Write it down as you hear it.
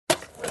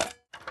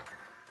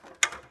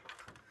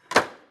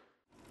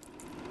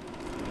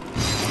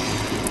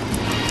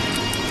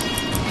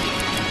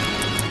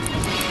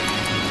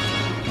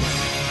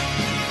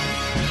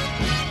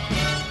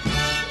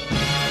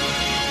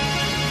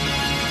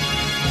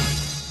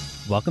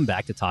Welcome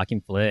back to Talking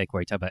Flick,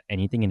 where we talk about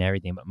anything and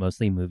everything, but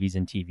mostly movies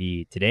and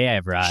TV. Today I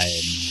have Ryan.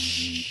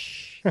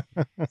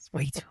 It's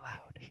way too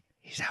loud.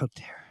 He's out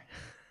there.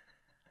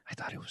 I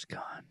thought he was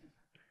gone.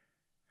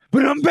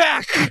 But I'm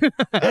back!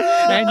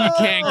 And you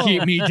can't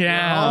keep me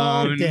down.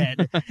 All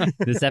dead.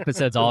 This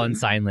episode's all in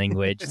sign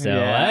language, so...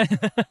 Yeah. I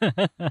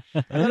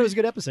thought it was a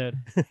good episode.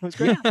 It was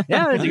great.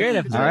 Yeah, it was a great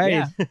episode. All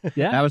right.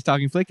 Yeah. That was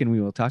Talking Flick, and we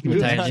will talk We'll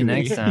about talk to you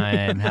next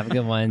time. Have a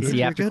good one. See you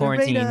You're after gonna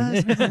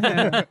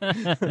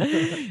quarantine.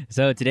 rate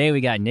So today we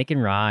got Nick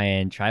and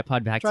Ryan,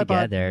 tripod back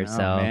together. Oh, So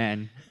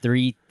man.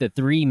 the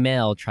three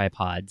male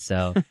tripods.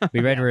 So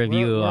we read a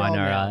review we're on all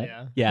our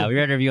male, we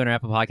read a review on our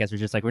Apple podcast. We're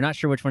just like, we're not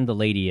sure which one the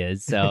lady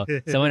is. So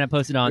someone had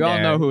posted on We there.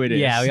 all know who it is.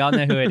 Yeah, we all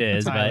know who it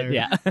is, but Tyler.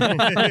 yeah,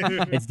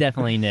 it's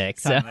definitely Nick.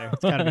 So Tyler.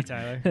 It's gotta be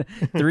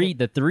Tyler.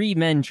 the three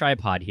men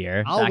tripod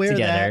here I'll back wear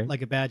together. that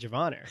like a badge of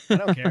honor. I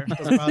don't care. It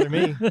doesn't bother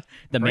me.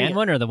 The Bring man it.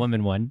 one or the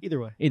woman one? Either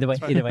way. Either way,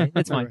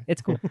 it's fine.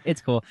 It's cool.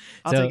 It's cool.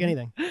 I'll So, take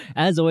anything.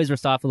 As always, we're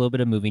off a little bit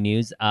of movie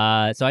news.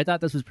 So I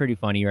thought this was pretty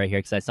funny right here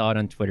because I saw it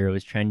on Twitter. It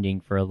was trending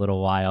for a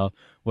little while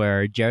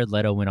where Jared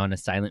Leto went on a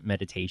silent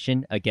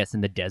meditation, I guess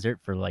in the desert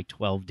for like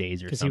 12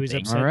 days or Because something. he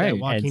was upset All right. that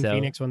Joaquin And so-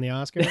 Phoenix won the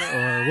Oscar?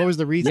 Or what was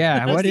the reason?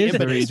 Yeah, What's what is the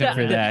impetus? reason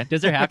for that?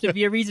 Does there have to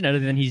be a reason other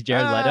than he's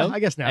Jared Leto? I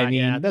guess not. I mean,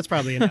 yeah, that's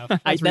probably enough.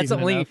 that's reason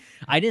only. enough.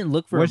 I didn't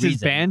look for Was a his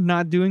reason. band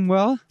not doing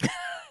well?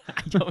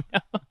 I don't know.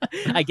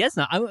 I guess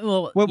not.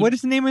 What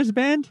is the name of his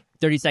band?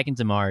 30 Seconds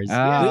to Mars.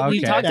 Ah, we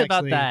okay. talked about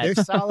Actually, that.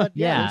 They're solid.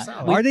 Yeah. Yeah, they're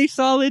solid. Are they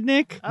solid,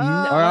 Nick? or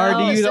are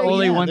I'll you the say,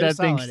 only yeah, one they're that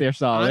thinks solid. they're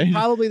solid? I'm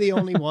probably the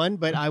only one,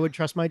 but I would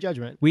trust my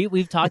judgment.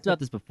 We've talked about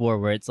this before,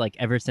 where it's like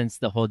ever since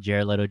the whole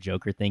Jared Leto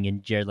Joker thing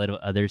and Jared Leto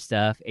other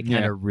stuff, it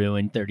kind Yeah. of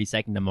ruined 30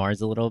 Second to Mars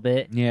a little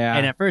bit. Yeah.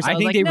 And at first I was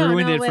think like, they no,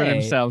 ruined no it for way.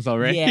 themselves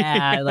already.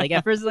 Yeah, like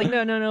at first, like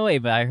no way.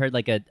 But I heard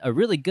like a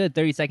really good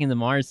 30 Seconds to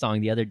Mars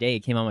song the other day. It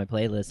came on my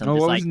playlist. I'm Oh,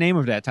 just what like, was the name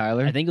of that,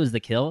 Tyler? I think it was The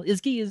Kill.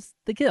 Is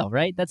The Kill,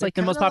 right? That's like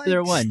the They're most kinda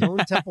popular like one. Stone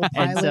Temple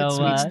And Pilots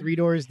so, meets Three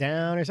Doors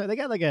Down or something. They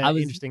got like I a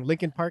was- interesting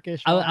Linkin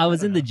Parkish. I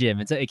was vibe. in the gym,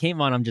 and so it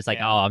came on. I'm just like,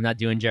 Yeah. oh, I'm not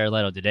doing Jared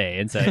Leto today,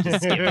 and so I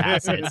just skipped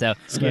past it. So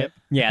Skip.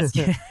 yeah,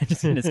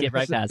 just gonna skip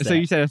right past So that.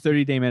 you said a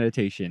 30-day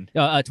meditation.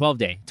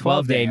 12-day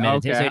 12-day,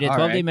 meditation. So okay, I did all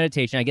 12-day right.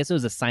 meditation. I guess it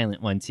was a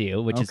silent one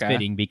too, which is Okay.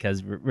 fitting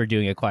because we're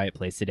doing A Quiet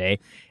Place today.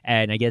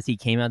 And I guess he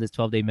came out of this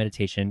 12-day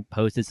meditation,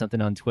 posted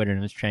something on Twitter, and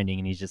it was trending.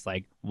 And he's just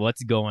like,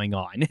 "What's going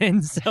on?"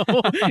 And so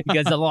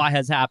because a lot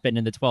has happened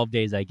in the 12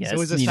 days, I guess. So it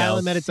was a you know.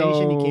 silent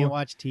meditation. You so can't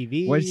watch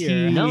TV. was he-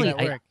 Or how No, does that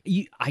work?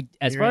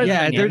 as far as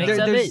Yeah, Yeah, the dynamics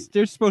of it,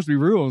 there's supposed to be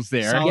rules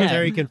there.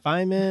 Solitary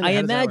confinement. I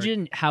How does that work?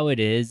 imagine how it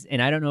is,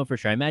 and I don't know for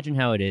sure. I imagine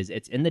how it is.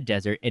 It's in the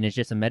desert, and it's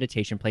just a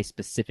meditation place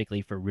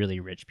specifically for really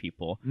rich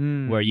people,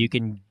 Mm. where you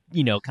can,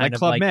 kind Like of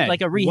Club Med.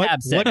 like a rehab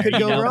What center. could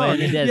go but wrong?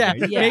 in the Yeah,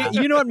 desert.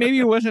 You know what? Maybe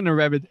it wasn't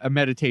a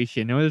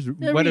meditation. It was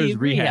it was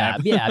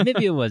rehab. Yeah,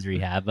 maybe it was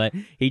rehab, but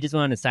he just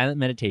went on a silent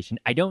meditation.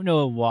 I don't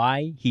know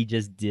why he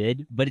just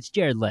did, but it's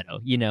Jared Leto.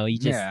 He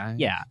just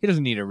yeah. He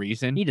doesn't need a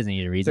reason. He doesn't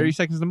need a reason. 30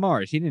 Seconds to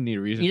Mars. He didn't need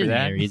a reason He for doesn't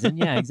that. need a reason.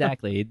 Yeah,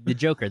 exactly. The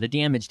Joker, the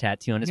damage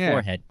tattoo on his Yeah.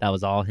 forehead. That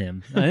was all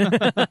him.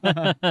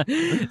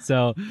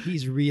 So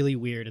He's really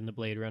weird in the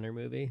Blade Runner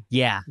movie.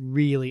 yeah.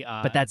 Really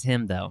odd. But that's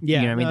him, though.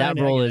 Yeah, you know what I mean. no, I That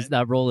know, I role get is it.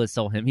 that role is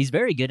so him. He's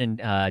very good in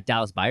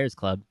Dallas Buyers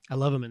Club. I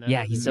love him in that.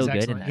 Yeah, movie. he's so good in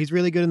excellent. that. He's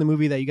really good in the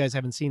movie that you guys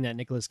haven't seen, that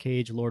Nicolas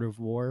Cage Lord of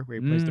War, where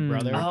he plays the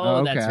brother.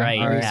 Oh, that's okay. right.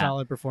 All Very Yeah.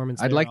 solid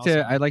performance. I'd there like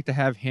also. I'd like to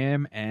have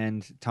him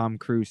and Tom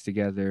Cruise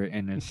together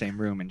in the same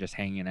room and just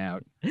hanging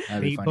out.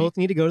 That'd be They funny. both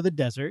need to go to the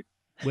desert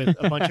with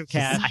a bunch of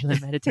cash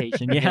Silent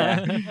meditation.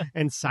 Yeah.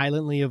 and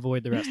silently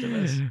avoid the rest of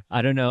us.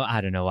 I don't know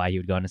why he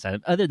would go on a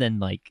silent, other than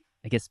like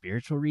I guess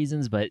spiritual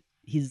reasons, but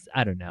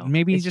I don't know.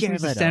 Maybe he It's just Jared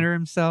needs to Leto. center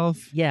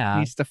himself. Yeah.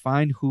 Needs to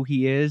find who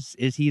he is.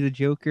 Is he the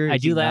Joker? I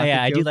Is he do not like. the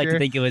Yeah, I do like to Joker?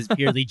 think it was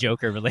purely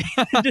Joker related.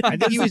 I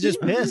think he was just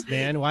pissed,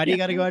 man. Why do you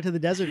got to go out to the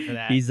desert for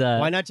that? He's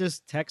Why not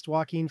just text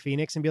Joaquin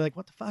Phoenix and be like,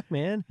 "What the fuck,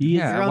 man?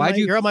 Yeah, You're on, why'd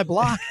you- you're on my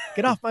block.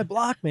 Get off my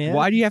block, man."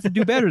 Why do you have to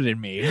do better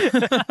than me?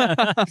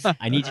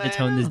 I need you to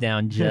tone this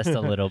down just a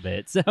little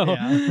bit. So,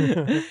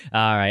 Yeah.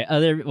 all right.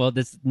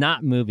 This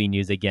not movie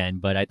news again,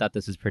 but I thought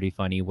this was pretty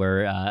funny.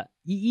 Where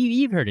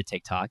you've heard of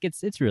TikTok?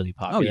 It's really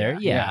popular.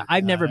 yeah.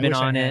 I've never I been wish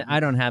I on it. hadn't. I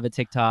don't have a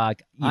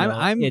TikTok.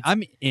 I'm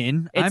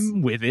in. it's-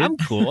 I'm with it. I'm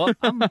cool.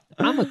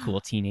 I'm a cool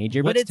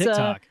teenager, but What's it's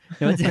TikTok?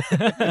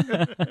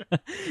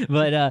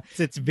 but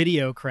It's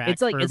video crack.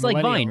 it's like for Vine,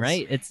 millennials.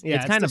 right? It's Yeah,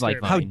 it's kind of like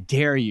disturbing. How Vine.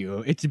 dare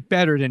you? It's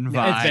better than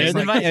Vine. Yeah, it's better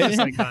than Like, Vine. it's just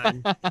like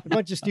Vine. A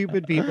bunch of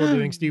stupid people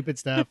doing stupid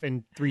stuff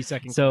in 3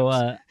 seconds. So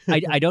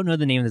I don't know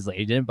the name of this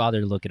lady. Didn't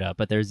bother to look it up,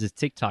 but there's this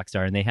TikTok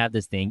star, and they have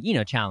this thing,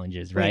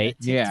 challenges, right?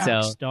 Yeah.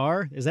 So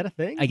Star, is that a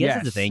thing? I guess Yes.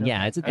 it's a thing.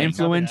 Yeah, it's a thing.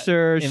 Influ-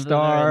 Influencer,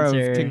 star of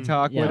Influencer.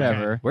 TikTok, Yeah.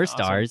 whatever. We're Awesome.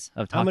 stars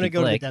of I'm Talking gonna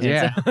go to the Flick.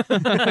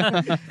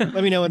 desert. Yeah.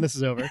 Let me know when this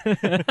is over.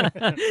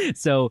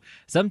 So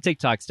some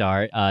TikTok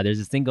star, there's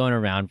this thing going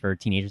around for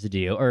teenagers to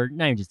do, or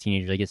not even just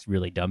teenagers, I guess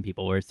really dumb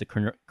people, where it's the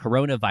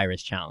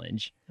coronavirus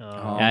challenge.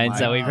 Oh, And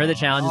so we've heard the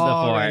challenges before.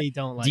 Already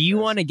don't like Do you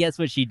this. want to guess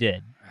what she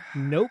did?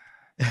 Nope.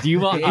 Do you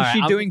want? Is all right, she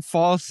I'm- doing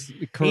false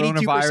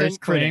coronavirus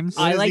claims?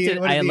 What I is like the- to.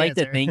 what is I the like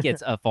to answer? think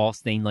it's a false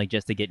thing, like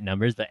just to get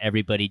numbers. But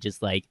everybody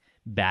just like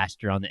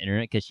bashed her on the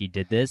internet because she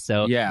did this.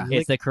 So Yeah.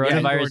 it's the Yeah,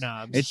 coronavirus.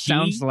 doorknobs. It She-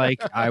 sounds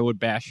like I would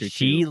bash her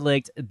She too.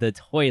 licked the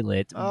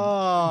toilet,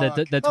 Oh,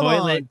 the come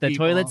toilet, on, the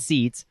people. toilet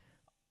seats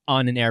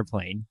on an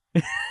airplane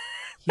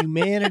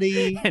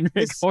Humanity and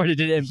this- recorded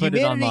it and put it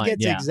Humanity online.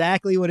 gets yeah.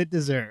 exactly what it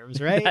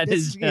deserves, right? That This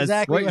is is just-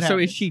 exactly Wait, what so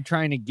is happens. she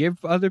trying to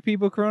give other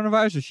people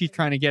coronavirus, or she's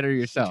trying to get her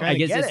yourself? Trying I to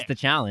guess get it's it. the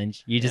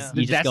challenge. You just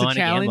Yeah. you just That's go a on a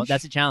gamble. challenge?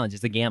 That's a challenge.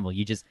 It's a gamble.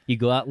 You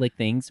go out lick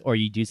things, or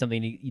you do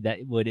something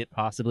that would it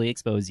possibly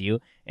expose you,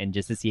 and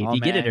just to see if Oh,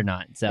 you get it man. or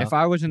not. So If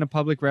I was in a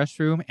public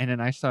restroom and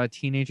then I saw a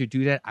teenager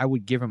do that, I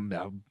would give him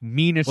the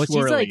meanest well, she's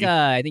swirly. like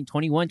I think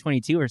 21,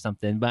 22 or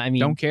something. But I mean,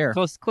 Don't care.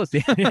 Close.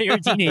 You're a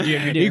teenager.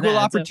 If you're doing Equal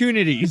that, so-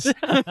 opportunities.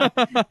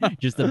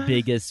 just the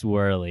biggest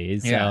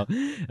swirlies. Yeah.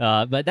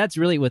 So, but that's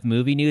really with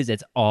movie news.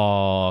 It's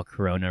all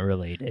Corona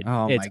related.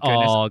 Oh, my it's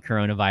goodness. all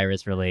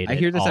coronavirus related. I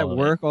hear this all at of it.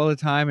 work all the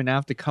time, and I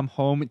have to come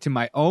home to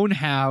my own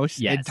house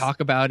and Yes. talk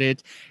about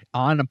it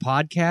on a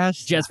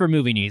podcast. Just for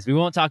movie news. We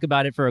won't talk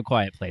about it for A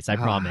Quiet Place, I Ah.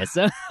 promise.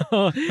 So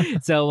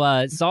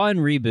Saw and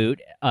reboot.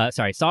 The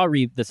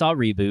Saw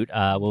reboot.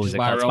 What was it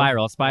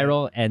called?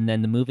 Spiral, and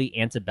then the movie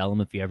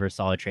Antebellum. If you ever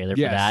saw a trailer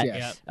for that,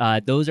 Yes.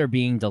 those are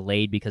being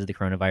delayed because of the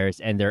coronavirus,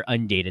 and they're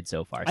undated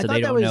so far. I So thought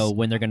they that don't was- know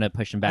when they're going to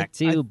push them back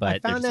to. I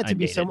But found they're that to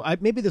be just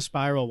maybe the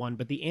Spiral one,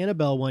 but the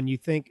Annabelle one. You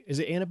think is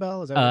it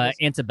Annabelle? Is that what it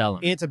is?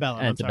 Antebellum. Antebellum,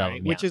 I'm sorry,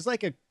 Antebellum, which yeah. is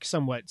like a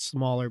somewhat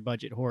smaller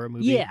budget horror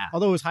movie. Yeah.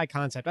 Although it was high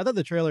concept. I thought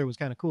the trailer was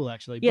kind of cool,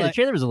 actually. Yeah, the But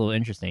trailer was a little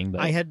interesting,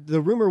 but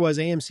the rumor was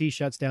AMC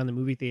shuts down the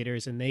movie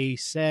theaters, and they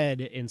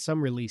said in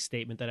some release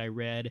statement that I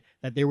read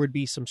that there would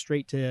be some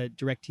straight to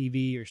direct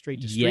TV or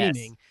straight to Yes.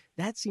 streaming.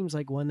 That seems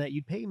like one that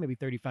you'd pay maybe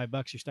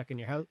 $35 you're stuck in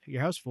your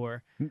house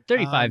for.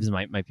 35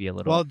 might be a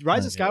little. Well,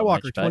 Rise of might be a little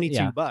much, Skywalker,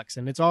 but $22,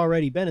 and it's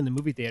already been in the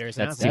movie theaters.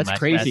 and That's now too it's much.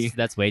 crazy.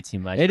 That's way too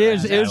much. It for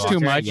is- Rise it of is too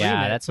Skywalker. much.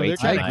 Yeah, that's so way they're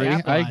too trying to much. agree.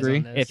 capitalize agree.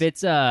 on this.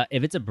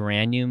 If it's a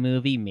brand new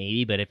movie,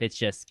 maybe, but if it's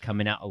just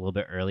coming out a little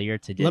bit earlier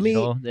to Let me-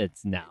 digital,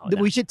 it's no.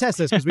 We should test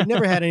this because we've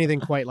never had anything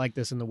quite like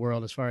this in the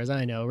world, as far as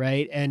I know,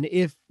 right? And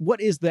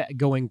what is the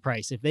going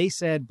price? If they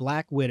said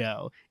Black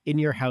Widow in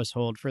your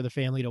household for the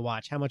family to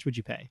watch, how much would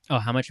you pay Oh,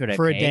 how much would I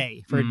for a pay?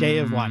 day? For a day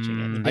of watching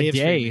it, Mm, a day of day.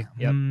 streaming.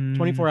 Yep, Mm.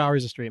 24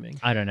 hours of streaming.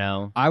 I don't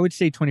know. I would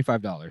say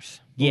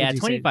 $25. What Yeah, would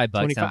you say? 25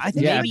 bucks. 25? sounds- I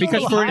think Yeah, maybe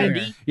because a for little an,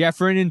 higher. yeah,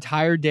 for an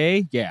entire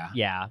day, yeah.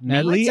 Yeah, At,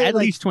 I'd least say at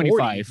like least 40.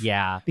 25.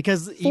 yeah.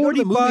 Because you go to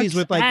the 40 movies bucks,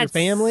 with like your that's-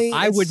 family.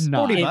 I would it's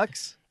not.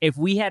 $40. If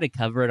we had to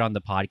cover it on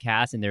the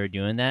podcast and they were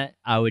doing that,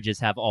 I would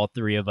just have all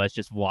three of us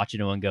just watch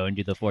it in one go and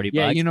do the 40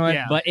 Yeah, bucks. you know what?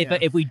 Yeah. But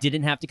if we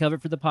didn't have to cover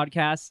it for the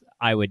podcast,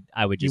 I would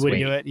just wouldn't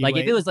wait. do it? You'd Like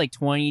if wait? it was like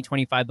 20,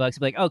 25 bucks, I'd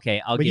be like, okay,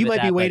 I'll But give you it might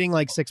that, be but waiting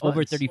like 6 months.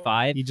 over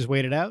 35. You just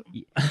wait it out.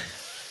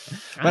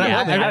 But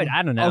yeah, I-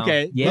 I don't know.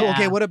 okay, Yeah. Well,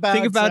 okay, what about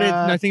Think about it.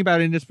 No, think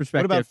about it in this what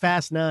perspective. about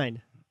Fast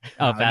 9?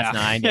 Oh, Fast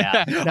 9,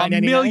 yeah.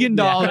 $1 million.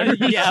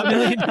 Yeah, $1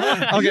 million.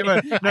 Okay,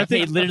 but no, I think,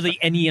 paid literally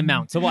any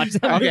amount to watch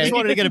that. I Okay. just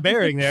wanted to get a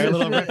bearing there. A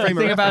little frame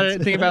of think about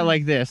reference. it. Think about it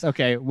like this.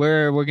 Okay,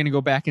 we're gonna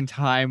go back in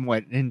time.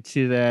 What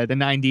into the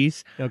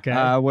 90s? Okay.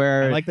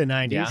 Where I like the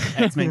 90s. Yeah,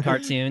 X-Men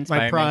cartoons.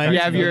 My Spider-Man prime. you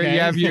have your Okay. you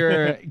have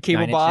your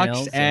cable Nine Inch box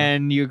Nails, yeah.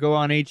 and you go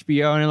on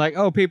HBO and you're like,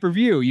 oh,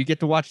 pay-per-view, you get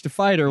to watch the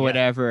fight or Yeah,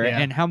 whatever. yeah.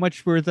 And how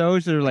much were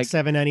those? They're Like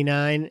like,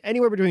 $7.99,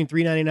 anywhere between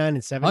 $3.99 and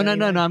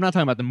 $7.99. oh no, I'm not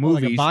talking about the Oh,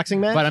 like movies, a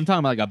boxing match. but I'm talking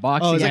about like a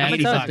boxing Oh, it's like match.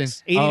 80 something.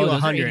 bucks. 80 Oh, to those are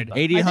 100. 80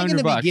 80, I think in 100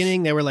 the bucks.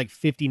 beginning they were like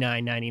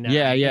 $59.99.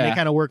 Yeah, yeah. And they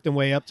kind of worked their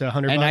way up to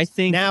 100 And bucks. I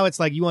think- now it's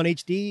like you want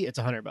HD, it's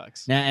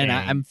 $100. And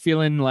Dang. I'm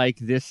feeling like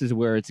this is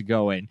where it's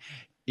going.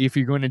 If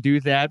you're going to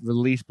do that,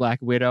 release Black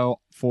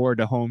Widow for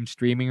the home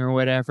streaming or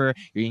whatever.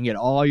 You can get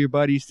all your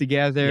buddies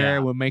together. Yeah.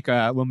 We'll make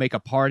a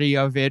party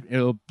of it.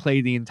 It'll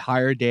play the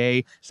entire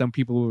day. Some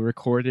people will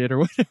record it or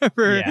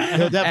whatever. Yeah.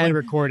 He'll definitely And-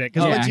 record it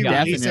because Oh, once you yeah,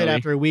 release it definitely.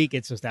 after a week,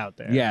 it's just out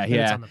there. Yeah, Then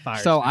It's yeah. on the fire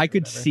So stick I or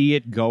could whatever. see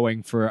it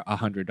going for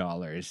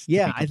 $100. to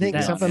Yeah, be I think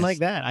completely something honest. like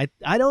that.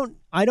 I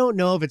don't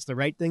know if it's the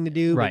right thing to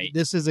do, Right. but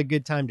this is a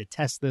good time to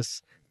test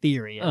this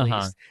theory at Uh-huh.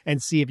 least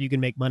and see if you can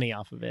make money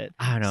off of it.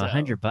 I don't know, So-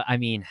 100, but I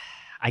mean,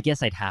 I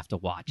guess I'd have to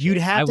watch You'd it.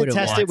 I have to wouldn't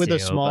test want it with to, a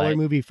smaller but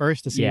movie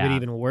first to see if it Yeah.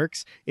 even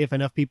works. If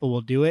enough people will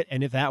do it,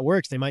 and if that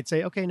works, they might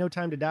say, "Okay, No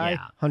Time to Die, Yeah.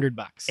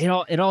 $100."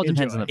 It all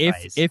depends on the If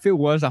price. if it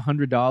was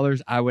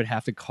 $100, I would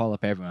have to call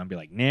up everyone and be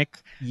like, Nick,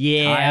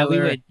 yeah, we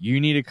Tyler, would you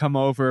need to come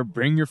over,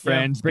 bring your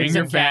friends, bring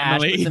your some cash,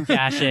 family. put some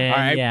cash in. All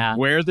right, Yeah,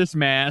 wear this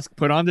mask,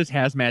 put on this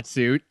hazmat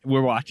suit.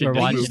 We're watching. We're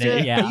this watching movie.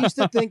 it, yeah. I used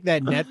to think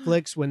that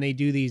Netflix, when they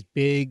do these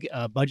big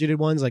budgeted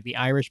ones like The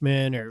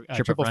Irishman or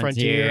Triple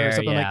Frontier or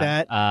something like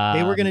that,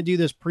 they were going to do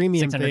this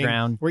premium 600 thing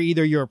Ground. where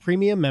either you're a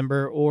premium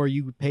member or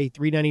you pay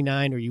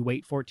 $3.99 or you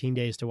wait 14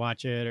 days to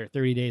watch it or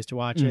 30 days to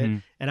watch it.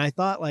 Mhm. And I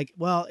thought like,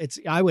 well,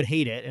 I would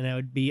hate it and I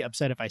would be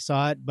upset if I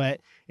saw it, but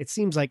it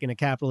seems like in a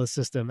capitalist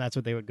system, that's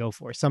what they would go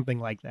for, something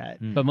like that.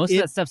 But most of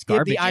that stuff's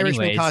garbage If The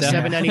Irishman anyway, cost so-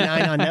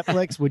 $7.99 on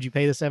Netflix, would you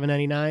pay the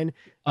 $7.99?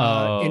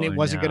 And it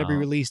wasn't going to be no.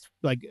 released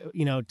like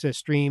to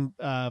stream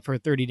for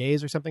 30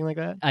 days or something like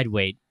that. I'd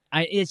wait.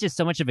 It's just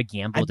so much of a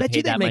gamble I to bet pay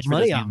you they that make much for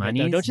money those off new it, though.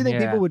 monies. Don't you think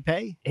Yeah. people would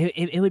pay?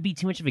 It would be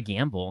too much of a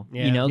gamble,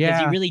 Yeah. you know, because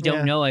Yeah. you really don't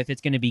Yeah. know if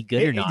it's going to be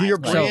good or not. Your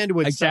Like, brand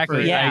would exactly.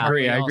 suffer. Yeah. I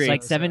agree. I also, agree. it's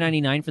like so-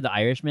 $7.99 for The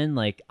Irishman.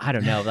 Like, I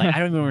don't know. Like, I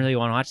don't even really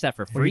want to watch that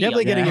for Well, free. you're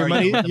definitely getting your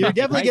money. What the You're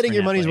monthly definitely price getting for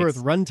your money's Netflix. worth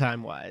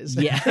runtime wise.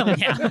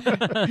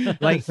 Yeah.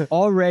 Like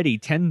already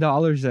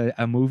 $10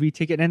 a movie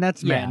ticket, and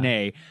that's Yeah.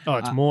 matinee. Oh,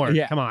 it's more.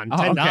 yeah. Come on, Oh,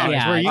 $10. okay.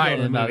 Yeah, Where are you I going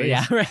to the know about it.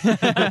 movies?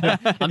 Yeah,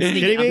 right. I'm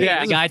Kidding thinking, me? I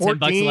This got is $10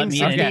 to let me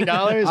 $14, in.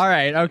 $16. All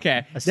right,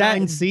 okay.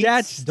 Assigned seats,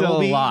 That's still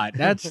Dolby. a lot.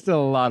 That's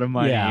still a lot of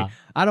money. Yeah.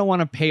 I don't want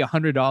to pay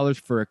 $100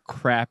 for a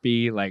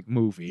crappy like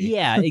movie.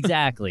 Yeah,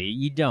 exactly.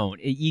 You don't.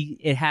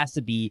 It has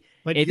to be.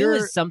 But If it you're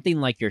was something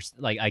like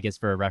I guess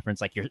for a reference,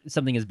 like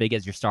something as big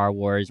as your Star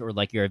Wars or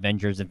like your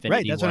Avengers right.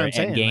 Infinity That's War what I'm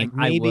saying. Endgame, Like,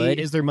 maybe I would.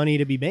 is there money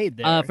to be made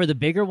there? For the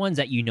bigger ones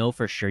that you know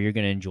for sure you're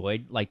going to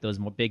enjoy, like those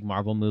big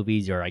Marvel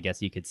movies, or I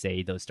guess you could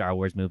say those Star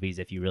Wars movies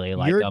if you really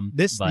like them.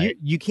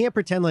 You can't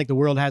pretend like the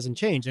world hasn't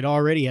changed. It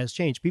already has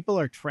changed. People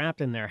are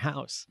trapped in their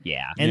house.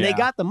 Yeah. And they Yeah.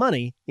 got the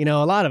money, a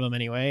lot of them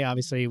anyway.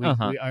 Obviously,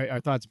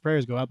 our thoughts and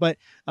prayers go up. But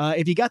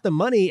if you got the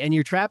money and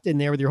you're trapped in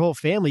there with your whole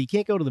family, you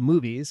can't go to the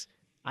movies.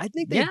 I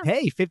think they'd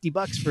pay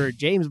 $50 for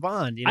James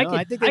Bond.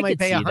 I think they might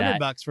pay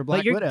 $100 for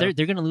Black Widow.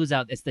 They're going to lose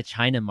out. It's the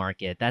China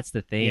market. That's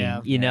the thing. Yeah.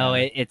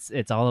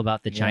 It's all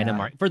about the China Yeah.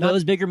 market for Not-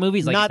 those bigger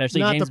movies, like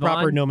especially not James the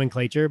proper Bond.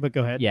 nomenclature, but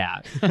go ahead. Yeah.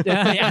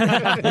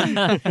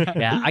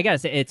 Yeah. I gotta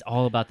say, it's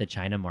all about the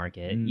China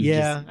market. Mm. You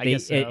Yeah, just- I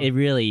guess so. it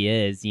really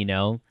is.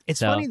 It's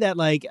So- funny that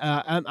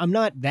I'm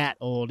not that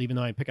old, even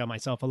though I pick on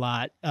myself a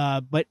lot.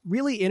 But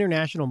really,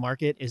 international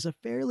market is a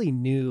fairly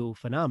new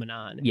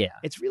phenomenon. Yeah.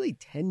 It's really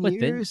 10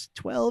 Within- years,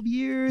 12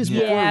 years Yeah.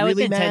 before it really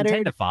within 10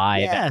 mattered. to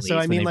 5. Yeah, at so least, I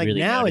when mean, they like really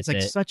now it's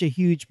notice like it. such a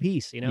huge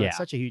piece. Yeah. It's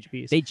such a huge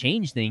piece. They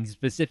changed things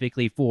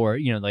specifically for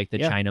like the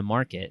Yeah. China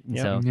market, and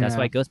Yeah. so that's Yeah.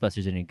 why Ghostbusters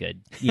isn't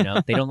good.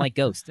 They don't like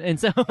ghosts, and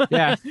so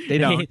Yeah, they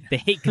don't. they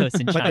hate ghosts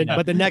in China.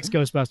 but the next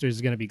Ghostbusters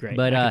is going to be great.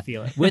 But, I can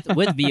feel it. with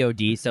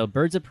VOD, so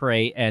Birds of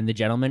Prey and The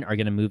Gentleman are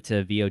going to move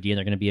to VOD, and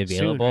they're going to be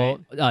available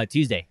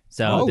Tuesday.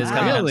 So Oh, this wow.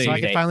 coming up Really? So I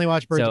Tuesday. can finally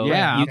watch Birds So of Prey.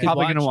 Yeah, you I'm could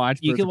probably watch- gonna watch.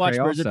 You Birds can of watch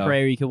Prey Birds of also.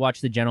 Prey, or you could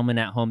watch The Gentleman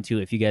at home too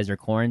if you guys are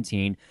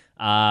quarantined.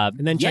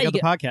 And then check out the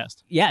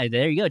podcast. Yeah,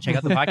 there you go. Check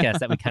out the podcast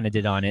that we kind of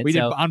did on it. We did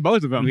So- on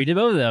both of them. we did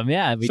both of them.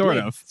 Yeah, we Sort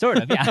did. of. Sort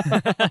of.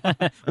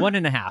 Yeah. One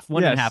and a half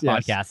Yes, yes.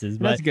 podcasts.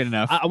 But That's good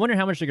enough. I wonder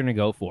how much they're going to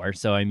go for.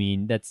 So I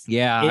mean, that's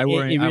yeah, it, I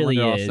worry. it I really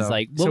wonder is. also.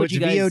 Like, what So would it's you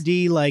guys?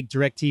 VOD, like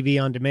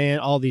DirecTV on demand,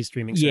 all these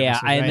streaming services. Yeah,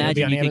 I right? It'll be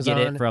imagine on you could get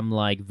Amazon. it from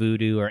like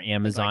Vudu or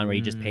Amazon, where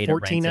you just pay to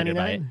rent it or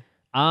buy it.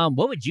 $14.99.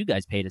 What would you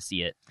guys pay to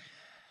see it?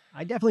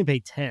 I definitely pay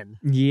 10.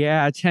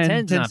 Yeah, 10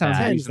 10's not sounds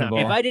bad. reasonable.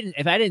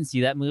 If I didn't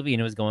see that movie and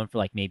it was going for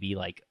like maybe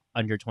like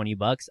under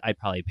 $20, I'd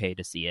probably pay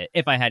to see it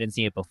if I hadn't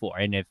seen it before.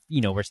 And if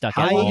we're stuck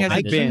How at long home, has I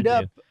it just been?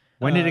 have to.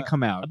 When did it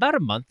come out? About a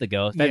month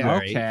ago, Yeah,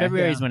 February. okay.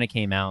 February Yeah. is when it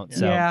came out.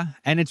 So Yeah,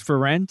 and it's for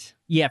rent.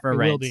 yeah, for It will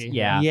rent. be.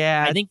 Yeah.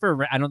 Yeah, I think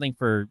I don't think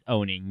for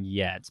owning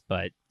yet,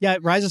 but Yeah,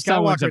 Rise of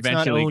Someone's Skywalker, it's not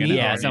eventually owned gonna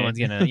either. yeah, own it. someone's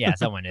gonna. Yeah,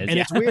 someone is. And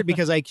yeah. it's weird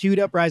because I queued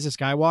up Rise of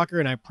Skywalker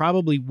and I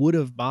probably would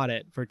have bought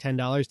it for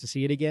 $10 to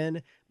see it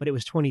again, but it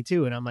was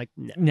 22 and I'm like,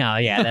 no. No,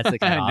 yeah, that's the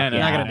kind No, of no,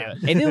 I'm not gonna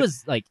do it. If it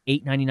was like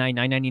 $8.99,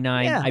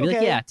 $9.99, Yeah, I'd be like,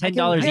 okay. yeah, I can-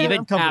 $10 yeah, even.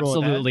 I'm comfortable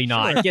with that. Absolutely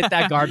not. Sure. Get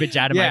that garbage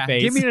out of yeah, my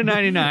face. give me the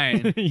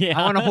 99. yeah,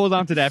 I want to hold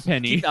on to that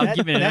penny. I'll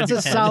give it That's a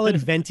another 10. solid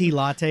venti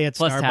latte at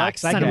Plus Starbucks.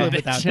 tax, I son can of a live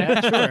without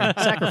bitch. that.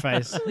 Sure.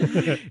 Sacrifice.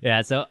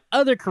 Yeah. So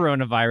other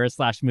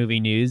coronavirus/movie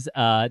news.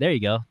 There you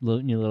go.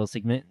 New little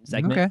segment.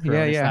 Okay,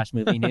 yeah.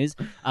 /movie news.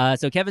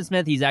 So Kevin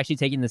Smith, he's actually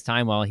taking this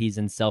time while he's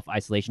in self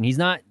isolation. He's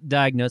not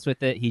diagnosed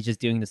with it. He's just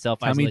doing the self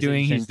Tell me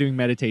isolation. he's doing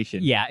meditation.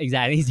 Yeah,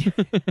 exactly.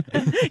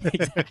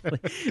 Exactly.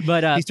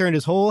 But He's turned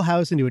his whole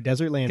house into a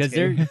desert because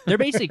landscape. they're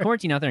basically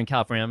quarantined out there in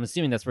California. I'm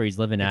assuming that's where he's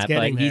living It's at.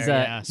 getting But there, he's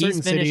yeah. Certain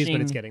he's cities, finishing.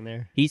 but it's getting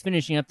there. He's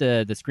finishing up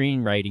the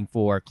screenwriting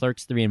for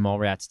Clerks 3 and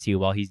Mallrats 2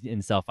 while he's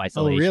in self Oh,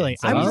 isolation. really?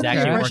 So I was he's under the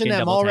actually impression working that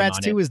double time Mallrats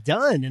on 2 it. was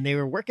done and they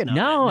were working on it.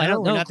 No, I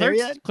don't we're know. not there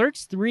Clerks, yet?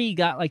 Clerks 3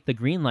 got like the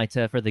green light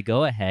for the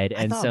go ahead,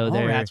 I and thought so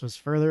they're. Mallrats was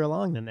further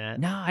along than that.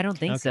 No, I don't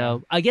think Okay.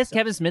 so. I guess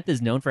Kevin Smith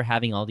is known for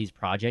having all these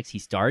projects he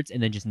starts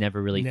and then just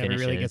never really Never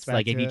finishes. really gets back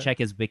Like if to you it. check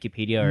his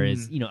Wikipedia or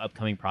his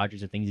upcoming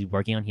projects or things he's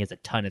working on, he has a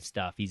ton of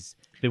stuff he's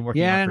been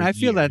working on. Yeah, for and I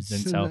feel years, that's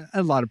and so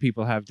a lot of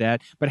people have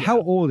that. But how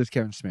old is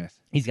Kevin Smith?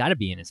 he's got to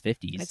be in his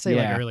 50s. I'd say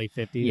Yeah. like early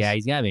 50s. Yeah,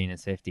 he's got to be in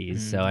his 50s.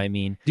 So I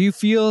mean, Do you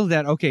feel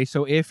that okay?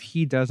 So if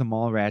he does a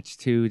Mallrats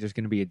 2, there's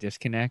going to be a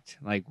disconnect.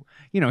 Like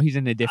he's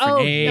in a different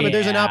age. Yeah, but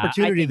there's an Yeah,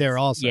 opportunity I think- there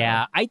also.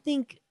 Yeah, I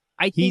think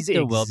He's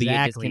there will be a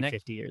exactly disconnect.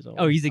 50 years old.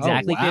 Oh, he's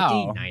exactly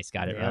wow. 50. Nice,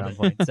 got it Yeah. right on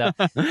point. So,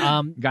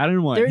 got it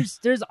in one.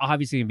 there's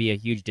obviously gonna be a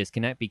huge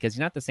disconnect because he's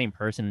not the same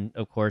person,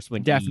 of course,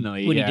 when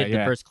Definitely, he yeah, did the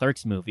yeah. first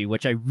Clerks movie,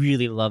 which I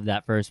really love.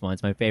 That first one,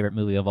 it's my favorite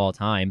movie of all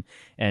time,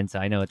 and so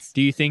I know it's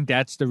Do you think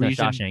that's the not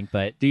reason? Shawshank,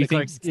 but Do you The think?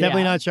 Clerks- it's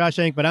definitely not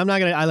Shawshank, but I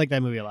like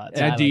that movie a lot.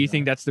 Yeah, I do like you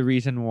think that's the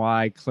reason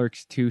why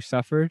Clerks 2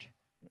 suffered?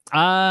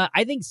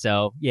 I think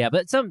so. Yeah,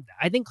 but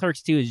I think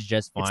Clerks 2 is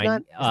just fine.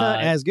 It's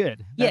not as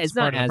good. Yeah, That's it's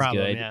not part of the as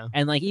problem, good. Yeah.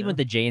 And like even Yeah. with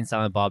the Jay and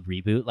Silent Bob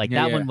reboot, like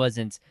Yeah, that yeah. one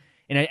wasn't.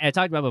 And I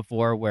talked about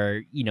before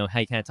where, how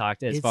you kind of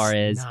talked as far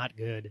as not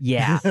good.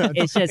 Yeah.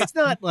 It's just it's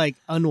not like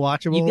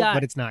unwatchable,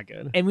 but it's not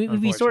good. And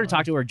we sort of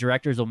talked to where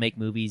directors will make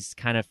movies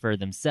kind of for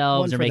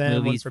themselves or make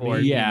movies for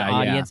the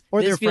audience.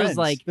 Or this their feels friends.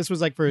 Like this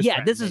was like for his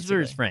friends, this is for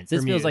his friends.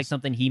 This feels like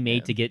something he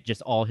made to get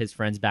just all his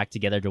friends back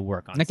together to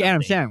work on. Like something.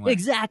 Adam Sandler.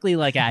 Exactly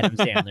like Adam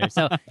Sandler.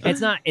 So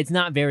it's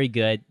not very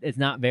good. It's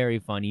not very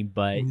funny,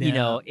 but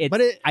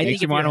I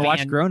think you want to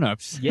watch Grown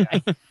Ups. Yeah,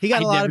 he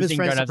got a lot of his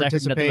friends to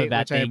participate,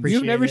 which I appreciate.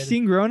 You've never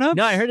seen Grown Ups?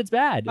 No, I heard it's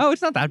bad. Oh,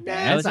 it's not that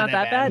bad. It's not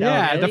that bad.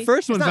 Yeah, really? The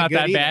first one's not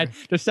that bad.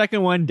 The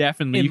second one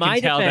definitely. In you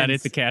can tell defense, that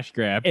it's a cash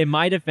grab. In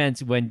my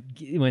defense, when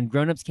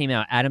Grown Ups came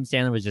out, Adam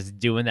Sandler was just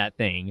doing that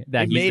thing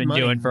that he's been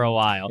doing for a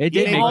while. It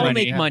did all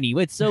make money.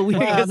 It's so weird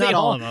because not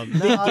all of them.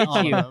 They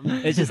get you.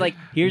 It's just like,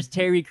 here's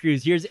Terry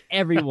Crews, here's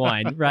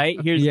everyone, right?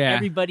 Here's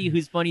everybody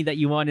who's funny that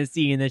you want to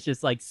see, and it's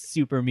just like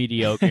super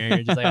mediocre. And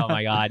you're just like, oh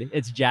my god,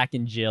 it's Jack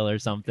and Jill or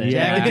something.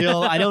 Jack and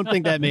Jill. I don't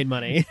think that made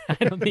money. I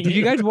don't think. Did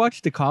you guys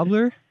watch The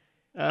Cobbler?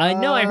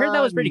 No, I heard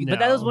that was pretty good, but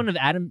that was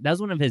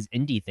one of his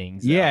indie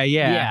things.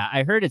 Yeah.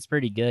 I heard it's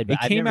pretty good. But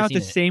it came out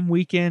the same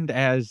weekend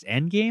as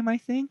Endgame, I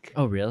think.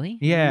 Oh, really?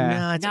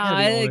 Yeah. No,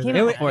 it came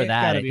out before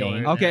that. I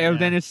think. Okay,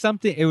 then it's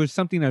something. It was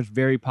something that was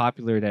very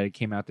popular that it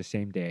came out the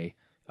same day.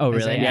 Oh,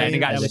 really? Yeah, and it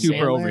got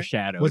super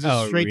overshadowed. Was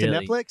it straight to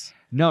Netflix?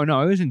 No,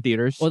 it was in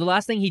theaters. Well, the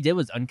last thing he did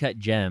was Uncut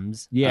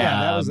Gems.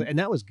 Yeah,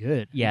 that was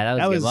good. Yeah,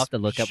 that was good. We'll have to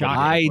look up.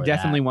 I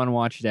definitely want to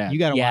watch that. You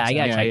got to watch that. I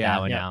got to check that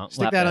one out.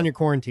 Stick that on your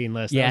quarantine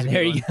list. Yeah,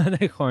 there you go,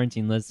 the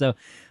quarantine list. So,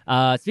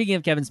 speaking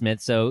of Kevin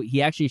Smith, so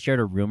he actually shared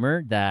a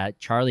rumor that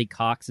Charlie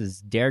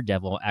Cox's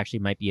Daredevil actually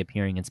might be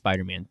appearing in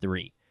Spider-Man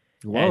 3.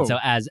 Whoa. And so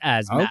as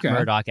Matt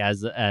Murdock,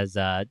 as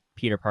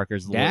Peter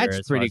Parker's lawyer,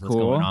 that's pretty cool. What's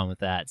going on with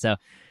that? So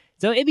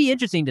it'd be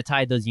interesting to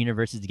tie those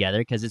universes together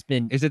because it's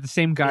been. Is it the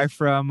same guy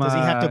from? Does he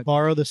have to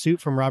borrow the suit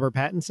from Robert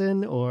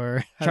Pattinson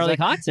or Charlie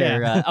Cox?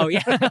 Or oh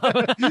yeah,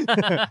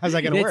 how's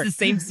that gonna work? It's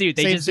the same suit.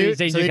 They same just suit?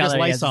 change so the color.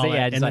 Lysol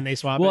and then they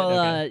swap it.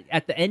 Well,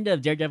 at the end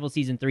of Daredevil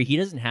season 3, he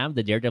doesn't have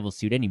the Daredevil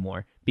suit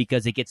anymore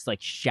because it gets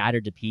like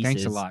shattered to pieces.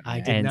 Thanks a lot.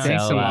 I did not.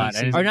 Thanks a lot.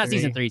 Or not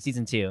season 3,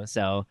 season 2.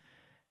 So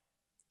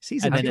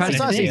season. I'm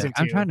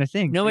trying to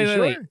think. No,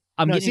 wait.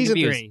 I'm getting season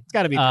confused. 3. It's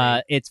got to be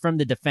 3. It's from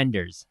the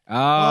Defenders.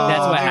 Oh,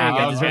 that's what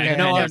happens. Okay.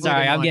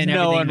 I'm getting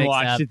no one everything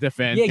watched the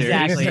Defenders.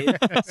 Yeah,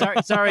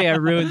 exactly. sorry, I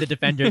ruined the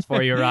Defenders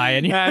for you,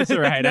 Ryan. That's all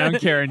right. I don't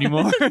care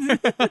anymore.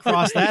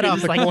 Cross that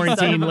off the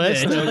quarantine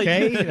list.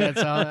 Okay,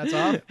 that's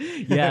off.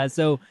 Yeah.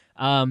 So,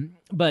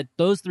 but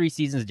those 3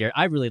 seasons,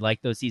 I really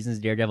like those seasons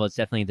of Daredevil. It's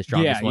definitely the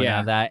strongest one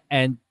out of that.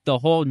 And the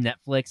whole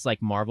Netflix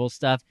like Marvel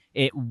stuff,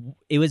 it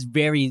was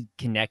very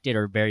connected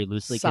or very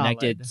loosely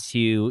connected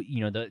to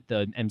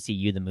the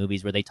MCU, the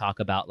movies where they talk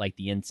about like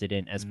the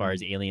incident as far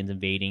as aliens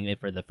invading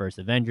it for the first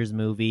Avengers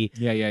movie.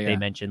 Yeah. They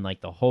mentioned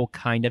like the whole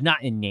kind of,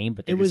 not in name,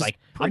 but it was like,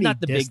 I'm not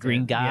the big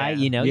green guy,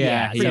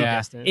 Yeah.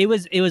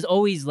 It was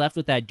always left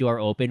with that door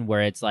open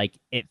where it's like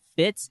it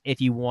fits if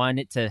you want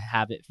it to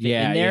have it fit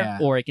in there,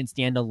 or it can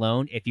stand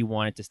alone if you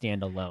want it to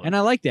stand alone. And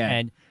I like that.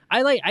 And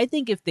I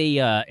think if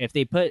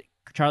they put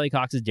Charlie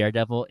Cox's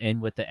Daredevil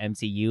in with the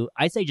MCU,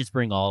 I say just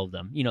bring all of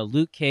them.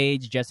 Luke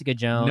Cage, Jessica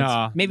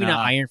Jones, maybe not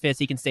Iron Fist.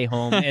 He can stay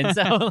home, and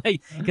so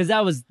because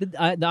that was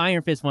the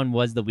Iron Fist one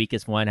was the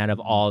weakest one out of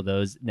all of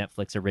those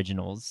Netflix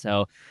originals.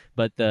 So,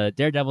 but the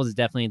Daredevil is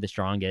definitely the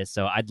strongest.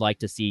 So I'd like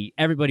to see.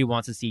 Everybody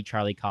wants to see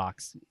Charlie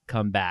Cox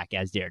come back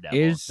as Daredevil.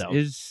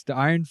 Is the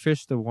Iron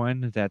Fist the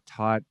one that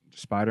taught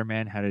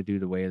Spider-Man how to do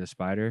the Way of the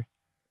Spider?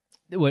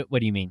 What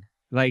do you mean?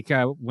 Like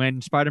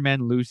when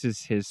Spider-Man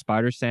loses his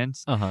spider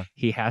sense,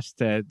 he has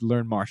to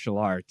learn martial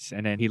arts,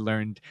 and then he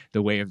learned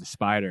the Way of the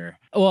Spider.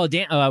 Well,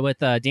 with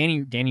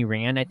Danny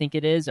Rand, I think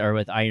it is, or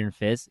with Iron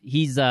Fist,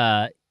 he's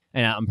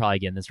and I'm probably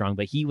getting this wrong,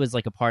 but he was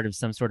like a part of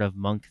some sort of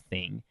monk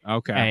thing.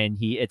 Okay, and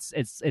it's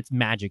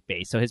magic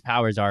based, so his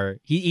powers are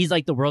he's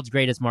like the world's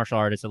greatest martial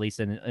artist, at least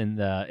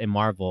in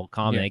Marvel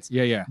comics.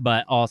 Yeah.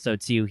 But also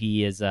too,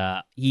 he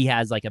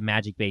has like a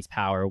magic based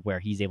power where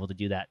he's able to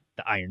do that.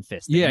 The Iron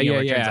Fist. Thing,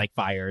 turns like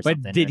fire or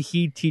something. But did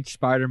he teach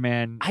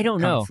Spider-Man I don't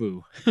Kung know.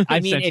 Fu?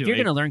 I mean, if you're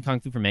going to learn Kung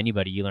Fu from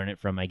anybody, you learn it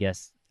from, I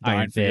guess,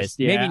 Iron Fist.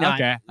 Yeah, maybe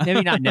not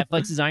maybe not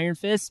Netflix's Iron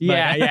Fist.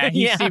 But,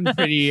 He seemed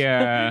pretty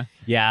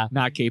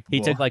not capable. He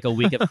took like a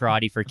week of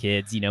karate for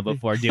kids,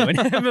 before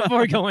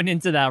going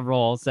into that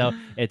role. So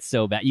it's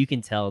so bad. You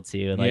can tell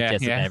too,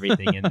 with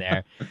everything in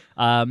there.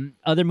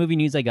 Other movie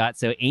news I got.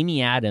 So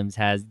Amy Adams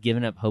has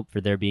given up hope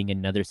for there being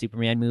another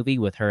Superman movie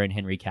with her and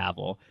Henry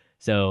Cavill.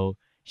 So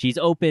she's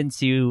open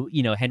to,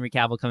 Henry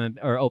Cavill coming,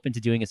 or open to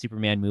doing a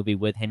Superman movie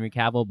with Henry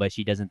Cavill, but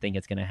she doesn't think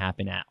it's going to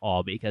happen at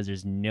all because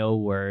there's no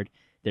word,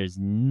 there's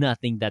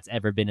nothing that's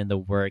ever been in the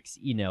works,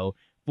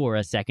 for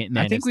a second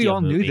Man I think of we Steel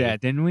all movie. knew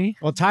that, didn't we?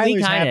 Well, Tyler's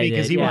kinda happy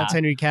because he did, wants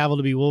Henry Cavill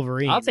to be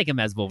Wolverine. I'll take him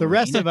as Wolverine. The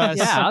rest of us,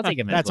 I'll take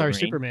him as that's Wolverine. our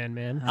Superman,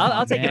 man.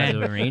 I'll take him as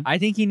Wolverine. I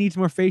think he needs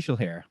more facial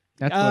hair.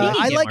 That's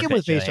I get like more him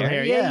with facial facial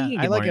hair. hair.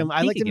 Yeah, I like him.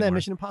 I liked him in that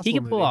Mission Impossible. He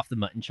can pull movie. off the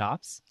mutton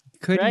chops.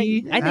 Could Right?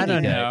 he? I think he don't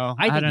could. know.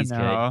 I think don't he's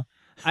know.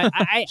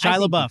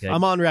 Shia LaBeouf.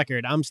 I'm on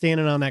record. I'm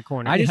standing on that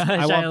corner. I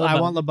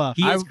want LaBeouf.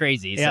 He is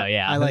crazy. So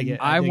yeah, I like it.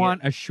 I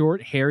want a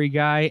short, hairy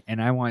guy,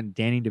 and I want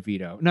Danny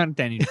DeVito. Not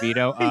Danny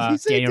DeVito.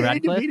 Daniel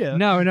Radcliffe. DeVito.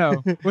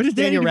 No. What is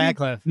Daniel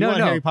Radcliffe? No,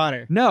 Harry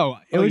Potter. No,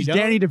 it was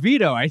Danny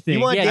DeVito. I think.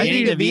 You want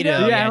Danny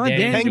DeVito? Yeah, I want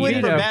Danny Penguin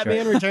DeVito. from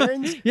Batman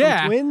Returns.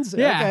 Yeah. From Twins.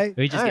 Yeah. Okay.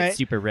 We just get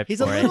super ripped. He's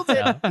for a little it, bit.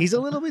 so. He's a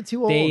little bit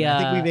too old. I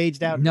think we've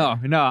aged out. No.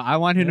 I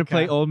want him to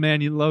play Old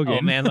Man Logan.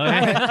 Old Man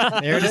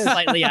Logan. There it is.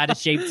 Slightly out of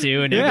shape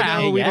too, and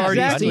we've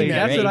already seen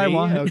that. That's what I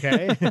want.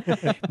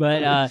 Okay.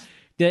 But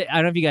I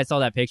don't know if you guys saw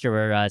that picture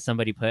where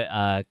somebody put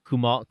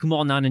Kumail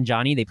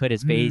Nanjiani. They put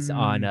his face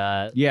on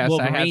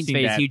Wolverine's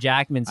face, that. Hugh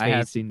Jackman's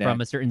face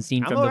from a certain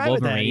scene from the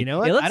Wolverine. You know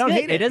what? It looks I don't good.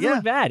 hate it. It doesn't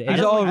look bad. He's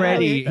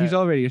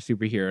already a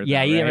superhero.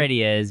 Yeah, though, he right?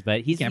 already is,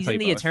 but he's in the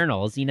both.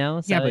 Eternals, you know.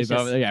 So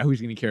Yeah,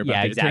 who's going to care about?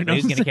 Yeah, the exactly.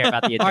 Eternals? Who's going to care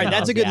about the Eternals? All right,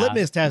 that's a good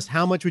litmus test.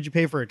 How much would you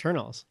pay for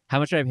Eternals? How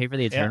much would I pay for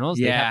the Eternals?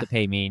 They Yeah. have to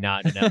pay me.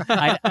 Not. No.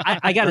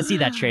 I got to see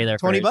that trailer.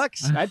 $20?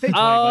 First. I'd pay $20.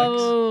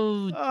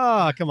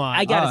 Oh, Come on.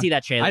 I got to see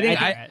that trailer.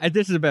 I think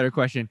this is a better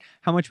question.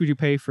 How much would you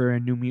pay for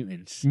New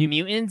Mutants? New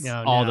Mutants?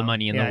 No, all the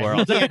money in the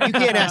world. You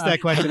can't ask that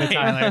question to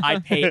Tyler.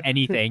 I'd pay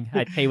anything.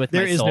 I'd pay with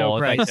There my is soul no if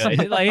price. I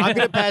could. Like, I'm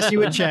going to pass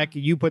you a check.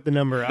 You put the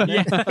number on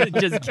it. yeah,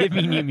 just give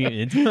me New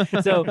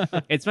Mutants. So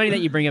it's funny that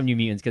you bring up New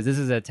Mutants because this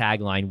is a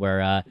tagline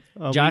where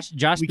Josh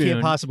We Boone.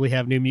 can't possibly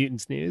have New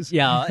Mutants news.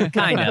 Yeah,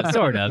 kind of,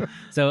 sort of.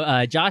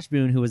 So Josh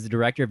Boone, who was the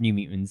director of New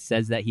Mutants,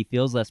 says that he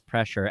feels less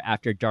pressure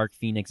after Dark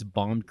Phoenix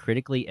bombed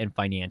critically and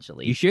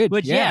financially. You should.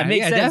 Which, yeah, it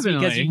makes sense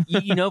definitely.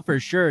 because you know for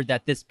sure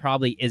that this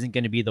probably isn't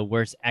going to be the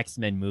worst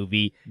X-Men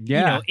movie.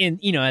 Yeah.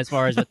 As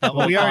far as with the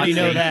Well, we already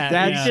know thing. that.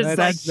 That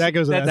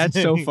goes. That's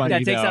so funny.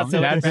 That takes out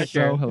so much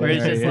pressure. So where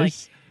it's just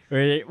hilarious. like.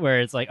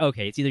 Where it's like,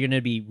 okay, it's either going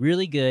to be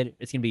really good,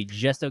 it's going to be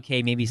just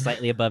okay, maybe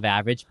slightly above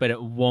average, but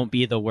it won't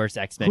be the worst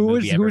X-Men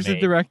movie ever Who's the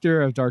made.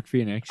 director of Dark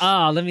Phoenix?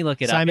 Oh, let me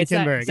look it up. Simon It's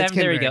that- Kinberg. Simon,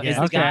 there we go. Kinberg, It's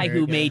yeah. the guy Okay.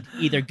 who made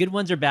either good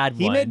ones or bad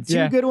He ones. made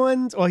two good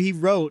ones. Well, he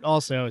wrote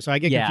also, so I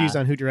get confused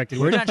on who directed.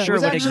 We're which. not sure It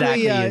was what actually,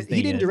 exactly his he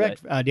thing didn't is,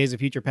 direct Days of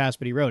Future Past,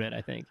 but he wrote it.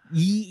 I think.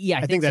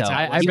 Yeah, I think that's so.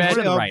 how. I He was bet- one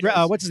of the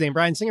writers. What's his name?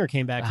 Brian Singer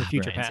came back for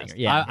Future Bryan Past.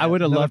 Singer, yeah. I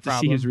would have Another loved to see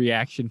problem. his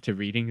reaction to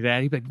reading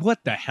that. He'd be like,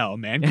 "What the hell,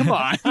 man? Come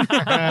on!"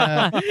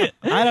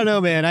 I don't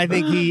know, man. I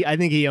think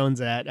he owns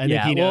that. I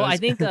think he knows. Well, I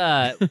think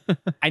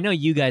I know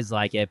you guys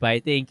like it, but I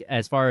think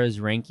as far as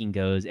ranking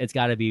goes, it's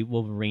got to be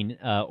Wolverine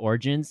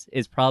Origins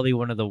is probably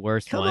one of the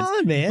worst Come ones.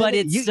 on, man. But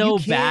it's You so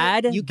can't-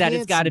 bad you that it's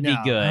can't- got to be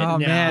no. good. Oh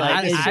No, man,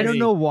 like, I don't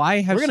know why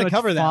I have We're gonna such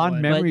cover that fond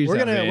one. memories. We're of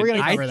gonna- it. we're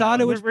gonna I cover thought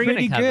that it one. was We're gonna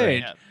pretty cover good.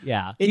 it.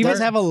 Yeah. It does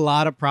have a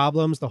lot of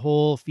problems. The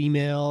whole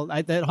female,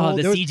 that whole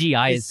The there was-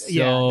 CGI is so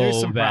yeah, there's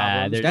some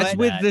bad. problems. That's But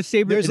with the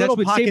Saber. there's That's little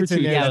with pockets in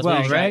Sabretooth there Yeah, as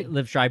well, right?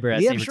 Liv Schreiber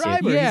as Liv Sabretooth.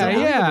 Schreiber, Yeah, he's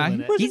yeah. unbelievable in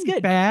He it. wasn't He's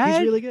good. bad.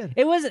 He's really good.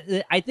 It was.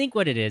 I think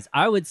what it is,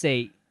 I would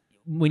say,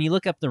 when you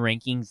look up the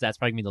rankings, that's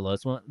probably gonna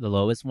be the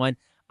lowest one.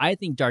 I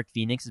think Dark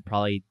Phoenix is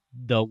probably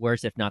the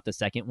worst, if not the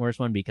second worst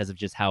one, because of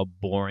just how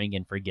boring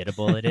and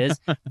forgettable it is.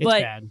 It's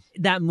but bad.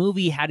 that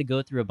movie had to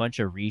go through a bunch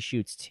of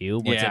reshoots too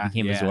once it Yeah,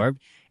 became yeah. absorbed.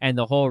 And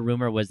the whole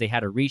rumor was they had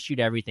to reshoot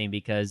everything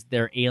because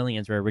their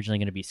aliens were originally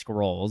going to be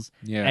Skrulls.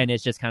 Yeah. And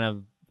it's just kind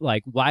of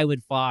like, why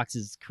would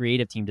Fox's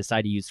creative team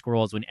decide to use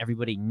Skrulls when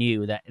everybody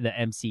knew that the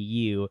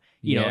MCU,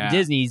 you know, Yeah.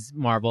 Disney's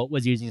Marvel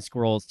was using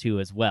Skrulls too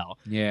as well?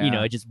 Yeah. You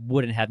know, it just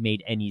wouldn't have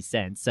made any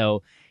sense.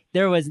 So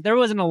there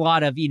wasn't a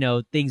lot of,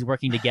 things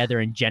working together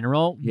in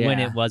general when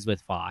Yeah. it was with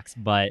Fox.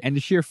 But And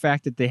the sheer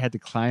fact that they had to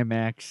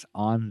climax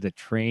on the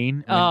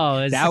train.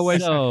 it's that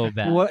was so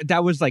bad.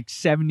 that was like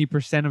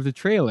 70% of the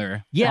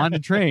trailer. Yeah. On the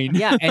train.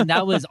 Yeah, and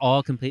that was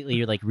all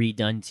completely like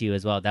redone too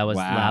as well. That was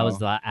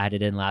Wow.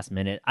 added in last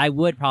minute. I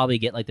would probably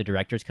get like the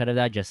director's cut of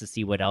that just to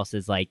see what else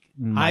is like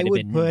I might have would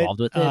been put involved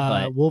with it.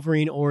 But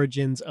Wolverine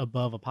Origins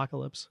above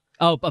Apocalypse.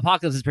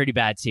 Apocalypse is pretty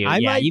bad too. I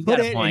yeah, might you've put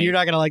got a it, point. and you're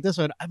not gonna like this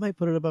one. I might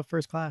put it above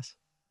First Class.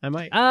 I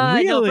might. No,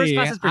 First Really?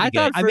 Class is pretty I good.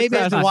 thought I First maybe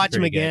have to Class watch is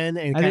him pretty good. again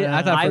and I kind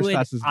of. thought I First would-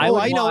 Class was I Oh,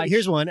 would I know. watch-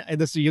 Here's one. And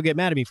this, you'll get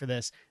mad at me for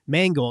this.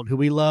 Mangold, who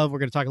we love. We're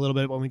going to talk a little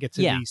bit when we get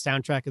to Yeah. the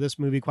soundtrack of this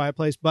movie, Quiet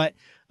Place. But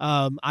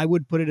I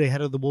would put it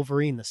ahead of the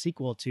Wolverine, the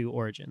sequel to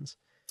Origins.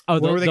 Oh,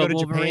 Where they the go to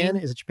Wolverine? Japan?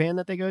 Is it Japan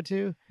that they go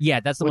to?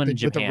 Yeah, that's the with one the, in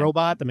Japan. With the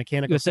robot, the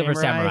mechanical With Silver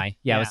Samurai.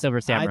 Yeah, with Silver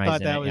Samurai. I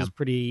thought that was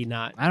pretty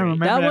not. I don't great.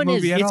 remember That that, one is-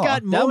 movie at it's all.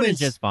 got That one is moments.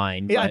 just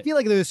fine. Yeah, I but- feel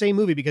like they're the same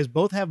movie because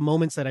both have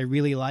moments that I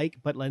really like,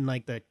 but then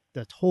like the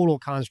total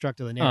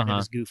construct of the narrative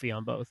is goofy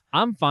on both.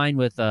 I'm fine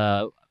with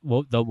the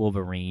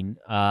Wolverine.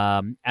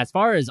 As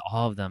far as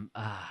all of them,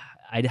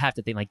 I'd have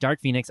to think like Dark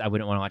Phoenix. I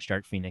wouldn't want to watch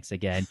Dark Phoenix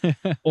again.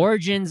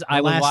 Origins,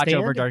 I would Last watch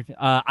Stand? over Dark.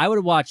 I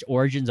would watch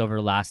Origins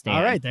over Last Stand.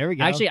 All right, there we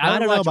go. Actually, I would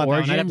don't know watch about that one. I'd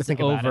have to Origins think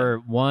about over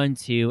 1,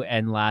 2,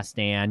 and Last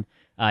Stand.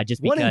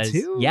 Just 1 and because,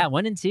 2? yeah,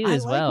 1 and 2 I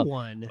as like well.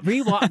 one.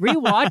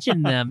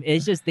 Rewatching them,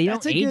 it's just they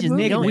That's don't a good age as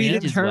movie. they don't We age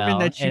as determined well.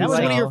 that you And That was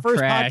so- one of your first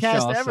trash podcasts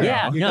also. ever.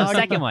 Yeah, You're no, talking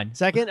second about- one.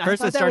 Second, I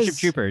First thought was that Starship was-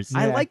 Troopers.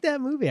 I Yeah. like that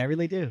movie. I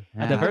really do.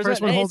 Yeah. The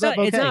first one holds up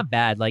okay. It's not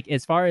bad. Like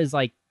as far as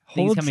like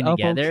things Holds coming up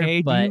together,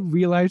 okay. but Do you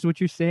realize what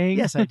you're saying?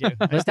 Yes, I do.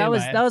 I but stand by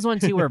it. that was one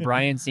too where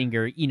Bryan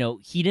Singer,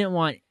 he didn't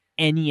want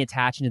any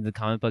attachment to the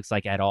comic books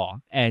like at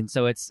all. And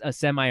so it's a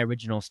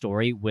semi-original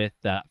story with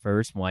the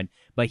first one,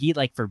 but he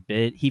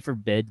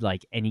forbid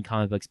like any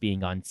comic books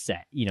being on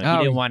set. You know,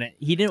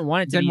 he didn't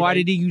want it to then be. Why like,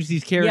 did he use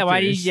these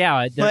characters?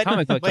 The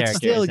comic book characters. But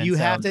still, you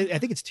have to. I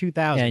think it's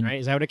 2000, right?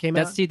 Is that what it came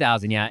out? That's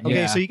 2000. Yeah.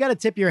 Okay, so you got to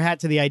tip your hat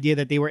to the idea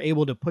that they were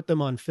able to put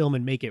them on film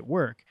and make it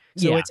work.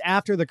 So it's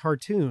after the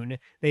cartoon.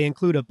 They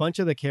include a bunch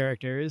of the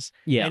characters.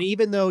 Yeah. And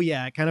even though,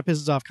 it kind of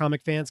pisses off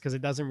comic fans because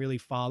it doesn't really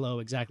follow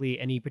exactly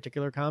any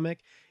particular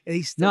comic,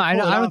 they still I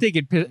don't think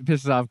it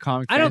pisses off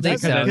comic fans. I don't think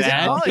so.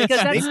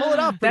 Because they pull it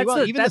off pretty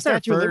well. Even the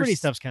Statue of Liberty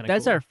stuff's kind of cool.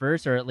 That's our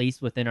first, or at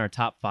least within our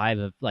top 5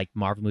 of like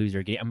Marvel movies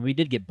or games. I mean, we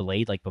did get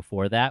Blade like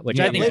before that, which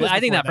I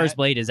think that first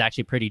Blade is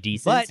actually pretty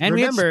decent. And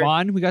remember, we had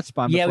Spawn. We got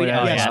Spawn. Yeah,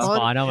 before that.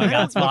 Spawn. Oh my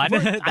God, Spawn.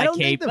 I don't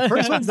think the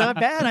first one's not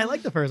bad. I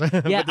like the first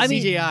one. Yeah, I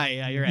mean, CGI.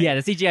 Yeah, you're right. Yeah,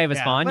 the CGI was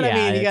Spawn. But I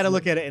mean, you got to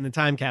look at it in the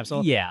time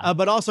capsule. Yeah.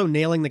 But also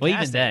nailing the casting.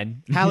 Even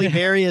then. Halle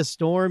Berry as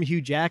Storm,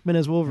 Hugh Jackman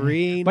as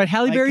Wolverine. But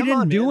Halle Berry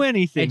didn't do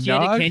anything, and she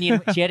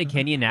had a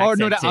Kenyan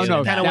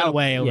accent. Kind of went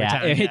away over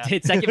time.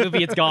 Its second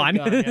movie, it's gone.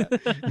 No,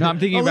 I'm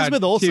thinking about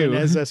Elizabeth Olsen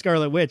as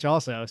Scarlet Witch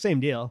also. Same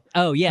deal.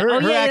 Oh, yeah.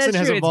 Her accent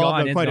has true.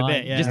 evolved quite a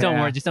bit. Yeah. Just don't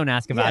worry. Just don't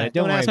ask about it.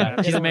 Don't worry about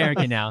it. She's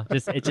American now.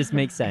 It just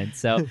makes sense.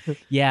 So,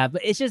 yeah,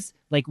 but it's just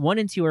like 1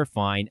 and 2 are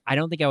fine. I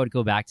don't think I would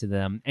go back to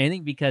them. And I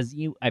think because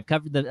I've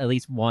covered at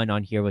least one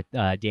on here with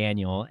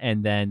Daniel,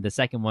 and then the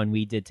second one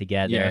we did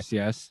together.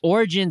 Yes.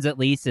 Origins at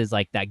least is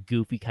like that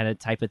goofy kind of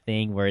type of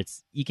thing where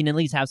you can at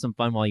least have some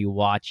fun while you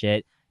watch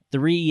it.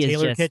 3 is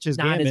Taylor just Kitsch's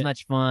not Gambit. as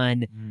much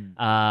fun.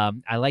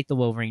 I like the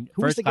Wolverine.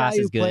 Who's First the guy Class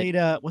who is good. played?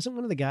 Wasn't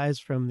one of the guys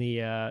from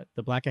the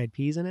Black Eyed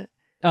Peas in it?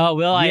 Oh,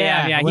 Will.i.am.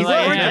 Yeah, he's in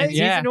Will.i.am, Origins.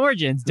 yeah. He's in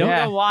Origins. Don't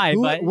know why,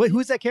 but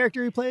who's that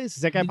character he plays?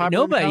 Is that guy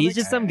popular? Nobody. in the He's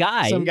just some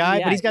guy. Some guy,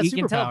 Yeah, but he's got he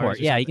can superpowers. teleport.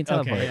 Yeah, he can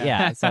teleport. Okay,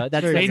 yeah. So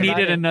that's They about needed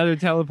it. another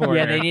teleporter.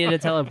 Yeah, they needed a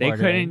teleporter. They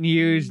couldn't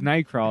use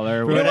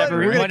Nightcrawler or You know what? whatever.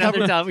 We're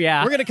gonna cover-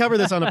 Yeah. We're going to cover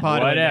this on a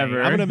pod.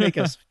 Whatever. I'm going to make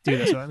us do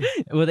this one.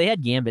 Well, they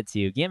had Gambit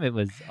too. Gambit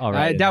was all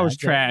right. That was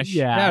trash.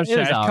 Yeah, that was it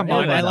was trash. all Come right.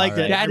 on, It was I liked all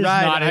it. right. That is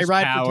not I his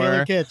ride power.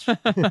 for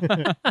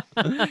Taylor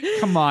Kitsch.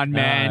 Come on,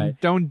 man. All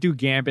right. Don't do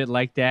Gambit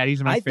like that.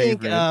 He's my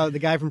favorite. I think the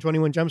guy from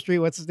 21 Jump Street,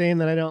 what's his name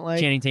that I don't like?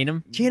 Channing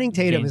Tatum. Channing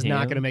Tatum is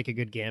not going to make a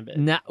good Gambit.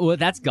 No, well,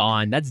 that's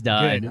gone. That's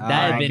done. Good.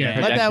 That had been in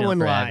Okay. Let production that one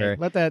forever. lie.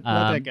 Let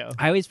that go.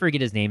 I always forget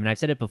his name, and I've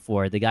said it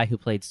before. The guy who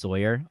played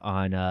Sawyer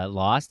on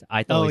Lost,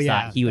 I always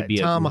thought he would be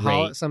Tom a great.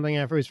 Holland, something.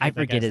 I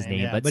forget his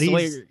name, yeah. but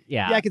Sawyer. Sawyer.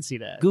 Yeah, I can see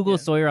that. Google yeah.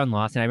 Sawyer on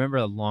Lost, and I remember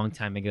a long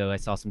time ago I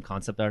saw some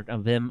concept art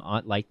of him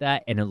like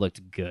that, and it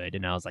looked good,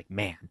 and I was like,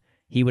 man.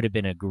 He would have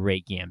been a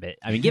great Gambit.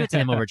 I mean, give it to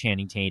him over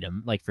Channing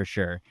Tatum, like for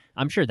sure.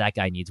 I'm sure that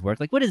guy needs work.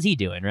 Like, what is he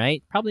doing,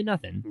 right? Probably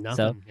nothing.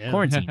 So,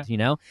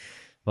 quarantined,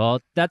 Well,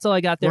 that's all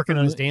I got there. Working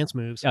on his dance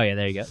moves. Oh, yeah,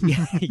 there you go.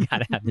 Yeah, you got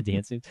to have the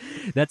dance moves.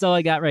 That's all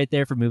I got right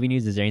there for movie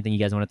news. Is there anything you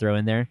guys want to throw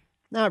in there?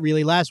 Not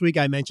really. Last week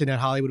I mentioned that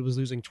Hollywood was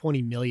losing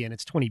 20 million.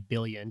 It's 20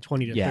 billion,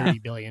 20 to 30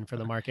 billion for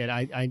the market.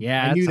 I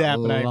knew that,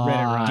 but I read it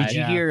wrong. Did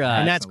you hear?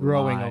 And that's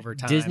growing over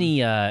time.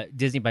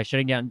 Disney by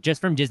shutting down just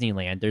from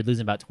Disneyland, they're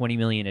losing about 20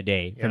 million a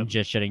day from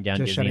just shutting down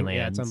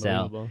Disneyland. It's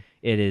unbelievable. So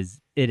it is,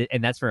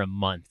 and that's for a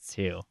month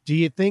too. Do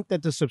you think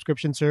that the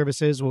subscription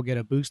services will get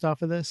a boost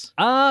off of this?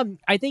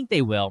 I think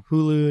they will.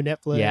 Hulu,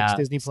 Netflix,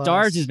 Disney Plus.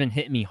 Stars has been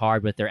hitting me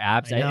hard with their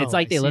apps. It's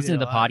like they listen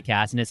to the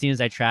podcast, and as soon as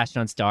I trashed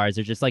on Stars,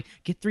 they're just like,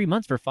 "Get 3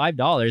 months for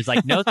 $5."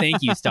 Like, no, thank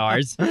you,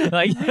 Stars.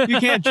 Like, you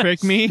can't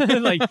trick me.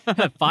 Like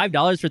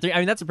 $5 for 3. I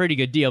mean, that's a pretty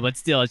good deal, but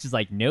still, it's just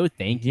like, no,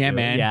 thank you. Yeah,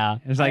 man. Yeah,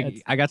 it's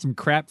like I got some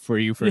crap for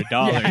you for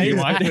 $1. You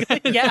want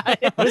it? Yeah.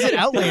 What is it?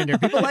 Outlander.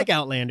 People like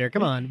Outlander.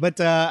 Come on. But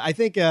I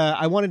think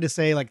I wanted to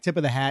say, like, tip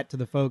of the hat to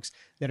the folks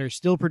that are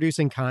still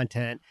producing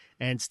content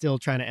and still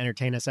trying to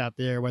entertain us out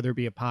there, whether it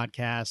be a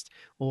podcast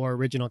or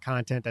original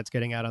content that's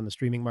getting out on the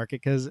streaming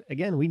market. Because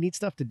again, we need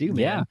stuff to do,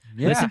 man.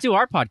 Yeah. Listen to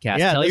our podcast.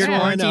 Yeah, Tell your one,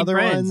 quarantine other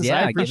friends. ones.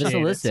 Yeah, I give us a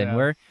appreciate listen. it,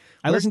 so.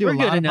 I listen to a we're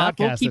lot good of enough.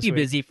 We'll podcasts keep this you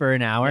week. busy for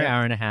an hour,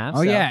 hour and a half. Oh,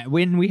 so. yeah.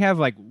 When we have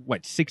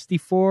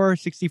 64,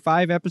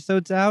 65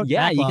 episodes out?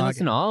 Yeah, Backlog. you can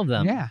listen to all of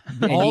them. Yeah.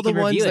 And all you the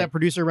can ones review that it.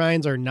 producer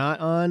Ryan's are not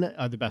on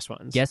are the best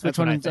ones. Guess which That's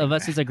what I one think. of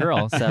us is a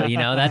girl. So,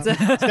 that's It's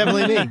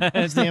definitely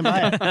me. Stand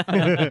by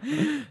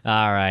it.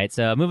 All right.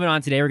 So moving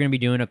on today, we're going to be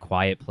doing A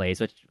Quiet Place,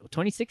 which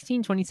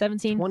 2016,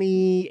 2017?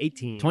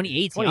 2018.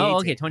 2018. Oh,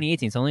 okay.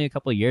 2018. It's only a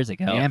couple of years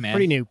ago. Yeah, man.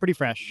 Pretty new, pretty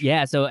fresh.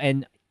 Yeah. So,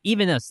 and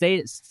even though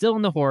still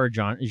in the horror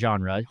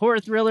genre, horror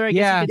thriller, I guess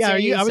Yeah. you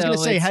could Yeah, say. I was going to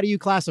So say, it's- how do you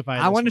classify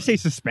this I want to one? say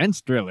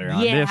suspense thriller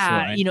on this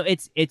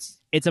one.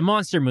 it's a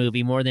monster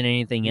movie more than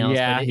anything else.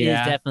 Yeah, but it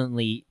is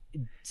definitely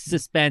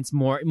suspense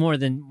more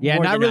than Yeah,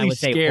 more not than I really would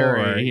say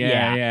scary. horror.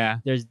 Yeah.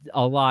 There's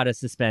a lot of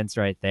suspense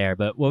right there.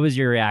 But what was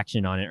your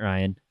reaction on it,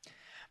 Ryan?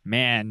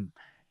 Man,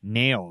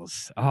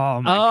 nails.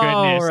 Oh my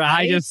goodness.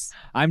 Right?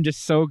 I'm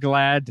just so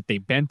glad that they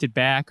bent it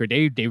back, or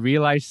they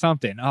realized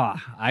something.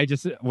 I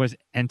just was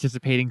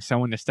anticipating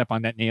someone to step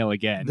on that nail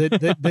again.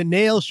 The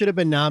nail should have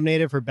been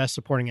nominated for Best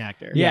Supporting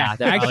Actor. Yeah,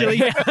 actually,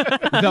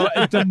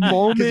 the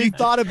moment you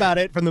thought about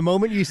it from the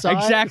moment you saw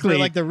exactly it,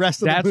 like the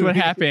rest of the movie. That's what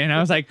happened. I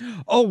was like,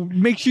 oh,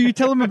 make sure you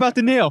tell them about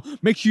the nail.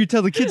 Make sure you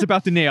tell the kids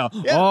about the nail.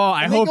 Yeah,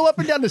 I hope they go up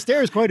and down the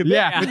stairs quite a bit.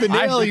 Yeah, with the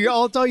nail,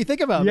 that's all you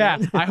think about. Yeah,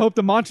 man. I hope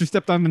the monster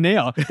stepped on the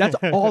nail. That's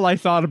all I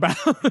thought about.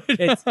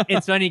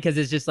 It's funny because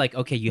it's just like,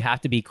 okay, you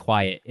have to be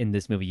quiet in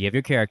this movie. You have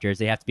your characters;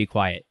 they have to be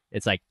quiet.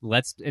 It's like,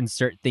 let's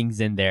insert things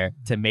in there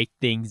to make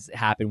things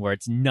happen where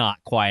it's not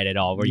quiet at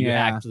all, where you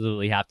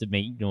absolutely have to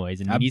make noise.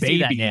 And when you see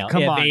that nail,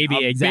 come on,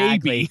 baby,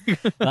 exactly.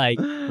 Like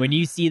when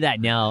you see that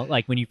nail,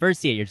 like when you first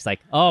see it, you're just like,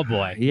 oh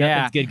boy,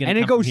 nothing's good gonna and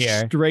come it goes from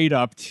here. straight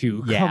up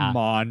to. Come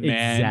on,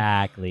 man.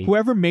 Exactly.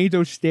 Whoever made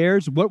those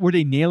stairs, what were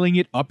they nailing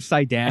it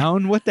upside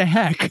down? What the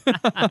heck?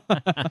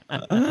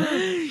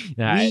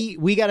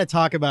 We got to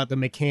talk about the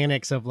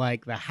mechanics of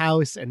like the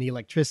house and the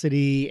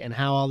electricity and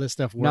how all this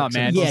stuff works. No,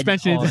 man.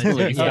 Suspension of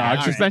disbelief.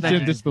 Suspension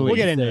of disbelief. We'll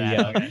get into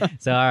that. Okay.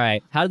 So, all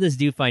right. How did this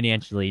do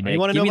financially, Nick? You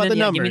want to know about the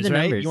numbers, give me the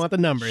right? numbers. You want the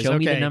numbers. Show okay.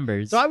 me the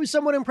numbers. So I was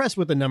somewhat impressed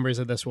with the numbers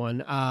of this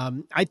one.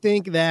 I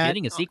think that...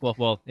 Getting a sequel.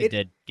 Well, it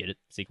did get a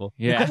sequel.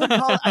 Yeah.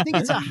 I think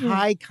it's a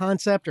high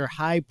concept or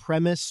high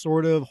premise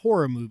sort of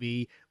horror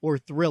movie or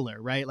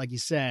thriller, right? Like you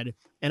said.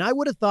 And I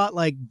would have thought,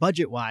 like,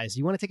 budget-wise,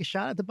 you want to take a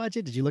shot at the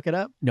budget? Did you look it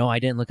up? No, I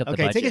didn't look up the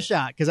budget. Okay, take a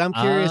shot, because I'm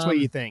curious what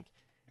you think.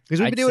 Because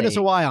we've been doing this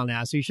a while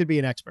now, so you should be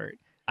an expert.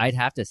 I'd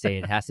have to say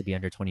it has to be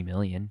under 20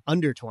 million.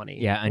 Under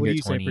 20. Yeah, under 20. What do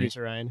you say,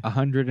 producer Ryan?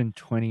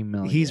 120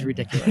 million. He's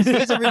ridiculous.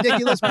 He's a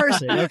ridiculous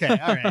person. Okay,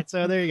 all right.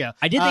 So there you go.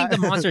 I did think the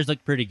monsters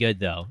looked pretty good,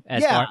 though.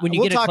 When you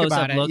we'll get a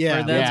close-up look for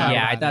them,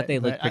 I thought they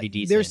it, looked pretty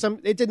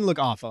decent. It didn't look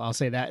awful, I'll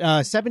say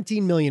that.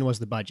 17 million was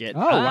the budget. Oh,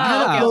 wow.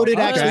 Kind of floated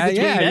actually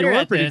between... you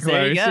were pretty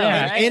close.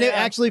 And it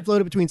actually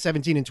floated between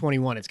 17 and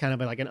 21. It's kind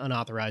of like an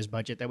unauthorized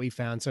budget that we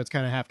found, so it's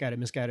kind of half-guided,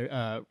 misguided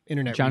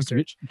internet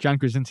research. John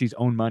Krasinski's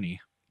own money.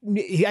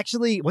 He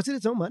actually, was it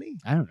his own money?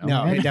 I don't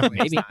know. No, it definitely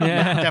Maybe. No,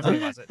 definitely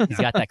wasn't. He's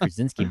got that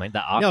Krasinski money,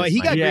 that No, he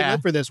got money.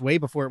 greenlit for this way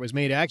before it was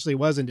made. It actually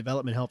was in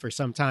development hell for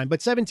some time,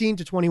 but 17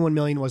 to 21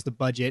 million was the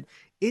budget.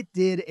 It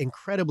did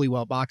incredibly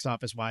well box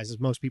office wise, as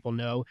most people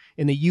know.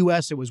 In the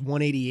U.S., it was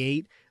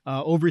 188.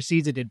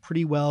 Overseas, it did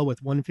pretty well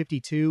with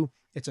 152.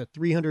 It's a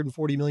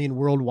 $340 million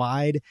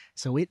worldwide,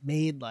 so it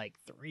made like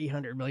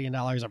 $300 million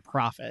of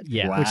profit,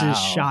 which is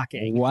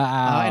shocking.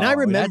 Wow. And I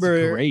remember,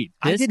 that's great.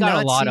 I did got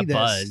not a lot see of this.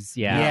 buzz.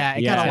 Yeah,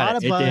 it got a lot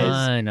of buzz.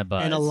 Ton of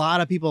buzz. And a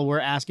lot of people were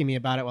asking me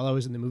about it while I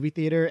was in the movie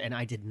theater, and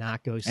I did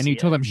not go see it. And you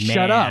told them,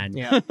 shut up.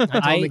 Yeah, I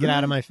told them to get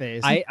out of my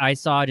face. I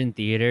saw it in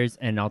theaters,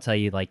 and I'll tell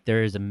you, like,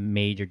 there is a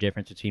major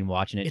difference between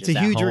watching it It's just a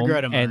at huge home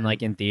regret of mine. and,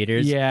 like, in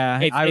theaters. Yeah,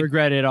 I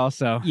regret it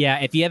also. Yeah,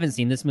 if you haven't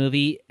seen this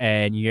movie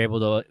and you're able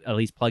to at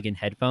least plug in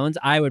headphones,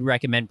 I would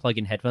recommend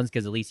plug-in headphones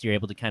because at least you're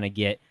able to kind of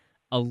get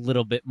a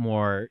little bit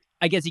more,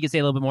 I guess you could say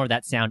a little bit more of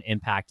that sound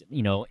impact,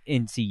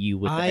 into you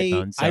with the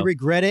headphones. So. I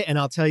regret it, and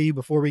I'll tell you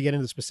before we get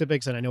into the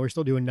specifics, and I know we're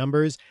still doing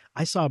numbers,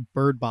 I saw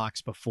Bird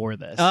Box before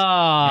this. Oh,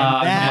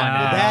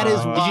 that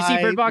is why did you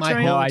see Bird Box? my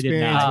Ryan? whole No, I did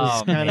experience not.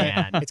 was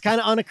kinda, it's kind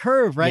of on a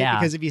curve, right? Yeah.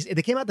 Because if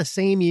they came out the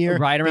same year,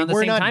 right around the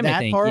we're same not time, that I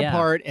think. far Yeah.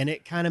 apart, and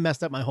it kind of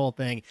messed up my whole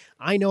thing.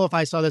 I know if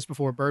I saw this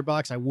before Bird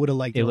Box, I would have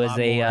liked it. It was lot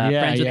a more.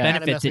 Friends with Kinda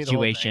Benefits messed me the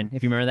whole situation. thing.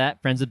 If you remember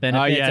that, Friends with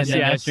Benefits, yes, and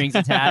then no yes. strings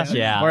attached.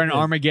 Yeah, Or an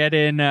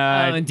Armageddon.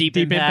 and Deep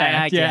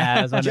Impact. Yeah,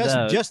 it was one of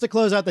those. Just to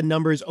close out the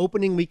numbers,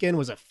 opening weekend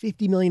was a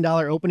 $50 million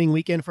opening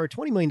weekend for a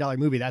 $20 million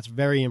movie. That's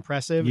very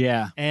impressive.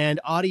 Yeah. And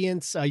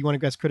audience, you want to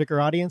guess critic or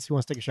audience? Who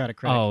wants to take a shot at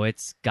critic? Oh,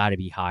 it's got to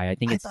be high. I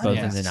think it's both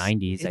in the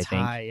 90s. It's I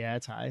think. high. Yeah,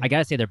 it's high. I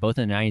gotta say they're both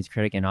in the 90s,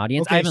 critic and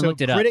audience. Okay, I haven't so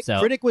looked it critic, up. So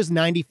Critic was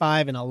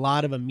 95 and a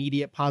lot of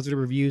immediate positive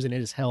reviews, and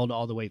it is held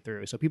all the way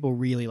through. So people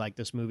really like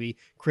this movie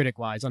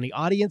critic-wise. On the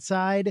audience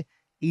side,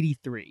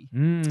 83.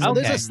 So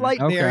there's a slight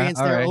variance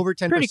there. Right. Over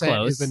 10% Pretty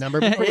close. is the number.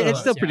 But It's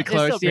still pretty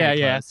close.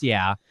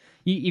 Yeah.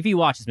 If you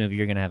watch this movie,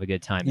 you're gonna have a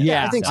good time.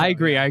 Yeah, I think so. I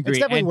agree. It's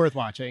definitely And worth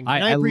watching. I-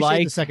 And I I appreciate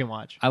like- the second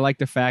watch. I like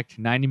the fact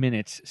 90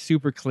 minutes,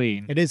 super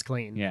clean. It is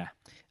clean. Yeah.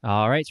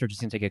 All right, so we're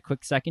just gonna take a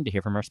quick second to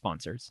hear from our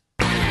sponsors.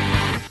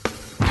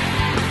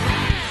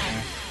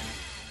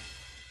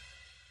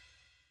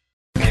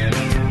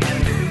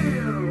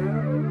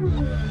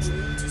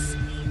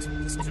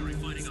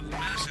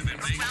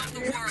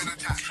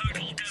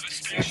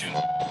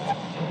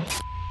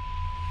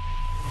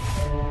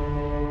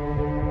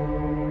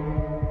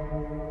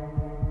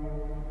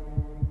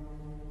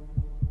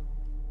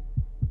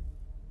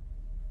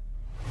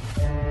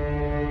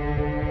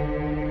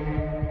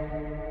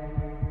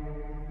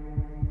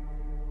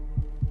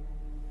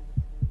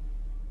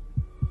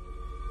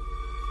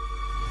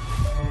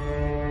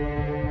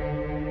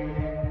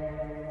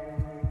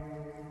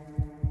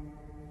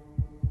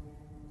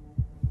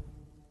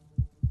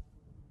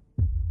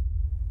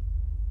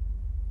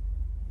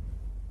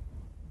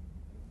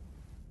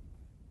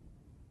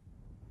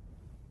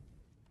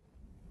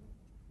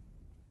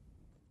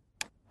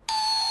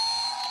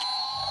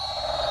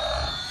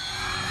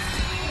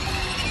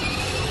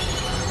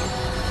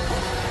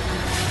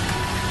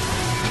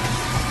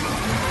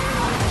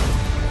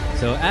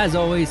 So as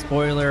always,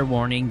 spoiler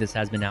warning, this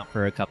has been out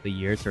for a couple of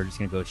years, so we're just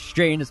going to go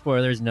straight into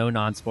spoilers, no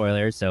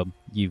non-spoilers, so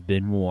you've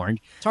been warned.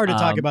 It's hard to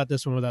talk about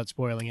this one without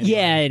spoiling it.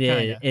 Yeah, it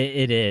is.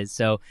 It is.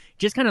 So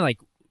just kind of like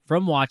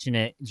from watching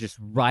it, just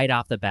right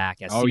off the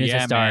back, as soon as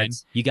it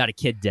starts, you got a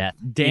kid death.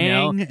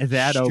 Dang,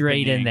 that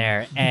straight opening. In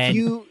there.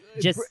 And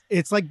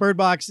it's like Bird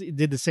Box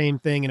did the same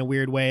thing in a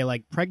weird way,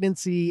 like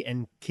pregnancy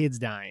and kids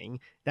dying.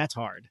 That's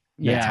hard.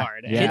 Yeah. That's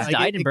hard. Yeah. Kids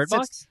died in Bird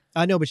Box?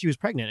 No, but she was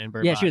pregnant in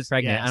Bird Box. Yeah, she was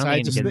pregnant. Yeah, I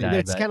don't think any kids died.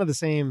 It's kind of the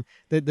same.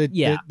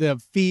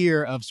 The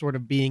fear of sort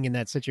of being in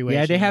that situation.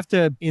 Yeah, they have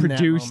to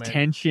produce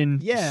tension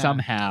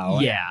somehow.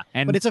 Yeah,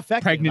 but it's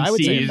effective. Pregnancy I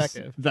would say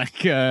effective.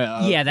 Like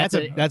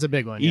that's a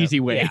big one. Easy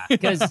way.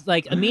 Because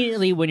like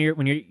immediately when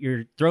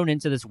you're thrown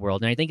into this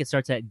world, and I think it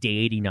starts at day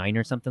 89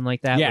 or something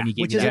like that. Yeah, when you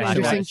get which is an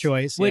interesting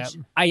choice. Which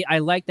I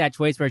like that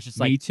choice where it's just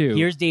like, me too.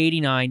 Here's day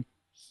 89.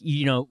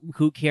 You know,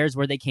 who cares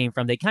where they came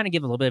from? They kind of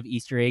give a little bit of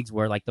Easter eggs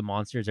where like the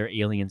monsters or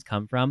aliens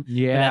come from.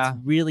 Yeah. But that's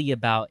really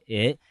about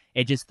it.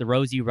 It just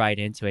throws you right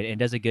into it and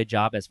does a good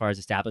job as far as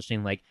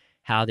establishing like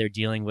how they're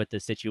dealing with the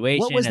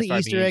situation. What was the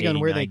Easter egg on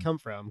where they come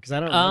from? Because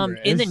I don't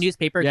remember. In the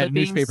newspaper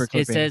clippings,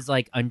 it says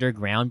like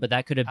underground, but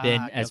that could have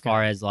been as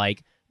far as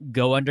like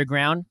go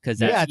underground because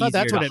that's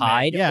easier to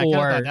hide,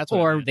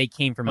 or they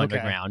came from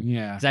underground.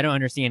 Yeah, because I don't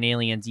understand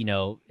aliens. You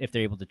know, if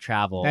they're able to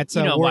travel, that's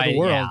War of the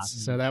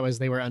Worlds. So that was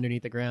they were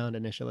underneath the ground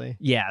initially.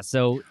 Yeah,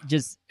 so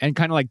just and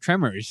kind of like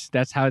Tremors.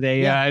 That's how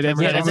they.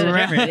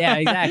 Tremors. Yeah,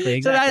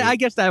 exactly. So I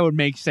guess that would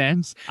make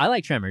sense. I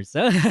like Tremors.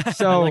 So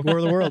I like War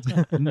of the Worlds.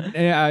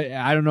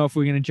 I don't know if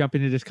we're going to jump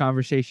into this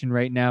conversation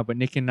right now, but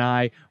Nick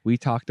and we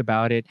talked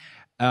about it.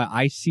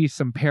 I see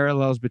some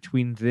parallels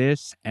between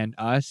this and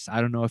Us. I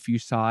don't know if you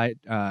saw it,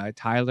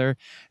 Tyler,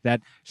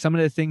 that some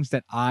of the things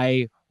that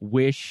I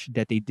wish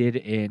that they did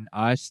in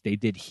Us, they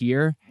did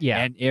here.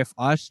 Yeah. And if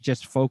Us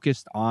just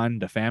focused on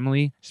the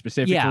family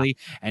specifically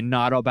and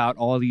not about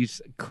all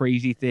these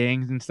crazy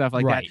things and stuff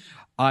like that,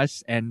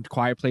 Us and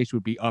Quiet Place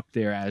would be up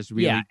there as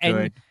really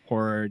good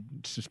horror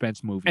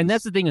suspense movies. And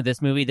that's the thing with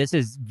this movie. This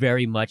is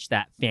very much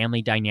that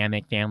family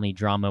dynamic, family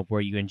drama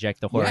where you inject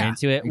the horror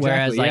into it. Exactly.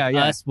 Whereas like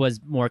Us was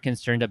more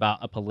concerned about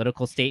a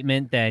political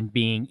statement than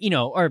being,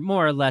 or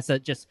more or less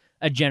just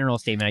a general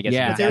statement, I guess.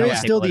 Yeah, but there is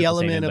still the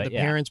element of the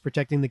parents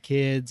protecting the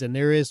kids, and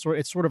there is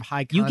it's sort of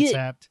high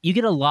concept. You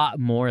get a lot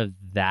more of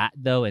that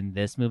though in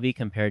this movie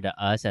compared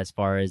to Us, as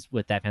far as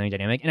with that family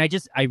dynamic.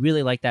 And I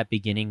really like that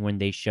beginning when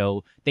they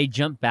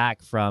jump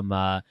back from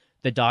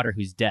the daughter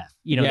who's deaf.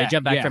 They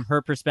jump back from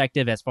her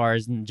perspective as far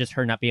as just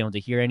her not being able to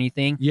hear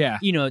anything. Yeah.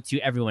 To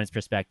everyone's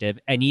perspective.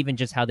 And even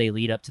just how they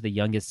lead up to the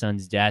youngest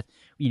son's death,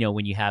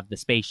 when you have the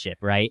spaceship,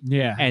 right?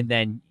 Yeah. And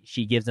then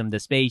she gives him the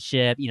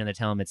spaceship, they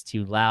tell him it's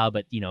too loud,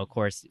 but of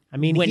course,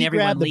 when he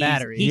everyone leaves, the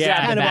batteries. He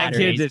grabbed the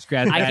batteries.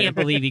 I can't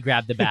believe he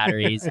grabbed the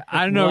batteries.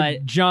 I don't know,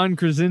 John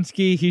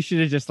Krasinski, he should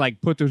have just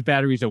put those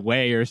batteries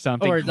away or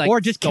something. Or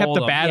just kept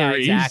the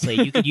batteries. Yeah,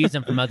 exactly. You could use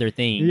them from other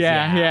things.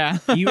 Yeah.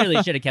 You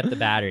really should have kept the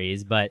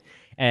batteries, but...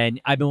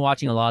 And I've been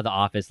watching a lot of The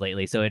Office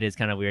lately, so it is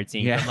kind of weird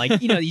seeing from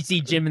you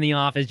see Jim in The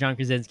Office, John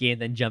Krasinski,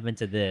 and then jump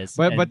into this.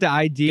 But the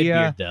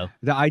idea, weird,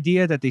 the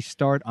idea that they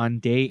start on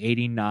day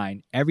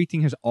 89,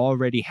 everything has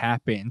already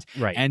happened,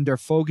 right? And they're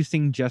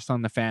focusing just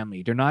on the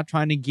family. They're not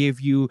trying to give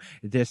you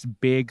this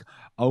big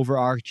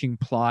overarching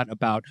plot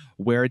about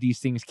where these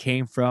things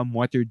came from,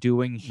 what they're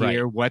doing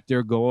here, what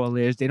their goal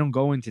is. They don't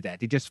go into that.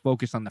 They just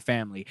focus on the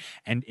family.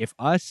 And if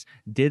Us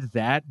did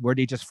that, where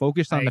they just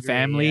focused on the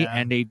family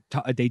and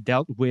they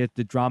dealt with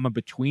the drama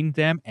between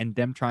them and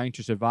them trying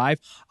to survive,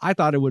 I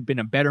thought it would have been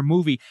a better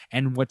movie.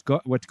 And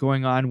what's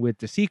going on with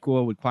the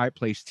sequel with Quiet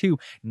Place 2,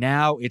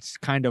 now it's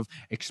kind of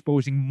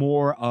exposing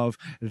more of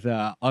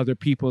the other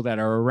people that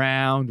are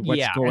around,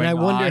 what's going on. And I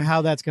wonder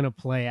how that's going to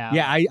play out.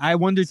 Yeah, I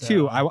wonder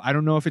too. I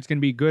don't know if it's going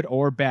to be good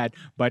or bad,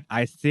 but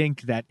I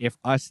think that if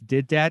Us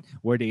did that,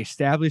 where they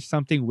establish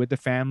something with the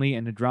family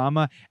and the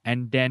drama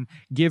and then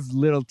give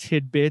little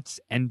tidbits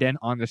and then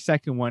on the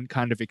second one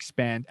kind of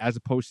expand as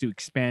opposed to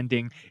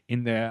expanding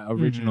in the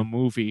original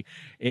movie,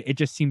 it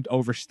just seemed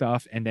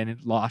overstuffed and then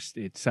it lost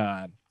its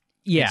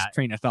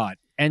train of thought.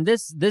 And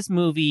this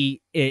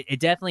movie, it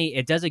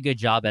definitely does a good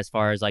job as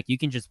far as you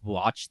can just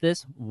watch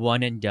this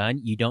one and done.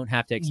 You don't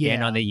have to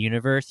expand on the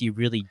universe. You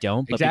really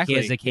don't. But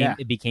because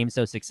it became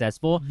so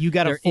successful, you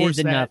got to force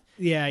enough.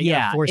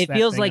 It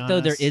feels like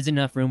though there is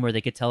enough room where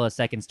they could tell a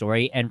second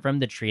story. And from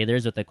the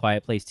trailers with The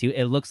Quiet Place 2,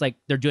 it looks like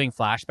they're doing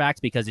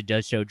flashbacks because it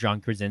does show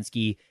John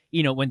Krasinski,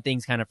 when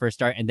things kind of first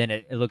start, and then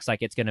it looks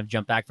like it's going to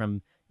jump back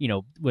from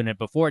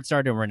before it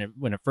started, or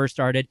when it first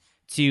started,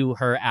 to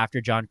her after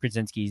John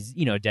Krasinski's,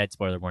 dead,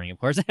 spoiler warning, of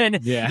course. And,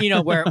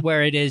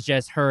 where it is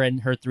just her and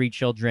her 3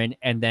 children,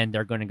 and then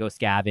they're going to go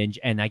scavenge.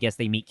 And I guess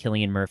they meet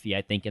Cillian Murphy,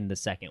 I think, in the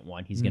second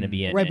one. He's going to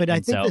be in it. But I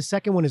think the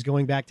second one is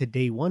going back to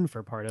day 1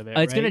 for part of it.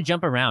 It's going to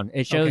jump around.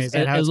 It shows,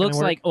 it looks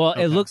like,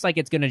 it looks like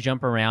it's going to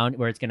jump around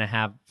where it's going to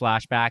have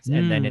flashbacks,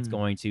 and then it's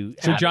going to.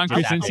 So John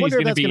Krasinski is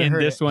going to be in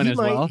this one as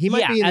well? He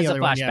might be in as the a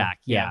flashback.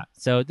 Yeah.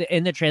 So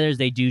in the trailers,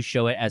 they do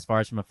show it as far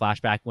as from a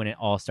flashback when it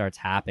all starts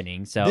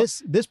happening. So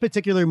this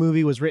particular movie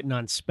movie was written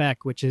on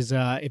spec, which is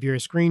if you're a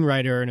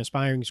screenwriter or an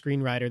aspiring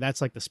screenwriter, that's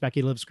like the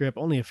speculative script.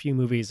 Only a few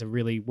movies have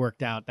really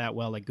worked out that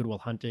well, like Good Will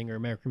Hunting or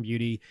American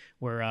Beauty,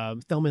 where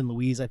Thelma and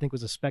Louise, I think,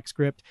 was a spec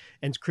script.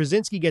 And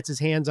Krasinski gets his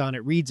hands on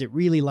it, reads it,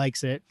 really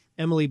likes it.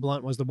 Emily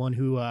Blunt was the one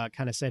who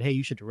kind of said, hey,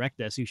 you should direct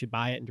this. You should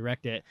buy it and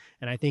direct it.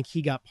 And I think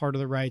he got part of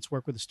the rights,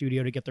 worked with the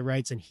studio to get the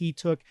rights. And he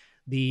took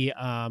the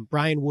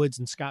Brian Woods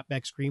and Scott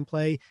Beck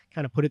screenplay,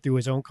 kind of put it through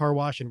his own car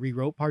wash and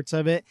rewrote parts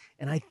of it.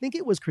 And I think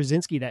it was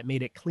Krasinski that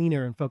made it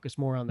cleaner and focused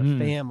more on the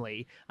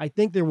family. I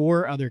think there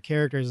were other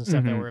characters and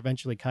stuff that were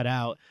eventually cut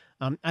out.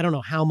 I don't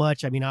know how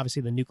much. I mean,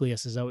 obviously the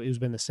nucleus has always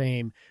been the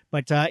same,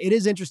 but it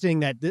is interesting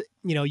that,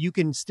 you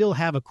can still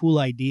have a cool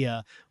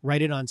idea,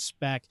 write it on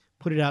spec,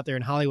 put it out there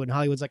in Hollywood, and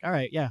Hollywood's like, all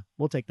right, yeah,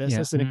 we'll take this.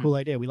 This is a cool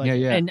idea. We like it.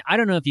 Yeah. And I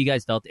don't know if you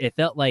guys felt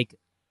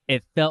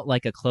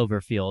like a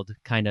Cloverfield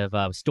kind of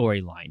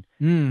storyline.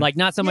 Like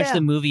not so much the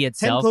movie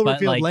itself, 10 Cloverfield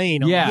but like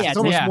Lane. It's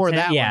almost more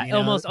that one.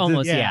 Almost.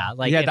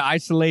 Like the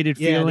isolated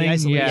feeling.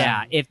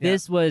 If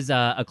this was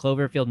a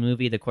Cloverfield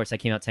movie, of course, that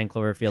came out 10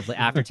 Cloverfield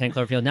after 10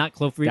 Cloverfield, not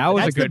Cloverfield. That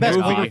was that's a good the best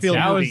movie.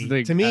 Cloverfield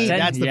movie. To me,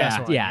 that's the best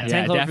one.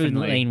 10 Cloverfield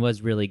Lane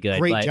was really good.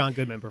 Great John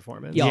Goodman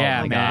performance.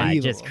 Yeah,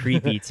 man, just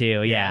creepy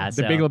too.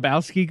 The Big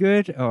Lebowski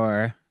good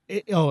or?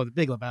 The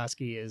Big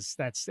Lebowski is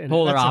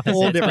polar that's opposites, a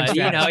whole different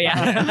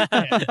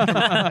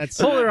that's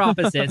polar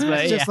opposites,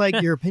 but just like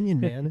your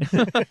opinion, man.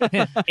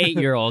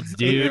 8-year-olds,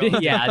 dude.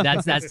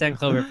 That's 10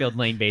 Cloverfield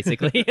Lane,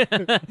 basically.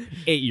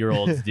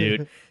 8-year-olds,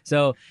 dude.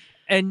 So,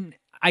 and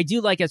I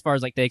do like as far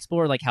as like they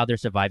explore like how they're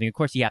surviving. Of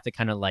course, you have to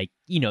kind of like,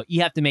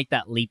 you have to make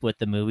that leap with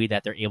the movie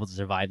that they're able to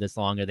survive this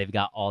long, or they've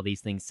got all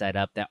these things set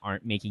up that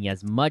aren't making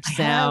as much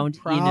sound.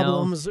 I have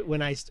problems when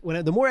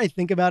the more I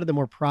think about it, the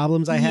more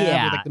problems I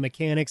have with like the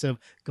mechanics of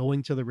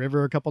going to the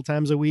river a couple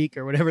times a week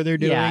or whatever they're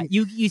doing. Yeah,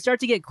 you start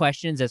to get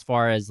questions as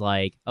far as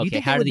like, okay,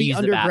 how do they use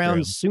underground the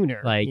bathroom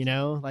sooner? Like,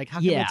 like how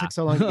come it took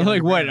so long? To get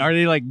like what are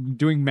they like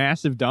doing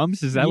massive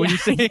dumps? Is that what you're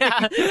saying?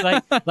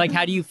 like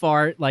how do you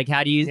fart? Like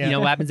how do you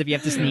what happens if you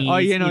have to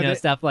sneeze?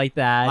 Stuff like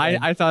that.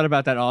 I thought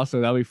about that also.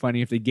 That'd be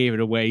funny if they gave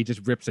it away. He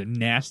just rips a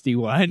nasty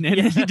one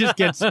and he just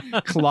gets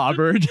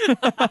clobbered.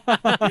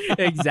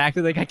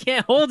 Exactly. Like I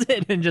can't hold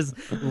it and just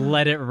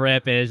let it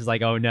rip. And it's just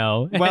like, oh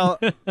no. Well,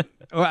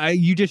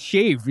 you just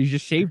shave. You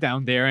just shave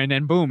down there, and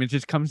then boom, it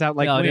just comes out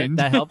like wind.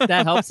 That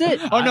helps it.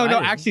 Oh no,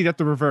 actually, that's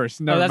the reverse.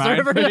 No, that's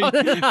the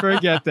reverse.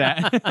 Forget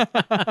that.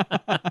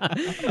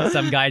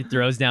 Some guy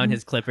throws down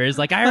his clippers,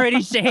 like I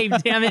already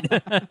shaved. Damn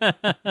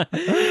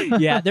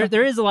it. Yeah,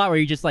 there is a lot where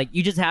you just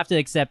have to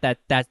accept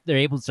that they're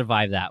able to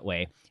survive that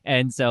way.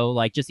 And so,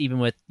 like, just even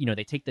with,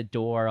 they take the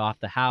door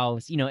off the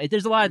house,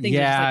 there's a lot of things.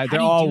 Yeah,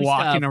 they're all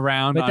walking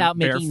around without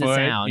making barefoot. the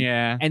sound.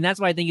 Yeah. And that's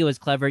why I think it was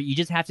clever. You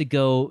just have to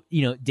go,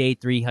 day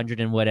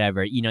 300 and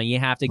whatever. You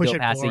have to go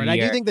past a year. I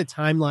do think the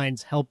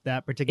timelines help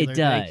that particular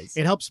thing. It does.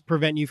 It helps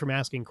prevent you from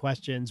asking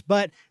questions.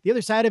 But the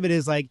other side of it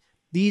is, like,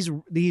 these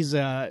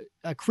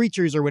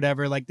creatures or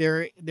whatever, like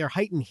their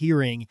heightened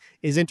hearing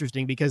is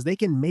interesting because they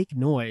can make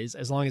noise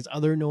as long as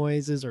other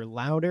noises are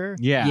louder.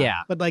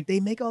 Yeah. But like they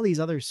make all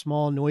these other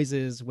small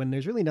noises when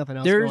there's really nothing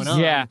else going on.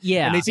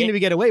 Yeah. And they seem to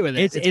get away with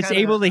it. It's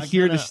able to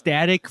hear the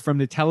static from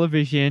the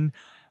television,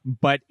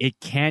 but it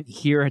can't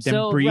hear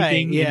them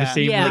breathing in the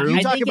same room.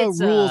 You talk about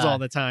rules all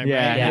the time,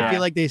 right? Yeah. I feel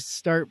like they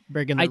start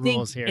breaking the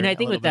rules here. And I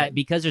think with that,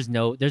 because there's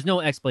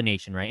no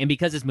explanation, right? And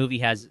because this movie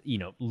has,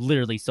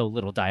 literally so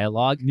little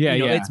dialogue,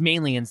 it's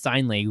mainly in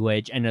sign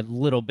language and a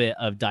little bit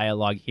of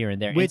dialogue here and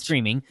there, and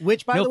screaming.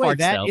 Which, by the way,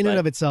 that in and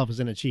of itself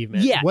is an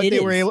achievement. Yeah,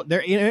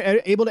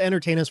 they're able to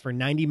entertain us for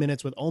 90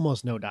 minutes with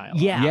almost no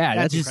dialogue. Yeah,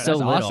 that's just so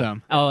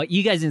awesome. Oh,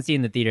 you guys didn't see it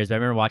in the theaters, but I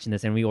remember watching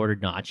this and we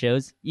ordered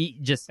nachos.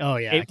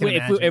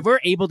 If we're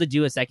able to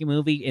do a second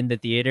movie in the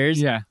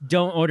theaters,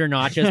 don't order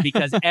nachos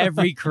because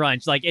every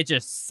crunch, like it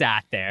just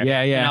sat there.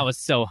 Yeah. And I was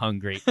so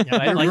hungry.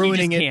 You're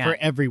ruining it for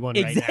everyone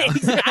right now.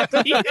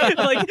 Exactly.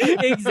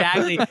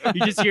 Exactly.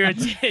 You just hear a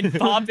tin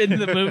pop into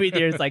the movie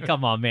theater. It's like,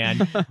 come on, man.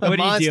 What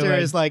are you doing?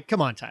 Is like,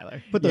 come on,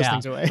 Tyler. Put those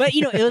things away. But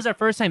it was our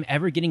first time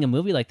ever getting a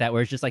movie like that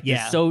where it's just like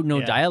there's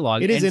no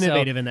dialogue. It is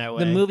innovative in that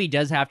way. The movie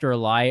does have to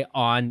rely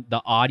on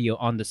the audio,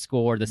 on the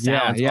score, the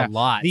sounds a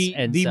lot.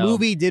 The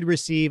movie did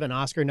receive an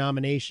Oscar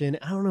nomination.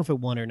 I don't know if it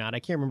won or not. I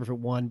can't remember if it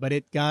won, but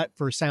it got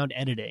for sound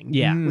editing.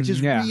 Which is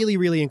really,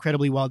 really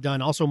incredibly well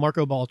done. Also,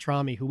 Marco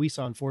Beltrami, who we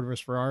saw in Ford vs.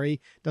 Ferrari,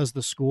 does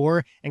the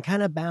score and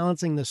kind of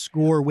balancing the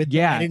score with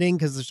the editing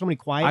because there's so many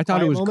quiet. I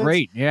thought it was moments.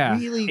 great. Yeah,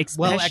 really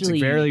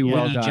very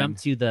well done. You jump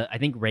to I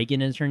think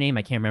Reagan is her name.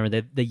 I can't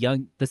remember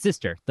the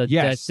sister.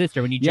 The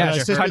sister when you jump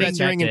to her cutting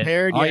hearing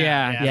impaired.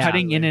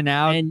 Cutting in and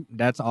out. And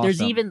that's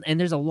awesome.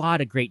 There's a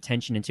lot of great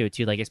tension into it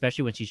too. Like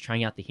especially when she's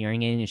trying out the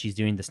hearing aid and she's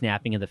doing the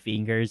snapping of the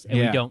fingers, and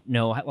we don't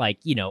know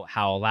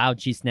how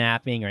loud she's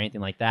snapping or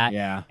anything like that.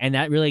 Yeah, and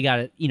that really got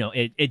it.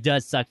 It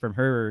does suck from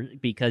her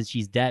because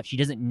she's deaf. She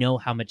doesn't know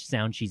how much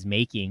sound she's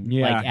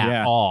making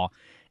at all,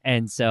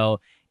 and so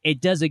it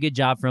does a good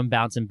job from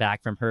bouncing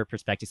back from her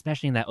perspective,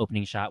 especially in that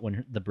opening shot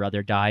when the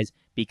brother dies,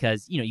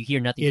 because you hear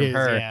nothing from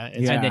her,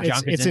 and then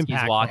John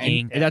Krasinski's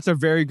walking. And that's a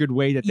very good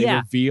way that they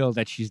reveal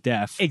that she's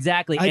deaf.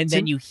 Exactly, and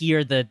then you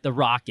hear the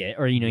rocket,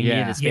 or you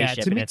hear the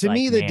spaceship. To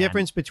me, the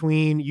difference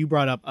between, you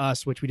brought up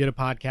Us, which we did a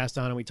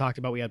podcast on, and we talked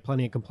about, we had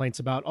plenty of complaints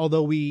about,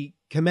 although we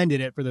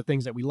commended it for the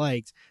things that we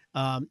liked,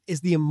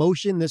 is the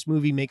emotion this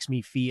movie makes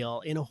me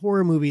feel. In a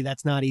horror movie,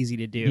 that's not easy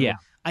to do. Yeah.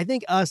 I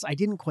think Us, I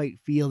didn't quite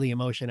feel the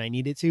emotion I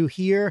needed to.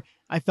 Here,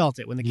 I felt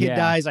it. When the kid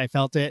dies, I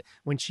felt it.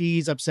 When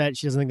she's upset,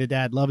 she doesn't think the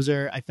dad loves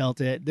her, I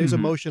felt it. There's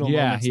emotional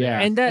moments there.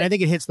 And I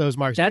think it hits those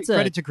marks. That's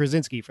credit to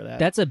Krasinski for that.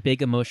 That's a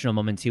big emotional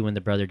moment, too, when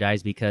the brother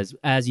dies, because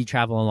as you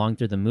travel along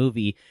through the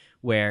movie,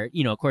 where,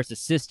 of course, the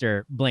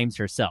sister blames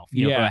herself,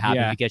 for what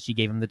happened because she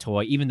gave him the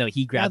toy, even though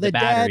he grabbed the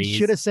batteries. The dad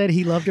should have said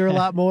he loved her a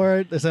lot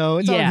more, so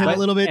it's on him a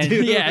little bit,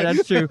 too. Yeah,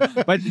 that's true.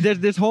 But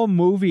this whole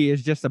movie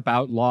is just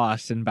about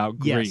loss and about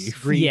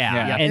grief.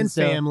 And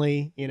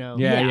family,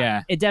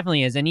 Yeah. It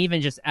definitely is. And even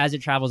just as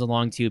it travels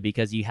along, too,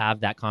 because you have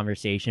that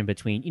conversation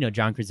between,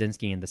 John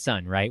Krasinski and the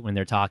son, right? When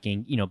they're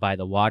talking, by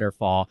the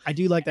waterfall. I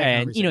do like that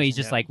conversation. And, he's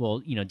just like, well,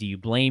 do you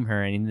blame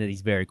her? And then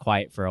he's very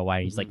quiet for a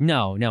while. He's like,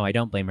 no, I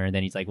don't blame her. And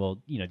then he's like, well,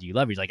 do you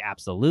love her? He's like,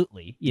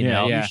 absolutely, you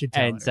should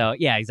tell her. So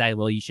exactly,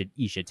 well, you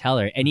should tell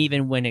her. And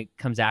even when it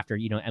comes after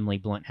Emily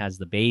Blunt has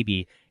the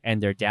baby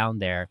and they're down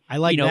there, I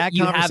like that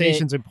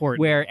conversation's important,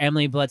 where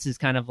Emily Blunt is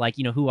kind of like,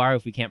 who are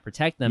if we can't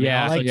protect them?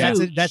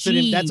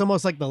 That's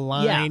almost like the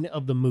line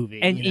of the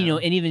movie, and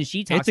and even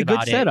she talks about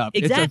it. It's a good setup.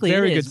 Exactly, it's a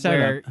very good setup.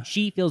 Where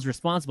she feels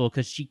responsible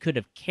because she could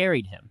have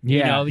carried him.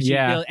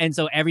 And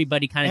so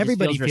everybody kind of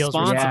feels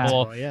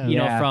responsible.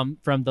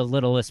 From the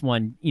littlest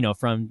one,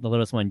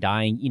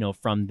 dying,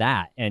 from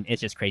that, and it's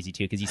just crazy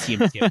too because you see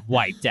him get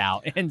wiped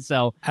out. And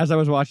so, as I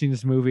was watching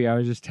this movie, I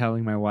was just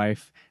telling my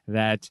wife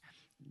that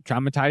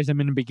traumatize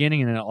them in the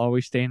beginning and it'll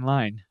always stay in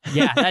line.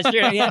 Yeah, that's true.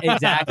 Yeah,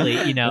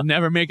 exactly. They'll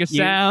never make a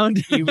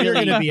sound. You're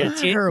going to be a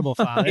terrible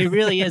father. It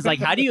really is. Like,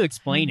 how do you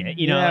explain it?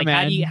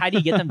 How do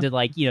you get them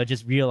to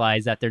just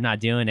realize that they're not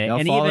doing it?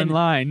 They'll fall in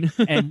line.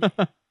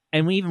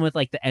 And even with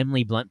like the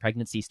Emily Blunt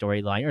pregnancy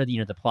storyline, or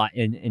the plot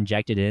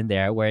injected in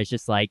there, where it's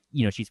just like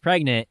she's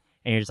pregnant.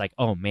 And you're just like,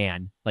 oh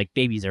man, like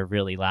babies are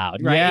really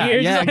loud, right?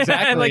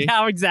 Exactly. Like,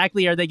 how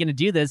exactly are they going to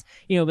do this?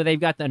 But they've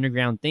got the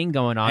underground thing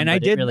going on. And I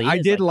did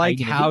like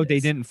how they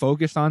didn't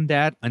focus on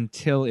that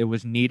until it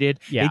was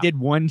needed. Yeah. They did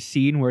one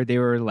scene where they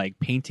were like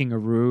painting a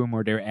room,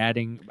 or they're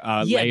adding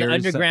layers. The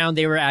underground.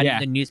 They were adding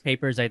the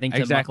newspapers, I think,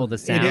 to muffle the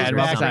sound. And that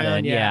was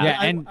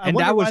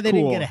why cool. They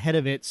didn't get ahead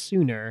of it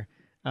sooner.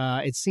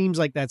 It seems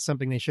like that's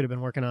something they should have been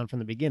working on from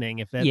the beginning,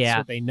 if that's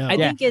what they know. I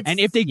think it's,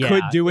 and if they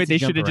could do it, they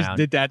should have just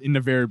did that in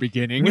the very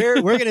beginning.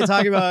 We're going to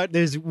talk about,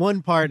 there's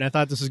one part, and I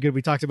thought this was good.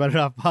 We talked about it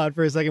off pod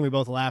for a second. We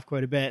both laughed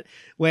quite a bit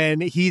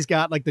when he's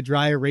got like the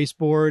dry erase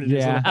board in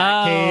his little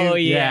back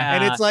cave.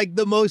 And it's like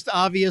the most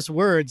obvious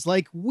words,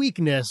 like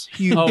weakness,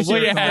 huge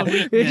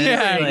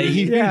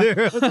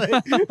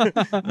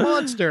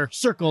monster,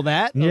 circle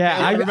that. Okay.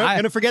 I'm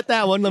going to forget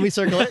that one. Let me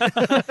circle it.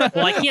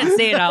 Well, I can't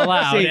say it out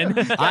loud.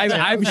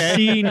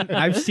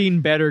 I've seen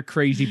better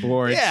crazy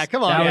boards. Yeah,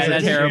 come on. That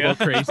was a terrible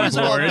crazy First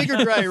board. of all, a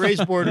bigger dry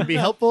erase board would be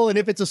helpful, and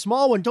if it's a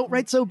small one, don't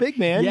write so big,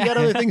 man. You got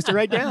other things to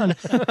write down.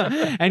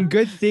 And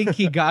good thing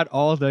he got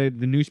all the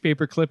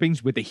newspaper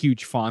clippings with a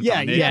huge font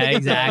on it. Yeah,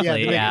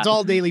 exactly. It's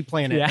all Daily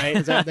Planet, right?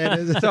 Is that what that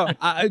is? So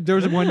there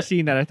was one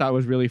scene that I thought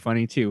was really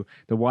funny, too.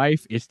 The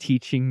wife is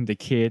teaching the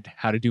kid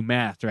how to do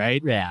math,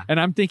 right? Yeah. And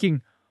I'm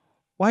thinking,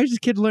 why is this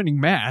kid learning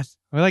math?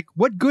 We're like,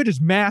 what good is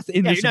math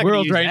in this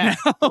world right now?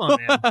 Come on,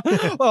 man.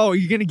 Oh,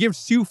 you're going to give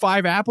Sue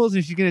 5 apples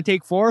and she's going to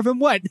take 4 of them?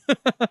 What?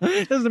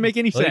 Doesn't make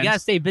any sense. You got to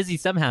stay busy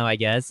somehow, I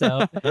guess.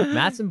 So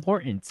math's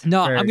important.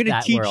 No, I'm going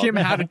to teach him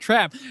how to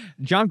trap.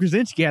 John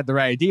Krasinski had the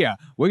right idea.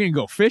 We're going to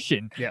go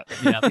fishing. Yeah.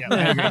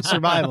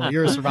 Survival.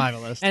 You're a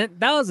survivalist. And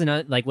that was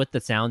another, like with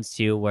the sounds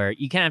too, where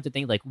you kind of have to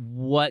think like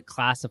what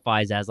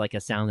classifies as like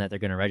a sound that they're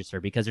going to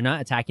register, because they're not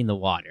attacking the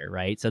water,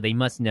 right? So they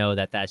must know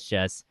that that's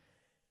just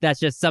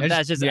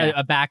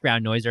a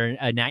background noise or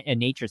a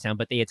nature sound.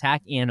 But they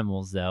attack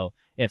animals though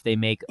if they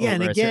make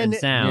over a certain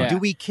sound. Do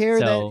we care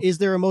that is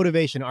there a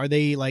motivation? Are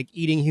they like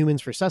eating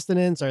humans for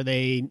sustenance? Are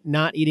they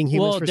not eating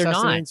humans for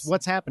sustenance?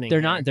 What's happening?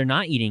 They're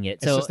not eating it.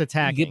 It's just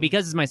attacking.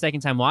 Because it's my second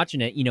time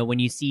watching it. When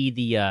you see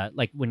the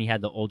like when you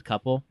had the old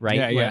couple,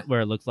 right? Where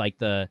it looks like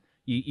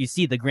you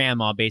see the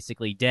grandma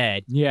basically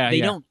dead. They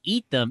don't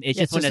eat them. It's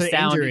just when a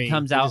sound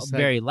comes out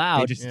very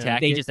loud,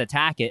 they just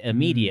attack it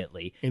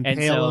immediately.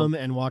 Impale them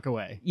and walk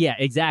away. Yeah,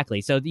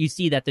 exactly. So you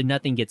see that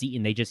nothing gets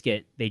eaten. They just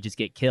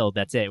get killed.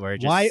 That's it. Where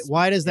it just,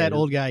 why does that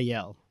old guy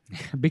yell?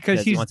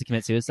 Because he wants to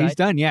commit suicide. He's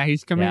done. Yeah,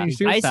 he's committing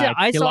suicide.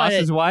 He lost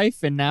his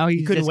wife, and now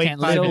he couldn't just wait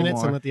can't 5 live minutes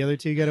anymore. and let the other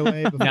two get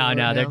away.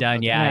 No, they're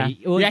done. Yeah,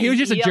 he was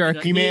just a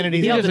jerk.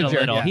 Humanity. He held it a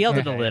little. He held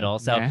it a little.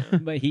 So,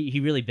 but he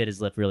really bit his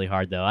lip really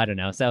hard, though. I don't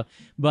know. So,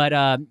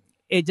 but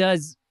it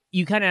does.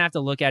 You kind of have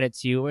to look at it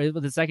too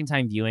with the second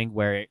time viewing,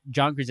 where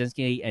John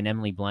Krasinski and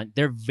Emily Blunt,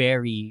 they're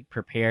very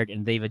prepared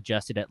and they've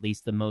adjusted at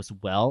least the most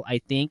well, I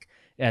think,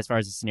 as far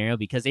as the scenario,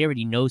 because they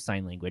already know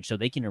sign language, so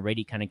they can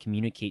already kind of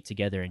communicate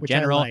together in Which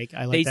general. I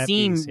like they that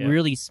seem piece,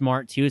 really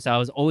smart too, so I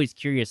was always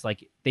curious,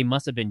 like they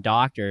must have been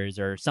doctors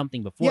or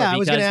something before. Yeah, I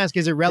was going to ask,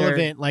 is it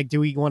relevant? Like, do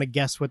we want to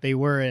guess what they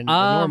were in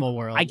the normal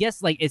world? I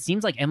guess like it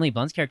seems like Emily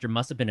Blunt's character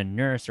must have been a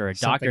nurse or a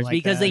doctor, like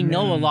because that. they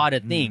know a lot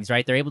of things,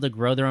 right? They're able to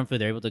grow their own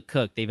food, they're able to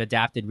cook, they've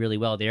adapted really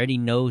well. They already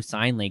know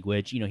sign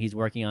language. You know, he's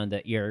working on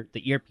the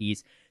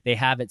earpiece. They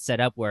have it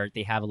set up where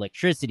they have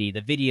electricity.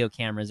 The video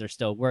cameras are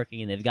still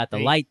working, and they've got the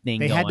light thing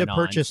going on. They had to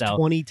purchase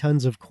 20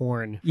 tons of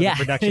corn for the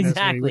production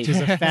exactly. of this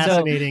movie, which is a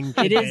fascinating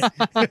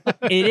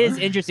it is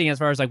interesting as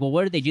far as like, well,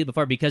 what did they do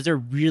before? Because they're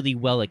really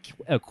well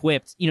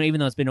equipped, you know,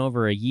 even though it's been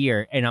over a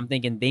year. And I'm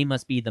thinking they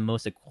must be the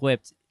most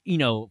equipped, you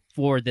know,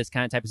 for this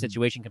kind of type of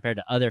situation compared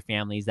to other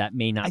families that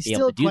may not be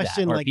able to do that. I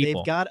still question, like,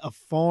 they've got a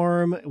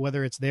farm,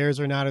 whether it's theirs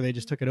or not, or they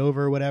just took it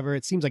over or whatever.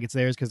 It seems like it's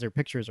theirs because their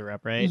pictures are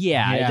up, right?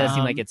 Yeah, it does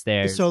seem like it's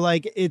theirs. So,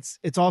 like, it's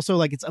also,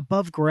 like, it's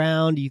above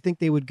ground. Do you think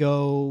they would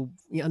go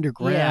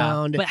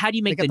underground? Yeah. But how do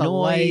you make the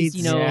noise? Lights,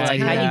 you know, like,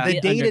 how do you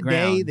the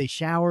day-to-day, they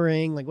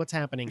showering, like, what's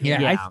happening here?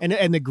 Yeah.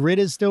 And the grid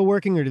is still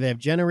working, or do they have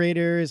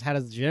generators? How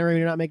does the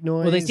generator not make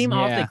noise? Well, they seem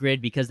off the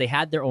grid because they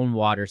had their own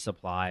water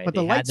supply. But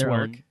the lights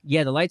work.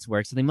 Yeah, the lights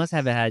work, so they must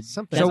have had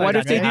something. So what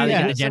if they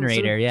do the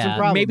generator?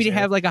 Maybe they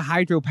have like a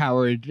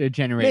hydro-powered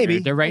generator. Maybe.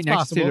 They're right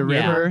next to the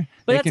river. Yeah.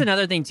 But that's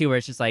another thing too, where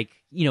it's just like,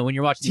 you know, when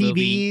you're watching the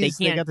movie,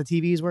 they got the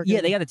TVs working.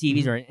 Yeah, they got the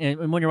TVs,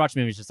 and when you're watching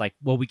the movie, it's just like,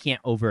 well, we can't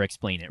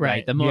over-explain it,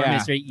 right? The more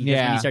mystery,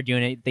 when you start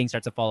doing it, things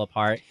start to fall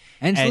apart.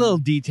 And it's little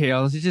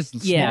details. It's just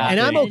small and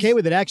things. I'm okay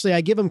with it. Actually,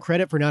 I give them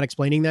credit for not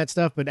explaining that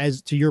stuff. But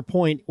as to your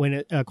point,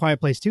 when Quiet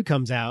Place 2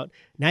 comes out,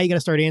 now you got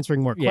to start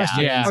answering more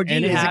questions. Yeah. Or do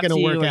you is it going to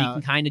work out? You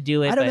can kind of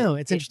do it. I don't know.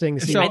 It's interesting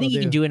to see. I think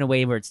you can do it in a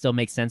way where it still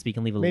makes sense, but you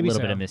can leave a little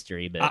bit of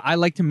mystery. But I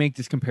like to make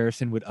this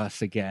comparison with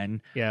Us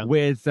again. Yeah.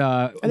 With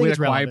A Quiet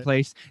relevant.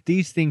 Place,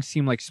 these things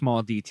seem like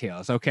small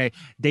details. Okay,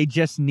 they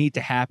just need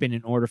to happen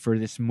in order for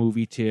this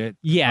movie to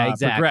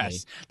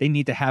progress. They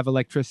need to have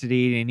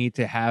electricity. They need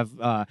to have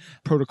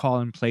protocol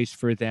in place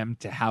for them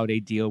to how they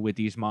deal with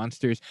these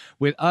monsters.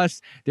 With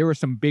Us, there were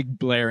some big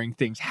blaring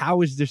things.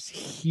 How is this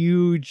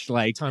huge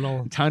like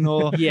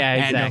tunnel?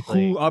 Yeah,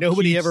 exactly.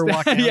 Nobody ever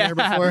walked down there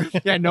before.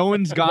 Yeah, no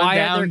one's gone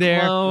down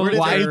there.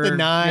 Why are the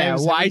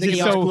knives? Why is it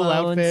so cool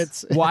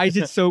outfits? Why is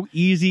it so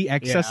easy,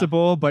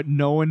 accessible, but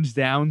no one's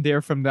down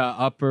there from the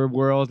upper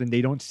world and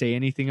they don't say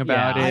anything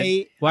about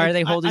it? Why are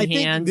they holding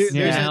hands?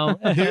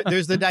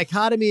 There's the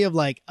dichotomy of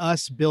like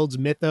Us builds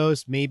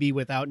mythos maybe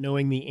without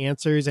knowing the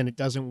answers, and it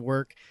doesn't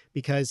work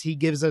because he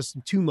gives us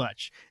too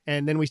much,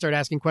 and then we start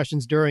asking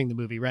questions during the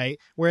movie, right?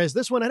 Whereas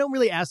this one, I don't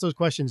really ask those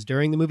questions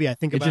during the movie. I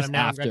think about them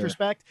now in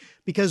retrospect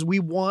because we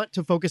want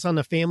to focus on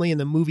the family, and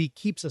the movie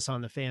keeps us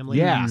on the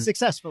family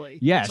successfully.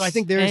 Yes. So I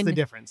think there's the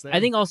difference there. I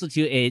think also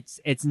too,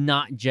 it's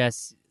not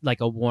just like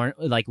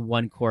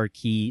one core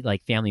key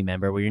like family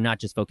member where you're not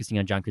just focusing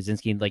on John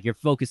Krasinski, like you're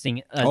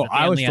focusing as a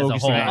family as a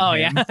whole. Oh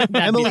yeah,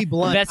 Emily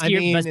Blunt, best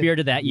beard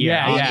of that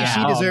year.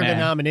 She deserved a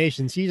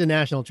nomination. She's a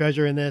national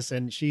treasure in this,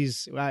 and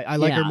I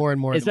like her more and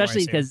more.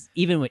 Especially because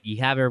even when you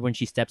have her when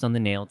she steps on the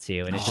nail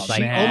too, and it's just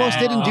like almost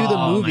didn't do the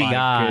movie.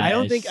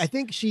 I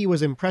think she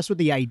was impressed with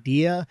the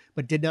idea,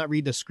 but did not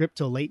read the script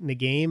till late in the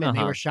game, and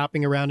they were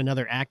shopping around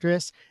another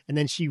actress, and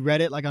then she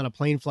read it like on a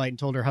plane flight and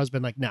told her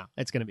husband like, no,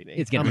 it's gonna be me.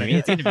 It's gonna be me.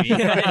 It's gonna be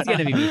me. It's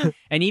gonna be me.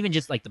 And even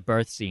just like the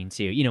birth scene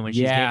too, you know, when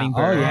she's giving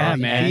birth. Oh yeah,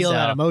 man. Feel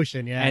that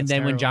emotion, and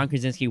then when John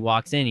Krasinski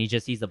walks in, he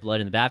just sees the blood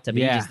in the bathtub,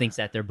 and he just thinks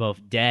that they're both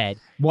dead.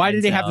 Why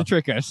did they have to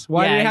trick us?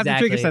 Why did they have to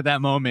trick us at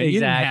that moment?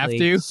 Exactly.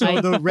 You didn't have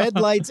to. So the red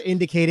lights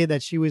indicated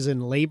that she was in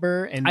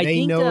labor, and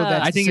they know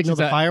that to signal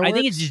the fireworks. I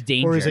think it's just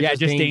danger. Or is it just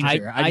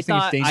danger. I just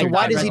think it's danger. So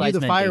why does he do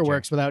the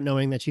fireworks without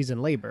knowing that she's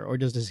in labor, or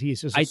does he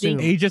just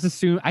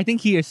assume? I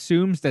think he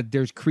assumes that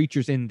there's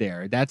creatures in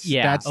there. That's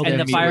and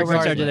the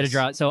fireworks are to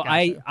draw. So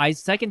I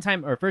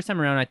first time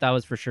around I thought it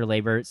was for sure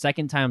labor.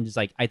 Second time just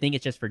like I think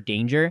it's just for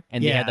danger,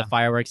 and they had the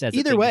fireworks as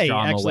either way.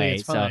 Draw them Actually, away.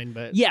 it's fine.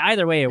 But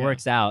either way it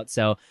works out.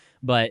 So,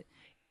 but.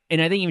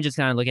 And I think even just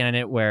kind of looking at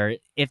it, where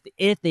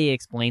if they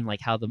explain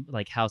like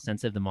how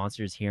sensitive the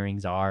monster's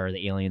hearings are, or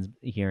the alien's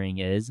hearing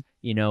is,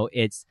 you know,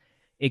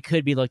 it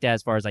could be looked at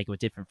as far as like with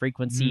different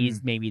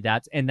frequencies. Maybe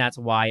that's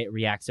why it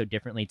reacts so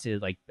differently to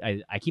like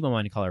I keep on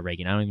wanting to call her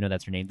Reagan. I don't even know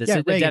that's her name.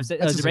 Reagan.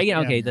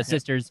 Reagan. Okay, the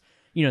sisters.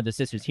 You know, the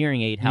sister's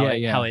hearing aid, how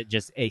it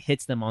just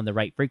hits them on the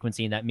right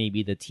frequency, and that may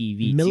be the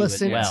TV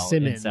Millicent too as well.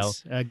 Simmons, so,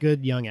 a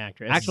good young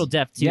actress. Actual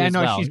deaf too. Yeah, as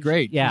well. She's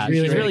great. Yeah,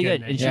 she's really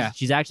good. And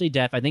she's actually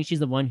deaf. I think she's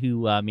the one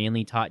who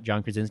mainly taught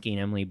John Krasinski and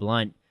Emily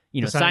Blunt,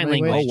 you know, The sign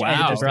language. Oh,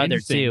 wow. And the brother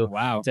too.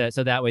 Wow.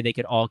 So that way they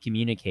could all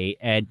communicate,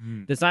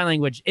 and the sign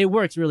language it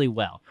works really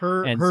well.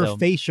 Her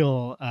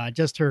facial,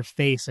 just her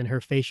face and her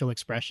facial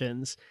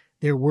expressions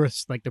they're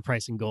worth like the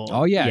price in gold.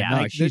 Oh yeah, no,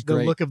 like, she's the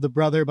great. look of the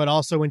brother, but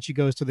also when she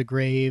goes to the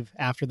grave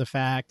after the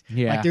fact.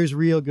 Yeah, like there's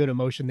real good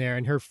emotion there,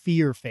 and her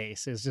fear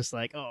face is just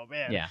like, oh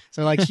man. Yeah.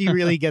 So like she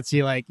really gets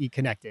you like you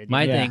connected.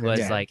 My know? thing was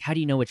Yeah. like, how do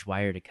you know which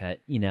wire to cut?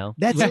 You know,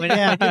 That's when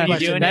yeah, good you're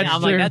question. doing it, That's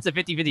I'm true. like, that's a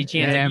 50-50 chance.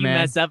 Yeah, if you man.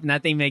 mess up and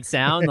that thing makes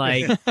sound,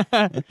 like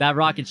that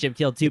rocket ship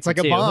killed 2 It's for like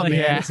a 2. bomb, man.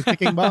 Yeah. It's a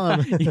ticking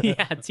bomb.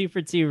 Yeah, 2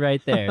 for 2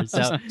 right there.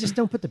 So just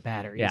don't put the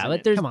batteries. yeah, in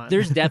but it. Come on.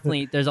 there's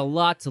definitely there's a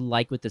lot to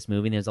like with this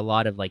movie. And there's a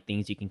lot of like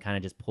things you can kind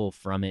of just pull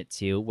from it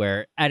too.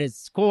 Where at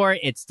its core,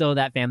 it's still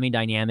that family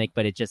dynamic,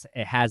 but it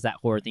has that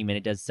horror theme, and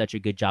it does such a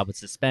good job with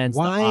suspense,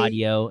 the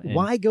audio. And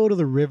Why go to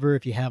the river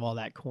if you have all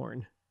that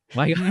corn?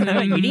 Why you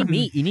need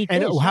meat? You need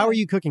And fish. how are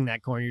you cooking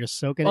that corn? You're just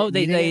soaking it. Oh, and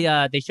eating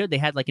it? they showed they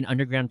had like an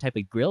underground type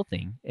of grill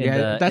thing.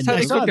 That's how I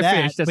they saw cook the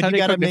that, fish. That's but how you they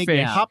gotta cook the make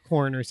fish.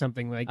 popcorn or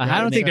something like that. I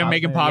don't think they're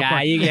making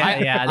popcorn.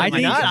 Yeah, I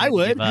think I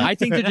would. I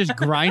think they're just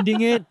grinding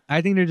it.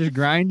 I think they're just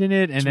grinding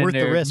it, and It's then worth the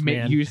they're risk,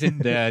 man. using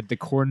the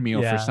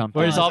cornmeal for something.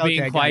 Where it's all Okay,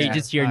 being quiet, gotcha. you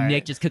just hear All Nick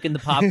right. just cooking the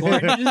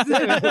popcorn.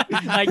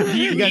 Like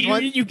You guys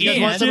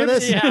want some of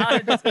this? Yeah,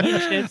 just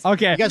eat chips.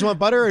 Okay. You guys want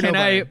butter or Can no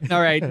I? butter?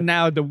 All right.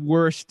 Now the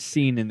worst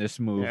scene in this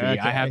movie. Okay.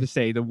 I have to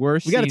say the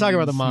worst. We got to scene talk in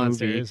about the this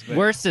monsters. but-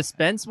 Worse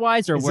suspense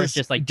wise, or Is worse this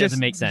just like doesn't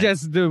make sense?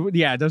 Just it doesn't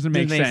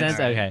make Doesn't make sense. sense?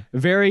 Okay.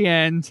 Very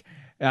end.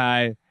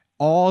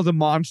 All the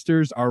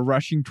monsters are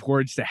rushing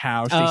towards the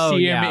house. They Oh,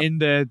 see yeah. him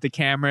in the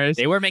cameras,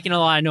 They were making a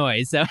lot of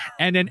noise. So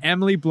and then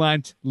Emily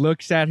Blunt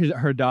looks at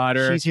her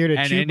daughter. She's here to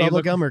and chew then they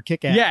look- bubblegum or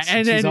kick ass. Yeah,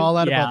 and she's then- all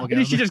out of yeah. bubblegum. And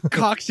then she just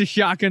cocks the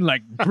shotgun,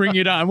 like, bring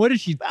it on. What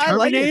is she, I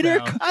like it,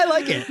 Terminator? though. I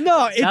like it.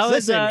 No, it's That was,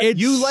 Listen, it's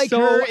you like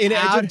so her in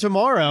Edge out- of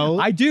Tomorrow.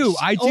 I do.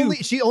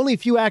 Only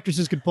few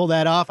actresses could pull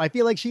that off. I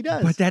feel like she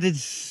does. But that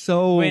is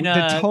so. When,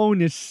 the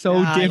tone is so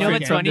Ah, different. You know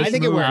what's from funny? this I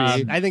think it movie.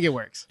 works. I think it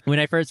works.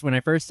 when I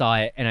first saw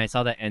it and I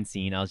saw that end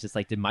scene, I was just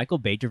like, did Michael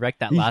Bay direct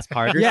that last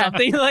part or Yeah.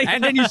 something? Like,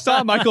 And then you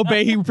saw Michael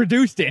Bay, he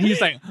produced it. He's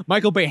like,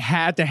 Michael Bay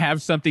had to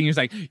have something. He's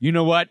like, you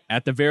know what?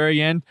 At the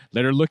very end,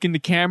 let her look in the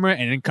camera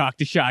and then cock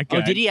the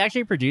shotgun. oh, did he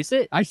actually produce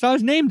it? I saw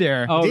his name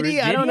there. Oh, Did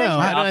he? I don't know. I'll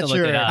I'm have not to look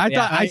sure. it up. I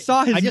Yeah. thought I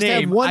saw his I just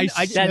name. have one.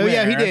 I no,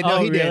 yeah, he did. No,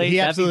 Oh, he did. really? He That'd be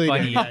absolutely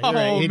funny. did. You're right.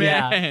 Oh, He did.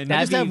 man. I That'd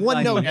just have be one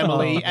funny. note,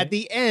 Emily. Oh. At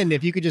the end,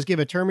 if you could just give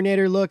a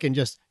Terminator look and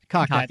just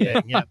cock that Cock it.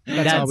 thing. Yeah,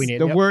 that's all we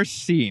need. The Yep.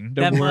 worst scene.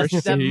 The worst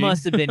that scene.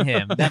 must have been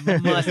him. That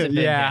must have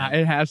been Yeah, him.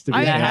 it has to be.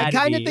 I That him. had to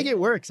kind of be. think it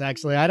works.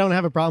 Actually, I don't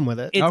have a problem with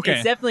it. It's, Okay.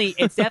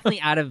 it's definitely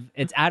out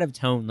of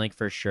tone, like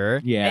for sure.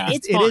 Yeah.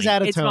 it's It fine. is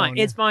out of it's Fine. tone.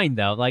 It's fine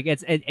though. Like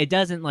it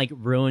doesn't like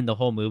ruin the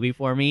whole movie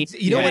for me.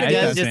 You know Yeah, what it it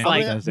does? does? Just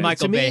like doesn't.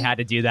 Michael To Bay me- had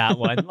to do that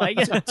one. Like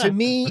to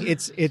me,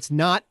 it's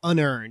not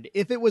unearned.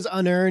 If it was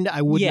unearned,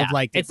 I wouldn't Yeah, have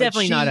liked it. it's but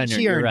definitely she- not unearned,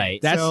 She you're earned right.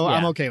 it, That's- so yeah.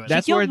 I'm okay with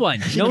That's it. she where- killed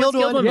one. She No one's killed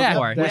killed one Yeah,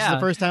 before. This is Yeah. the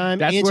first time.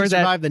 That's and where she that-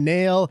 survived the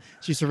nail.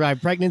 She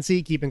survived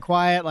pregnancy, keeping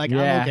quiet. Like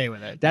Yeah. I'm okay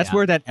with it. That's Yeah.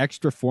 where that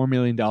extra $4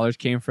 million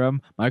came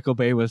from. Michael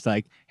Bay was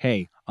like,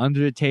 hey, under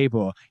the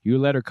table, you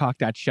let her cock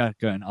that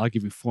shotgun, I'll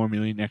give you $4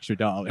 million extra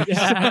dollars.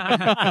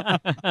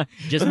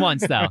 Just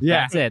once though.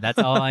 Yeah. That's it. That's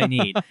all I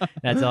need.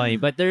 That's all I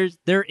need. But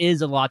there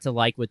is a lot to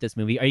like with this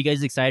movie. Are you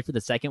guys excited for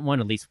the second one?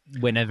 At least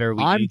whenever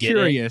we I'm do get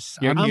curious.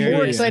 You're I'm more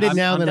curious. excited I'm-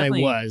 now I'm than I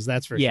definitely- was.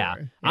 That's for Yeah.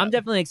 sure. I'm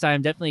definitely excited.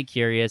 I'm definitely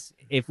curious.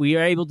 If we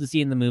are able to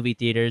see in the movie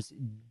theaters,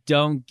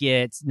 don't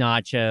get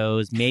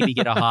nachos. Maybe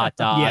get a hot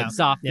dog. Yeah.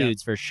 Soft Yeah.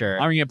 foods for sure.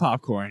 I'm going to get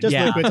popcorn. Just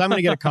Yeah. liquids. I'm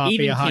gonna get a coffee,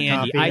 Even a hot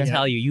candy. coffee. I Yeah.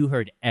 tell you, you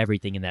heard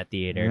everything in that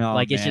theater. Oh,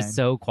 like it's man. just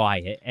so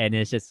quiet, and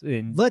it's just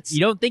and Let's- you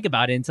don't think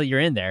about it until you're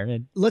in there.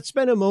 And Let's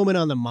spend a moment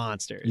on the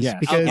monsters. Yes.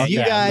 Because Okay, you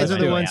yeah, guys let's are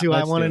the do ones it. who I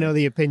Let's want to do know it.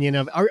 the opinion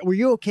of. Were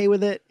you okay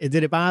with it? Did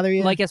it bother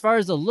you? like as far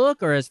as the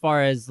look, or as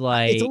far as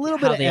like it's a little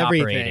how bit of they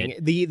everything.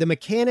 operated? The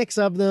mechanics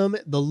of them,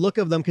 the look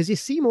of them, because you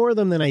see more of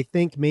them than I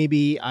think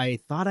maybe I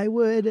thought I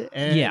would.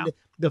 And Yeah.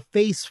 the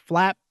face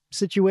flap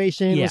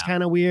situation was Yeah.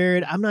 kind of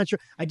weird. I'm not sure.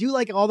 I do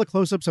like all the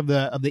close-ups of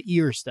the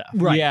ear stuff.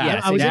 Right, Yeah,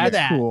 yeah, I was into that's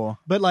that. cool.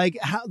 But like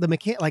how the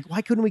like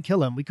why couldn't we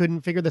kill him? We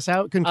couldn't figure this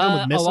out. Couldn't kill him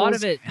with A missiles. lot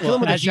of it, Kill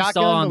him with a as you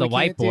shotgun, saw on the but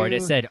we can't whiteboard, do-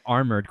 it said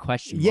armored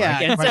question mark. Yeah,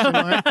 And question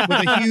mark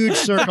with a huge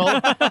circle.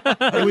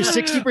 It was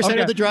 60%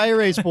 Okay. of the dry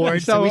erase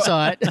board, so we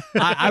saw it.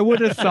 I would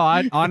have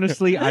thought,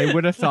 honestly, I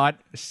would have thought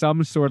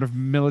some sort of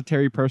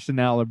military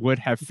personnel would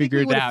have We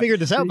figured would have out.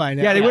 figured this out by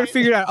now. Yeah, they right? would have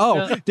figured out,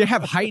 oh, So- they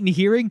have heightened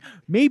hearing.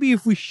 Maybe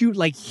if we shoot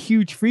like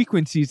huge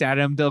frequencies at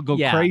them, they'll go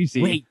yeah.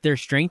 crazy. Wait, their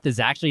strength is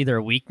actually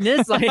their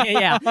weakness. Like,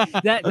 yeah,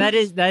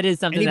 that is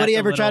something. Anybody that's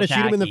ever a try to little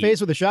shoot him in the tacky.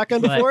 face with a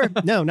shotgun But- before?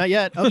 No, not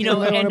yet. Okay, know, I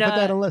want and, to put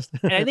that on the list.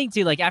 And I think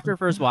too, like after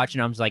first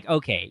watching, I was like,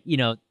 okay,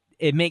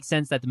 it makes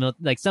sense that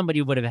like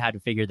somebody would have had to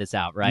figure this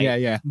out, right? Yeah,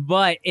 yeah.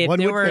 But if One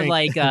they would were think.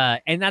 like,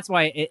 and that's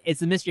why it's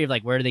the mystery of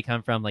like where do they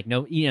come from? Like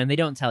no, and they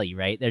don't tell you,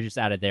 right? They're just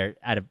out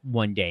of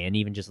one day, and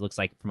even just looks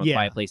like from a Yeah.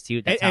 Quiet Place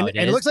 2. That's And how it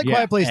is. it looks like Yeah.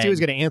 Quiet Place 2 is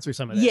And- going to answer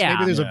some of this. Yeah.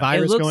 Maybe there's a Yeah.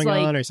 virus It looks going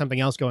like- on or something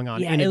else going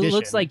on. yeah, in it addition.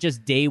 looks like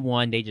just day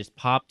one they just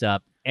popped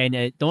up. And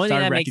the only thing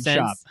Started that makes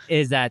wrecking sense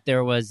is that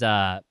there was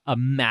a a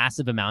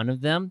massive amount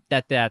of them,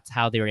 that's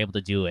how they were able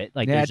to do it.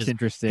 Like that's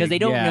interesting because they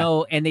don't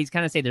know, and they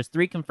kind of say there's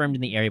 3 confirmed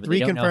in the area, but they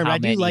don't know how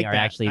many are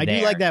actually there. I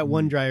do like that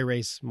one dry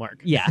erase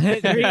mark. Yeah,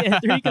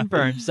 3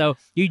 confirmed. So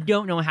you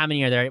don't know how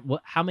many are there.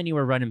 How many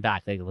were running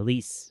back? Like at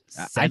least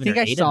 7 I think or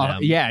 8 I saw. of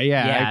them.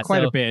 Yeah,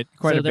 quite a bit.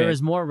 So there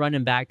was more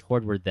running back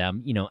toward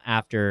them.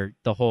 After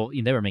the whole,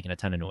 they were making a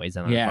ton of noise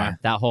on the farm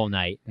that whole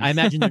night. I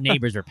imagine their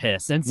neighbors were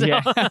pissed, and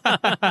so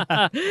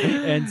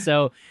and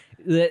so.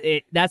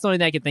 That's the only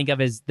thing I could think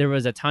of is there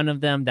was a ton of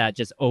them that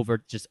just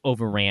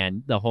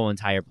overran the whole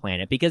entire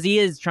planet, because he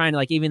is trying to,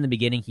 like, even in the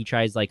beginning he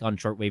tries, like, on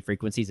shortwave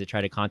frequencies to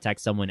try to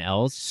contact someone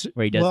else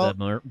where he does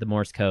the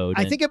Morse code.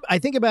 I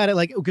think about it,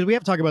 like, because we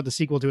have to talk about the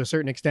sequel to a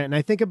certain extent, and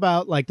I think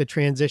about, like, the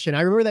transition. I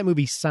remember that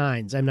movie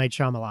Signs, M. Night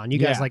Shyamalan. You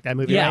guys like that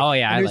movie, yeah, right? Oh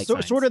yeah, and I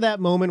there's sort of that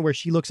moment where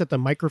she looks at the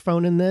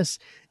microphone in this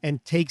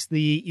and takes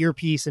the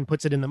earpiece and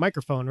puts it in the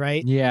microphone,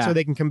 right? Yeah. So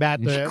they can combat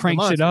she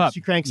cranks it up.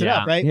 She cranks it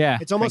up, right? Yeah.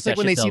 It's almost like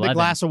when they see the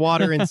glass of water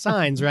in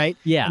Signs, right?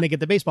 Yeah. And they get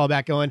the baseball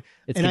bat going.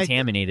 It's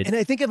contaminated. And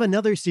I think of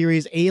another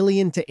series,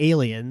 Alien to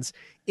Aliens.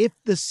 If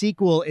the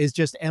sequel is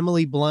just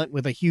Emily Blunt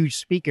with a huge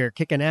speaker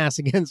kicking ass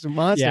against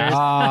monsters, it's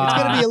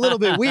going to be a little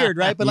bit weird,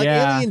 right? But like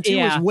Alien 2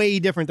 is way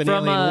different than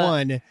Alien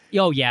 1.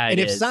 Oh, yeah. And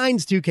if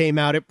Signs 2 came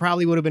out, it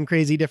probably would have been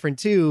crazy different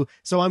too.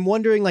 So I'm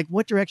wondering, like,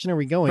 what direction are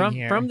we going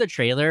here? From the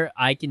trailer,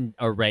 I can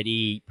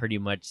already pretty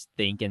much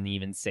think and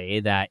even say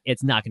that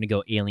it's not going to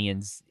go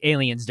Aliens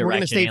direction. We're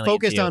going to stay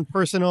focused on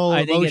personal,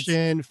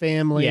 emotion,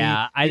 family.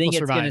 Yeah, I think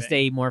it's going to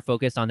stay more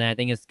focused on that. I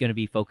think it's going to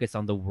be focused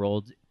on the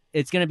world.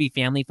 It's going to be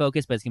family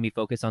focused, but it's going to be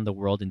focused on the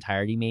world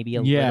entirety, maybe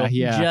a little.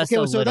 Yeah.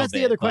 Okay, so that's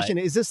the other question.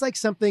 Is this like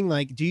something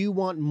like, do you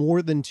want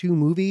more than 2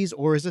 movies,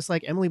 or is this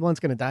like Emily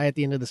Blunt's going to die at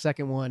the end of the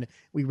second one?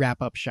 We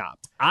wrap up shop.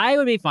 I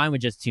would be fine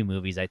with just 2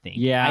 movies, I think.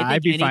 Yeah,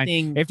 I'd be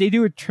fine. If they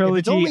do a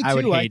trilogy, I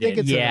would hate it. I think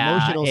it's an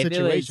emotional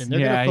situation. They're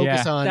going to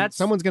focus on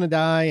someone's going to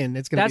die, and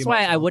it's going to be emotional.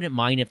 That's why I wouldn't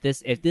mind if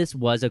this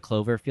was a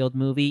Cloverfield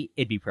movie.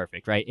 It'd be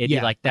perfect, right? It'd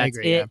be like, that's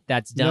it.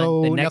 That's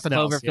done. The next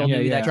Cloverfield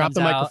movie that drop comes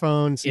the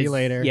microphone. See you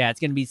later. Yeah,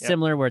 it's going to be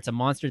similar, where it's a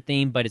monster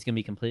theme, but it's going to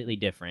be completely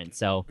different.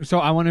 So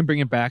I want to bring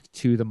it back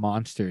to the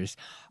monsters.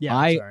 Yeah,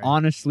 I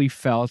honestly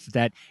felt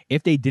that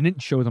if they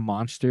didn't show the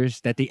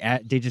monsters, that they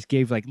just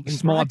gave like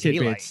small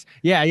tidbits.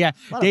 Yeah.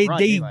 They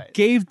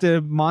gave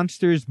the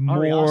monsters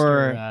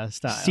more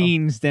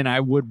scenes than I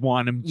would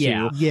want them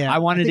to. Yeah. I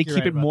wanted to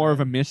keep it more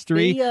of a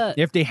mystery.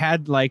 If they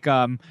had like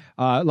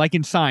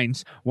in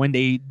Signs, when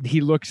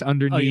he looks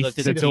underneath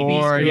the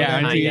door,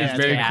 it's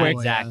very quick.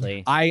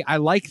 Exactly. I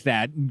like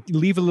that.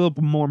 Leave a little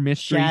bit more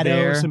mystery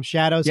there. Some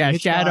shadows.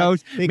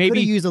 Shadows. They maybe could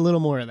have used a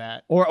little more of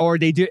that. Or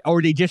they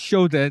just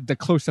show the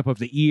close up of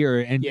the ear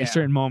in a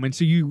certain moment,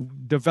 so you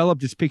develop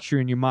this picture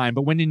in your mind.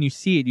 But when then you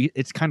see it,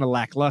 it's kind of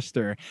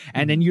lackluster,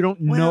 and then you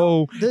don't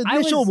know. The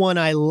initial one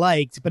I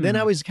liked, but then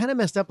I was kind of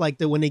messed up. Like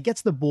when he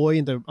gets the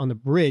boy on the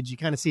bridge, you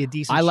kind of see a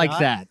decent. I like shot.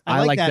 that.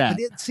 I like that. But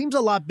it seems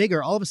a lot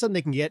bigger. All of a sudden,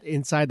 they can get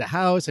inside the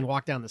house and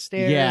walk down the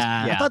stairs.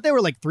 Yeah. I thought they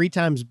were like 3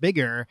 times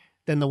bigger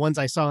than the ones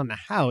I saw in the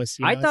house.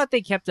 I thought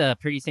they kept a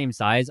pretty same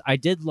size. I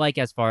did like,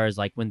 as far as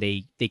like when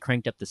they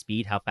cranked up the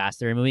speed, how fast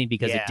they were moving,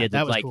 because it did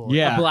look like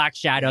a black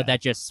shadow that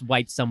just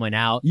swiped someone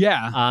out.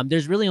 Yeah.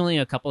 There's really only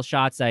a couple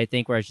shots that I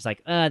think where it's just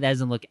like, that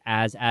doesn't look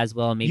as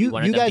well. Maybe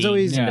one of them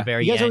being in the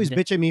very end. You guys always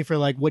bitch at me for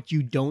like what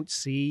you don't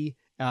see.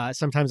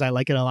 Sometimes I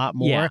like it a lot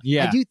more.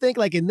 Yeah. I do think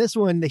like in this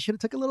one, they should have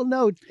took a little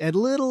note, a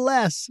little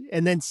less,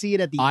 and then see it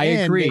at the end. I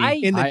agree.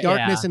 In the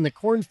darkness in the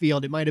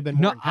cornfield, it might have been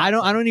more. No, I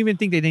don't even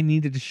think that they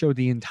needed to show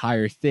the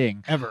entire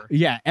thing. Ever.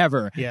 Yeah,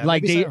 ever. Yeah,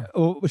 like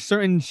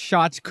certain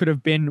shots could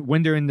have been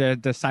when they're in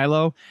the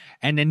silo,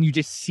 and then you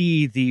just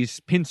see these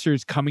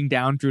pincers coming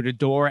down through the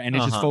door, and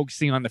it's just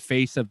focusing on the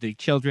face of the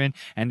children,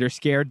 and they're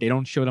scared. They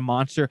don't show the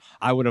monster.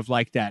 I would have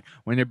liked that.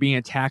 When they're being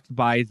attacked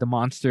by the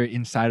monster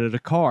inside of the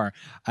car,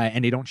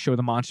 and they don't show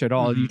the monster at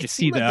all. You just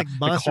see the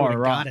car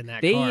run.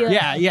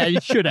 Yeah,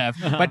 it should have.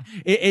 But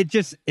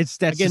it's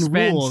that again,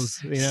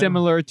 suspense rules,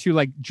 similar to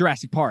like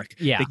Jurassic Park.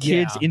 Yeah. The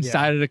kids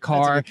inside of the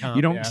car.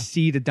 You don't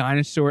see the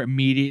dinosaur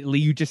immediately.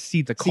 You just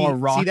see the car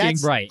rocking.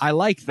 Right. I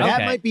like that.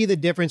 That might be the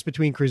difference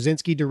between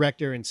Krasinski,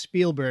 director, and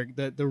Spielberg.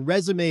 The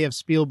resume of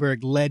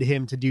Spielberg led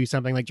him to do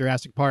something like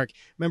Jurassic Park.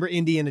 Remember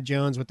Indiana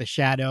Jones with the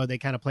shadow? They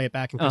kind of play it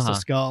back in Crystal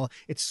Skull.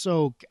 It's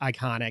so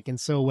iconic and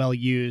so well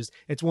used.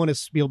 It's one of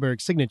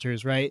Spielberg's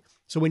signatures, right?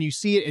 So when you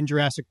see it in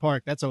Jurassic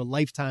Park, that's a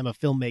lifetime of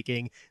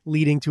filmmaking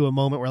leading to a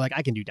moment where, like,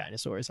 I can do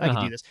dinosaurs. I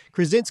can do this.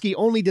 Krasinski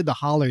only did The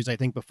Hollers, I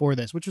think, before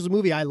this, which was a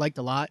movie I liked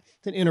a lot.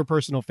 It's an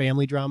interpersonal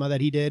family drama that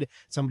he did.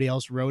 Somebody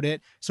else wrote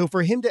it. So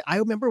for him I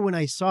remember when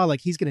I saw,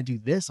 like, he's going to do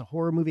this, a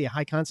horror movie, a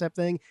high concept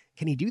thing.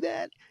 Can he do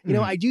that? You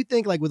know, I do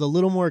think, like, with a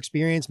little more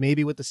experience,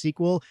 maybe with the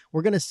sequel,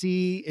 we're going to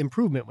see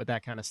improvement with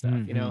that kind of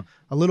stuff, you know,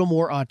 a little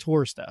more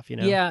auteur stuff, you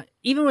know? Yeah,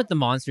 even with the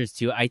monsters,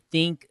 too, I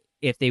think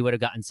if they would have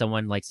gotten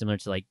someone like similar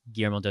to like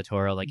Guillermo del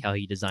Toro, like how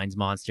he designs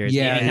monsters.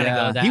 Yeah, maybe kinda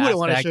go that He wouldn't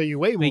want to aspect show you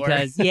way more.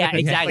 because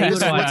exactly. This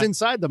is what's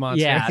inside the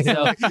monster. Yeah,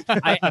 so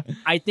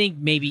I think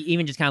maybe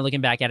even just kind of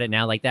looking back at it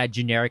now, like that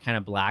generic kind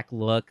of black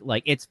look,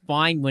 like it's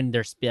fine when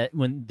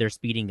they're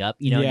speeding up,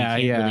 you know, Yeah,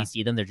 you can't yeah. really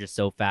see them; they're just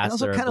so fast. It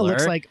also they're a kind of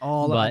looks blur. like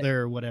all but-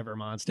 other whatever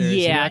monsters.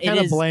 Yeah, it kind it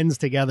of is- blends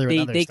together with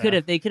other They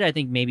stuff. could I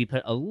think maybe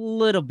put a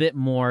little bit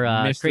more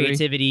Mystery.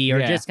 creativity or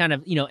Yeah. just kind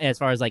of, you know, as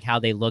far as like how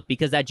they look,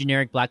 because that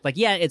generic black, like,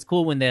 yeah, it's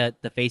cool when the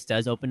face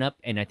does open up,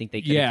 and I think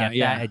they could have kept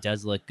that. It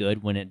does look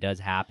good when it does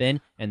happen,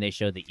 and they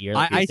show the ear.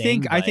 Like I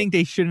think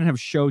they shouldn't have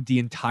showed the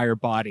entire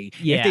body.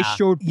 If Yeah. they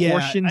showed Yeah,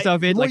 portions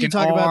of the it, more like you an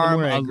talk about it, the arm,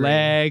 more I a agree.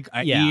 leg,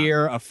 a Yeah.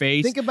 ear, a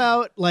face. Think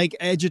about like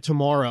Edge of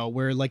Tomorrow,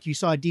 where like you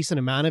saw a decent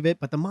amount of it,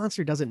 but the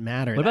monster doesn't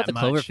matter. What about the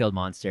that much. Cloverfield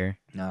monster?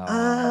 No.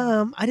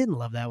 I didn't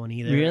love that one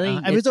either. Really?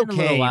 It was It's been a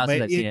little okay, while since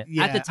but I've seen it.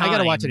 yeah, At the time, I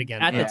gotta watch it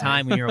again. At Yeah. the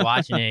time when you were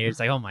watching it, you're just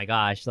like, oh my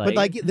gosh, But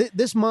like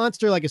this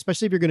monster, like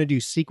especially if you're going to do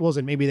sequels,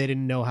 and maybe they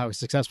didn't know how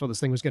successful this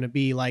thing was going to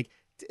be, like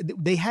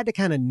they had to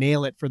kind of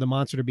nail it for the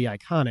monster to be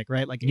iconic,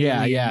 right? Like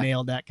Alien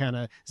nailed that kind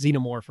of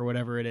xenomorph or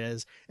whatever it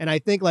is. And I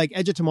think like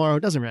Edge of Tomorrow, it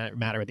doesn't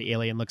matter what the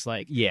alien looks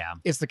like. yeah.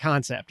 It's the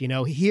concept, you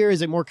know. Here,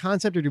 is it more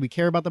concept or do we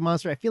care about the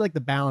monster? I feel like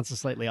the balance is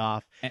slightly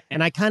off,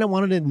 and I kind of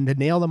wanted them to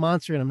nail the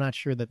monster, and I'm not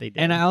sure that they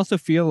did. And I also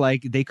feel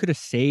like they could have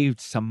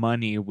saved some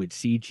money with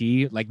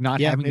CG, like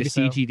not having the maybe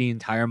so. CG the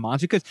entire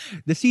monster, because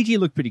the CG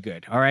looked pretty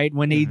good. All right,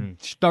 when they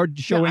started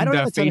showing I don't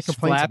have the a ton of face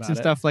complaints flaps and about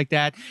it. stuff like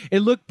that,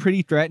 it looked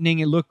pretty threatening.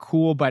 It looked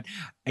cool, but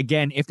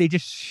again, if they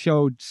just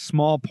showed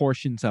small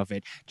portions of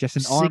it, just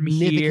an arm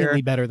significantly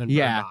here, better than Bird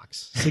Yeah.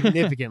 Box.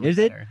 Significantly Is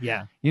it? better.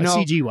 Yeah. You know,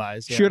 CG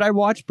wise. Yeah. should I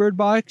watch Bird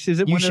Box? Is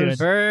it You one should. of those?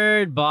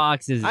 Bird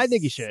Box is. I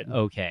think you should.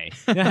 Okay.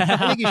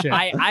 I think you should.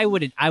 I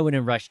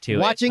wouldn't rush to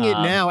Watching it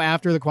Um, now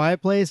after The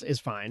Quiet Place is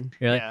fine.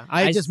 Really? Yeah.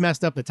 I just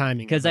messed up the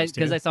timing because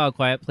I saw A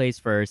Quiet Place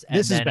first, and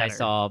This is then I better.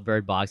 saw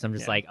Bird Box. I'm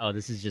just Yeah. like, oh,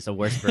 this is just a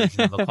worse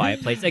version of A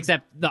Quiet Place,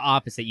 except the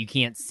opposite. You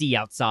can't see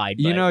outside.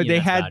 You but, know, they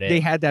that's had about it. they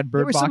had that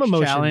Bird was some Box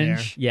emotion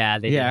challenge. Yeah,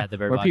 they did Yeah, have the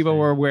Bird where Box people thing.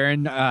 were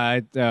wearing yeah.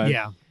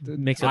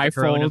 mixed with the iPhones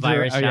or-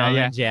 coronavirus oh, yeah,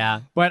 challenge. Yeah.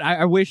 But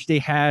I wish they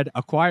had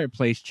a Quiet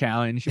Place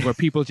challenge where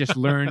people just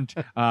learned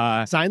Sign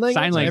language.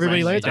 Sign language.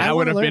 Everybody learns. That I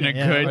would wanna have been learn a it.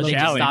 Yeah, good Or they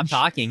just challenge.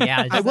 stop talking.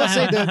 Yeah. I will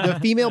say the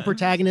female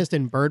protagonist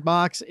in Bird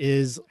Box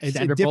is a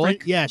Sandra different.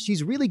 Bullock? Yeah,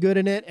 she's really good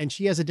in it, and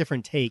she has a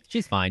different take.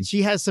 She's fine.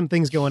 She has some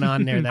things going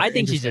on there. That I are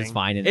think she's just interesting.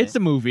 fine in It's it.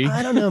 a movie.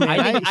 I don't know,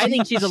 man. I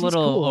think she's a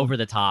little cool. over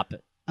the top.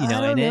 You know,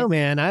 I don't in know, it.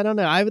 man. I don't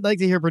know. I would like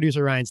to hear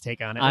producer Ryan's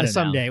take on it I don't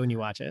someday when you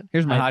watch it.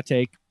 Here's my I- hot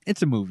take.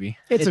 It's a movie.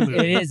 It's a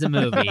movie. It is a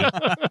movie,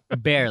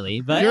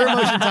 barely, but Your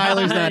emotion,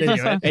 Tyler's not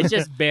into it. It's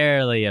just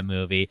barely a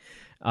movie.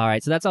 All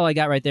right, so that's all I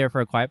got right there for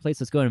A Quiet Place.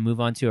 Let's go and move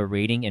on to a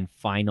rating and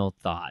final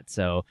thought.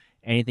 So,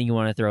 anything you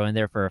want to throw in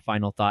there for a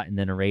final thought and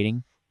then a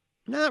rating?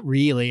 Not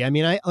really. I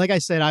mean, like I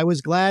said, I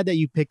was glad that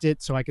you picked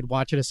it so I could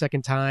watch it a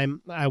second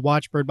time. I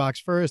watched Bird Box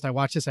first. I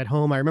watched this at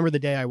home. I remember the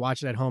day I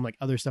watched it at home, like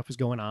other stuff was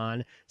going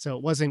on. So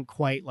it wasn't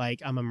quite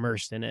like I'm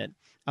immersed in it.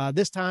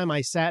 This time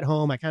I sat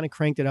home. I kind of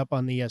cranked it up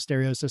on the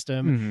stereo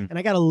system and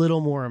I got a little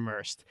more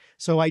immersed.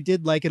 So I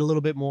did like it a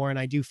little bit more. And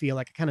I do feel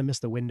like I kind of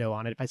missed the window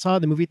on it. If I saw it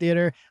in the movie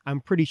theater, I'm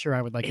pretty sure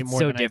I would like it It's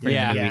more so than different.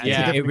 I did. Yeah, it's a yeah,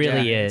 different it really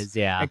experience. is.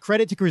 Yeah. And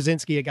credit to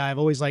Krasinski, a guy I've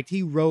always liked.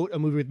 He wrote a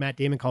movie with Matt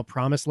Damon called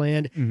Promised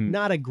Land. Mhm.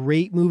 Not a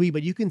great movie,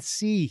 but you can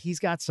see he's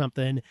got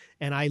something,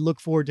 and I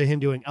look forward to him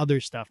doing other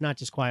stuff, not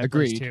just Quiet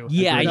Place Agreed. too.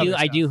 Yeah, Doing I do. other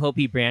I stuff. do hope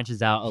he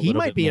branches out a He little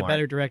might bit be more. a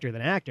better director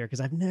than actor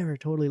because I've never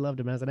totally loved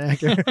him as an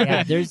actor.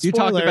 Yeah, there's You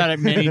talked Spoiler. about it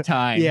many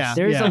times. Yeah.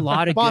 there's a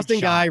lot of Boston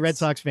good guy, shots. Red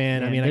Sox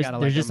fan. I mean, I there's, gotta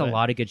there's like just him, a but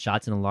lot of good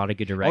shots and a lot of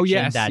good direction.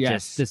 yes, that yes.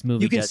 just this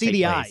movie you can does see take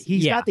the place. eye.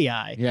 He's yeah. got the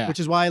eye, Yeah. which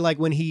is why, like,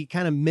 when he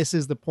kind of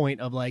misses the point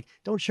of like,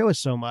 don't show us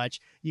so much.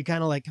 You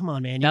kind of like, come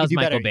on, man. You That can was do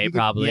Michael better. Bay, You could-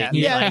 probably. Yeah,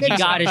 He's yeah, like, I think you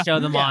so. got to show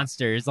the Yeah.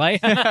 monsters. Like,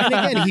 And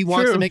again, he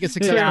wants True. to make a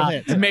successful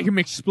hit. To make him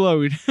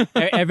explode.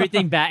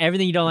 everything bad.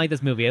 Everything you don't like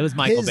this movie. It was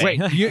Michael His- Bay.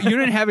 Wait, you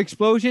didn't have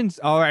explosions?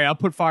 All right, I'll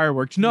put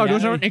fireworks. No, Yeah.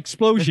 those aren't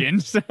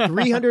explosions.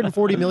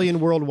 340 million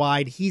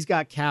worldwide. He's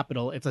got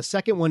capital. If the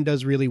second one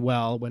does really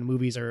well, when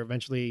movies are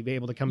eventually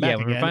able to come yeah, back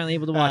when again, we're finally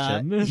able to watch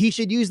them. he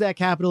should use that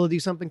capital to do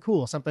something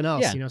cool, something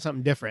else, Yeah.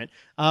 something different.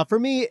 For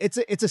me, it's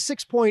a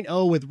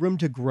 6.0 with room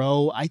to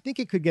grow. I think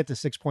it could get to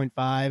 6.5.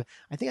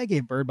 I think I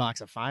gave Bird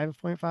Box a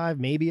 5.5,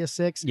 maybe a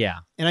 6. Yeah.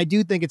 And I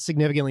do think it's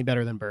significantly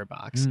better than Bird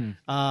Box.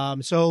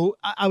 Mm. So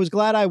I was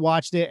glad I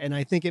watched it, and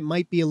I think it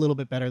might be a little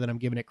bit better than I'm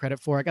giving it credit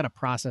for. I got to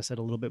process it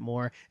a little bit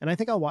more, and I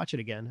think I'll watch it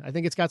again. I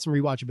think it's got some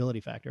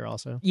rewatchability factor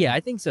also. Yeah, I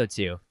think so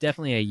too.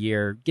 Definitely a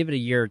year. Give it a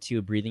year or two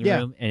of breathing Yeah.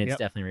 room, and it's Yep.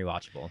 definitely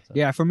rewatchable. So.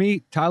 Yeah, for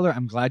me, Tyler,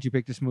 I'm glad you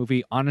picked this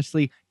movie.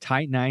 Honestly,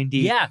 tight 90.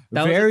 Yeah,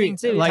 that very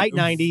was the thing too. like Tight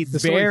 90, the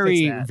story very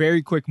fits that.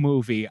 very quick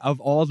movie. Of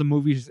all the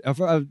movies of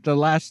the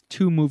last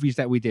two movies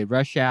that we did,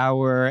 Rush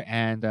Hour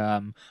and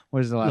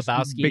what is the last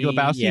Lebowski, Big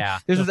Lebowski. yeah.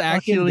 This The was fucking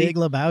actually Big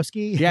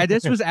Lebowski. yeah,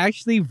 this was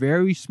actually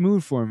very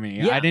smooth for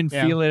me. Yeah, I didn't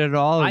yeah. feel it at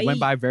all. It I- went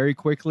by very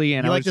quickly,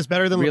 and You I like was this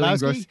better than really Lebowski?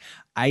 engrossed.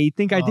 I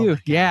think I Oh do. my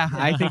God. Yeah,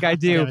 I think I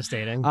do.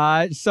 Devastating.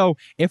 So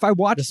if I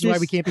watch This is why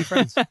we can't be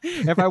friends.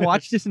 if I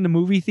watched this in the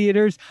movie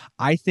theaters,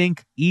 I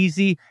think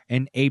easy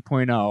an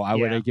 8.0 I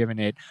would have given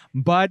it.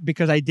 But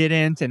because I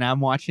didn't, and I'm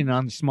watching it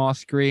on the small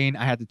screen,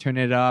 I had to turn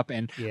it up,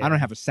 and I don't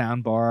have a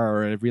sound bar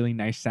or a really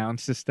nice sound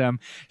system.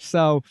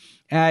 So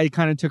it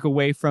kind of took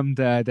away from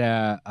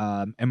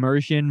the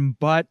immersion,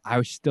 but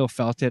I still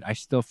felt it. I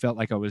still felt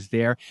like I was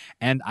there.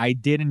 And I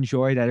did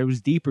enjoy that it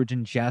was deeper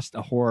than just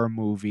a horror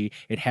movie.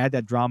 It had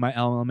that drama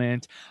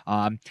element.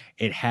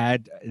 It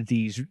had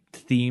these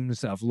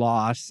themes of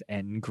loss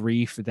and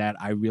grief that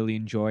I really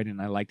enjoyed,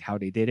 and I liked how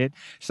they did it.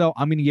 So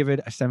I'm going to give it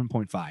a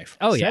 7.5.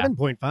 Oh, yeah.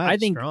 7.5. I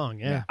think strong.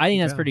 Yeah. I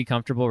think that's pretty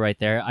comfortable right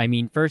there. I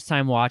mean, first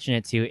time watching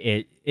it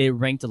too, it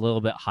ranked a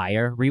little bit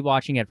higher.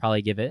 Rewatching, I'd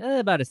probably give it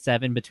about a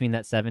 7, between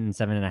that 7 and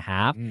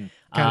 7.5.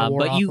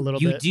 But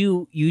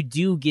you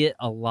do get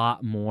a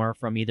lot more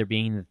from either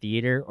being in the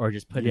theater or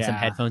just putting some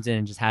headphones in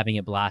and just having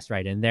it blast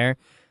right in there.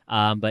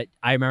 But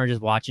I remember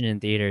just watching it in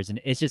theaters, and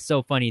it's just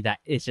so funny that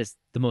it's just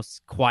the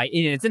most quiet.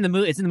 It's in the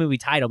movie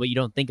title, but you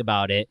don't think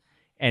about it.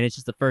 And it's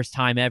just the first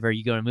time ever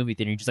you go to a movie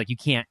theater, and you're just like, you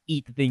can't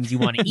eat the things you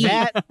want to eat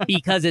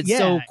because it's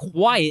so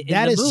quiet in the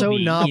movie. That is so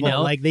novel. You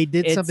know? Like, they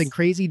did something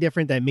crazy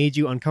different that made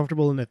you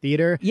uncomfortable in the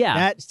theater. Yeah.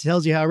 That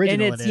tells you how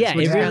original it is. Yeah,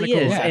 it really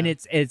is. And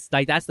it's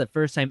like, that's the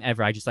first time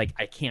ever I just like,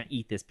 I can't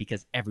eat this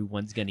because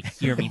everyone's going to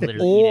hear me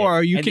literally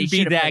or eat it. you can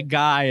be that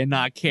guy and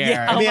not care.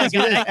 Yeah, oh my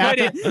God,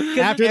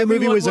 after the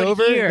movie was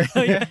over,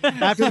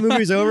 after the movie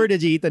was over,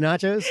 did you eat the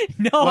nachos?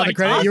 No,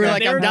 you were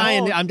like,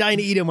 I'm dying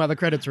to eat them while the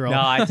credits roll.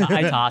 No, I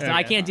tossed it.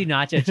 I can't do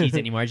nacho cheese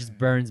anymore. It just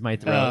burns my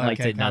throat. All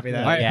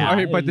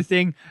right, but the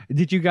thing,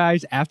 did you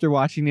guys, after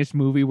watching this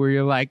movie, where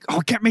you're like, oh,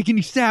 I can't make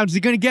any sounds, they're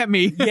gonna get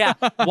me? Yeah.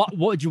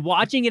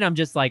 Watching it, I'm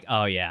just like,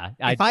 oh yeah.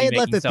 If I had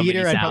left the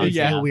theater, I'd probably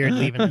feel weird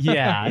leaving.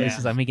 Yeah, it's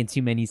just I'm making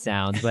too many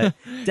sounds. But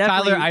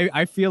Tyler,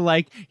 I feel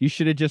like you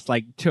should have just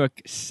like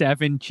took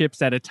 7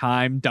 chips at a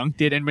time,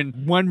 dunked it, and went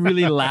one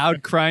really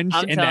loud crunch,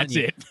 and that's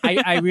it.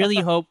 I really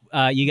hope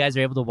you guys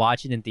are able to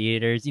watch it in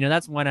theaters. You know,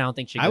 that's one I don't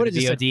think should go to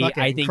VOD.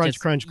 I think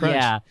crunch.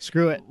 Yeah,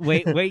 screw it.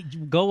 Wait,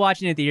 go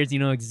watch it in theaters. You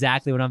know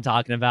exactly what I'm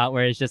talking about.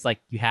 Where it's just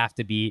like you have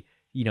to be,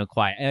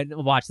 quiet, and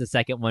watch the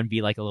second one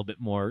be like a little bit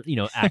more,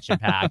 action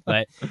packed.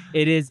 But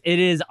it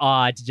is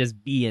odd to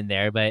just be in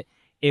there. But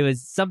it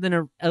was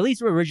something at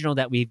least original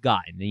that we've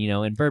gotten.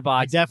 In Bird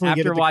Box, I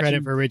definitely give it the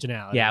credit for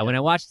originality. Yeah, when I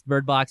watched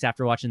Bird Box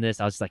after watching this,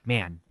 I was just like,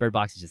 man, Bird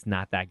Box is just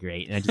not that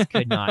great, and I just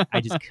could not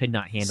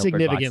handle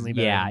significantly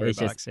Bird Box. Yeah, it's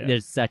just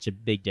there's such a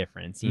big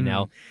difference.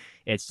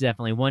 It's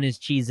definitely, one is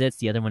Cheez-Its,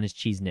 the other one is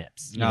Cheese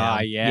Nips.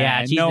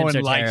 Yeah, Cheese Nips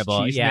are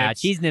terrible.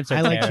 Cheese Nips are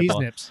terrible. I like Cheese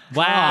Nips.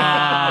 Wow.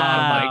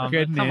 Oh, my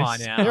goodness. Come on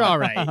now. They're all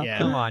right, yeah.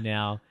 Come on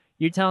now.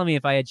 You're telling me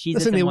if I had Cheez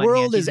Nips in in one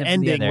hand, Cheez-Its the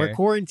world is ending. We're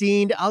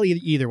quarantined. I'll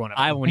eat either one of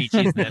them. I won't eat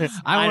Cheez Nips.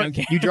 I don't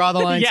care. You draw the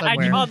line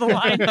somewhere. I draw the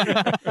line.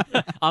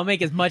 I'll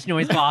make as much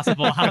noise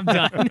possible. I'm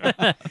done.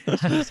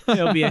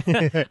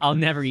 I'll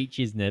never eat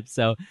Cheez Nips.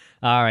 So,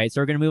 all right. So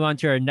we're going to move on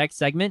to our next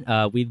segment.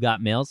 We've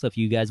got mail. So if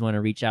you guys want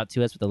to reach out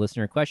to us with a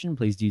listener question,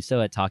 please do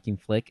so at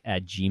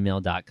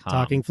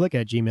talkingflick@gmail.com.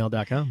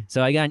 Talkingflick@gmail.com.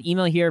 So I got an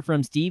email here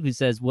from Steve who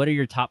says, what are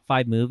your top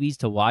 5 movies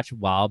to watch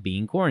while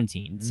being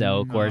quarantined? So,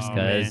 of course,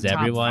 because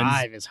everyone's...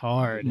 Top 5 is hard.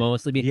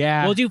 Mostly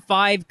we'll do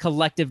 5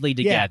 collectively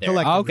together.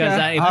 Yeah, because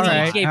if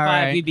we each gave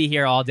 5, we'd be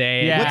here all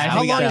day. Yeah.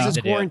 How long is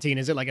this quarantine?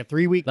 Is it like a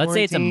 3-week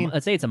quarantine?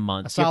 Let's say it's a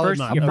month. A solid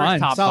month. Your first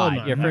top 5.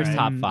 Month. Your first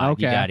top 5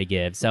 you got to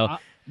give. So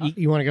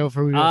you want to go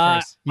for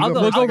first?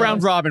 We'll go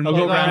round robin. We'll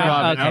go round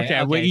robin.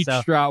 Okay, we'll each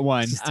draw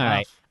one. All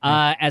right.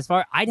 As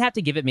far, I'd have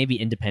to give it maybe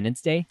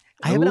Independence Day.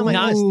 I have it on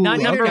my list. Not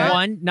number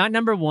one. Not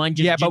number one.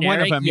 Just but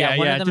generic. one of them.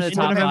 One of them in the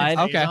top 5.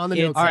 Okay. On the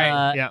notes. All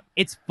right.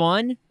 It's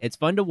fun. It's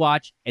fun to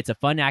watch. It's a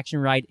fun action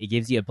ride. It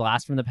gives you a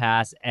blast from the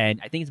past, and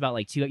I think it's about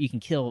like 2. You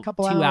can kill 2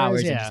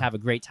 hours and just have a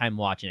great time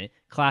watching it.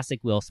 Classic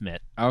Will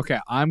Smith. Okay,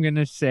 I'm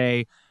gonna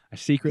say A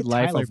Secret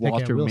Life of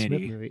Walter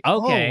Mitty. Okay. Oh,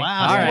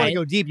 wow. All right. You want to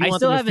go deep. You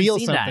want them to feel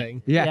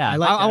something. Yeah.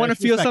 I want to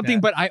feel something,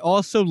 but I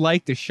also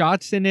like the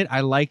shots in it. I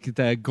like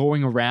the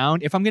going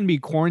around. If I'm going to be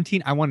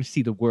quarantined, I want to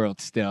see the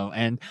world still.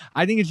 And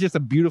I think it's just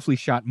a beautifully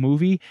shot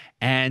movie,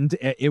 and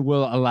it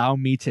will allow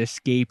me to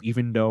escape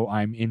even though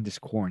I'm in this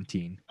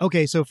quarantine.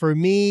 Okay, so for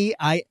me,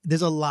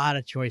 there's a lot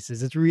of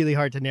choices. It's really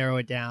hard to narrow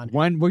it down.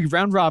 We're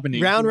round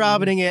robining. Round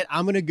robining it.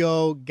 I'm going to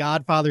go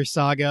Godfather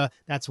Saga.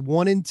 That's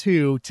 1 and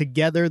 2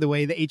 together, the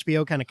way the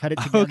HBO kind of cut it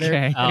together.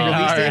 Okay.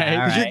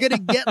 Because you're going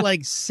to get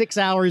like 6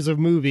 hours of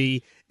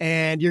movie,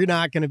 and you're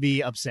not going to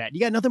be upset. You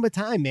got nothing but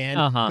time, man.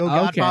 Go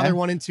Godfather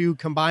 1 and 2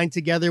 combined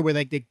together where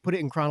they put it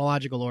in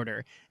chronological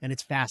order, and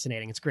it's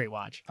fascinating. It's a great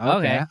watch.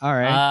 Okay. All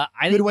right.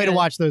 Good way to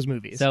watch those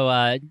movies.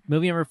 So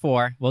movie number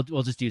 4, we'll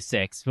just do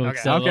 6. Okay.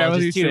 So we'll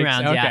do just 2 6.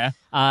 rounds. Okay.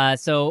 Yeah.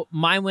 So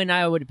my one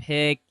I would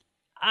pick,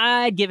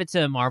 I'd give it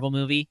to a Marvel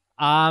movie.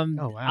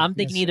 I'm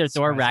thinking either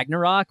Thor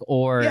Ragnarok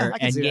or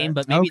Endgame,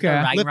 but maybe Thor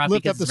Ragnarok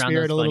lift because up the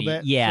spirit a little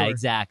bit. Yeah,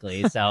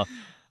 exactly. So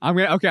I'm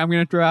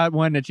gonna throw out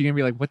one that you're gonna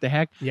be like, what the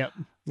heck? Yep.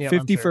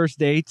 50 First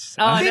Dates.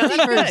 Oh, no,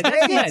 that's good.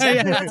 That's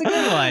a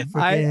good one.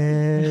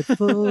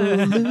 Forgetful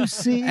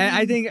Lucy. And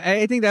I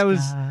think that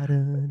was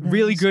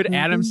really good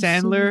Adam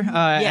Sandler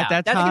at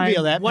that time. I can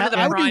feel that. One of the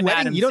I would do prime Wedding.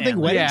 Adam You don't think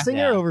Sandler. Wedding Yeah.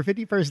 Singer over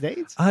 50 First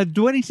Dates?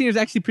 The Wedding Singer is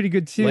actually pretty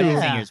good too. Wedding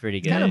Yeah. Singer's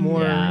pretty good. Kind of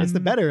more. Yeah. It's the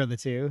better of the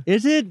two.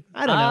 Is it?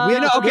 I don't know. We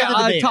have to okay,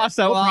 debate it. toss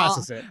up. We'll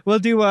process it. We'll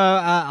do.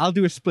 I'll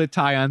do a split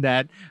tie on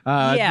that.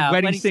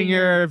 Wedding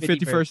Singer,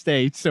 51st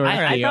Dates. Or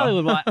I probably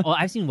would watch. Well,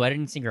 I've seen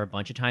Wedding Singer a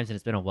bunch of times, and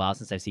it's been a while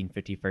since I've seen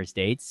 51st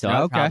Dates, so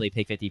I'll probably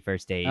pick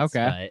 51st Dates.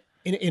 Okay.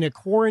 In a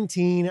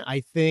quarantine,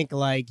 I think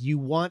like you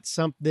want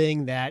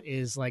something that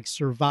is like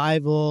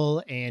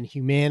survival and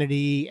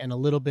humanity and a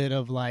little bit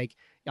of like,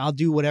 I'll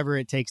do whatever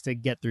it takes to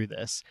get through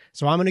this.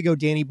 So I'm going to go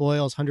Danny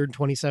Boyle's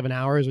 127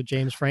 Hours with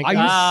James Franco.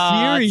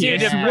 Are you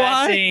serious? Too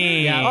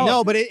depressing. Yeah.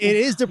 No, but it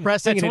is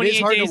depressing and it is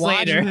 28 hard to days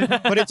watch. later.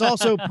 But it's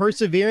also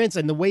perseverance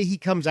and the way he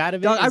comes out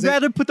of it. I'd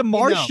rather put The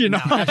Martian no,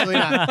 on. absolutely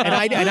not.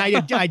 And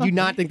I do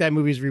not think that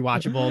movie is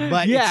rewatchable.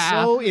 But it's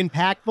so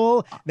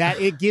impactful that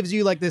it gives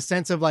you like this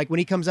sense of like when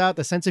he comes out,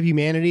 the sense of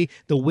humanity,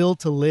 the will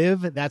to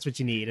live. That's what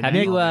you need. And Have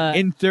you,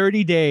 in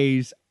 30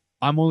 days,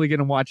 I'm only going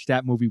to watch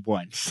that movie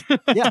once.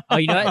 Yeah. Oh,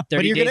 you know what?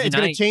 30 days it's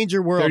going to change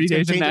your world. 30 It's gonna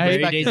days a change your night. 30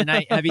 perspective. days a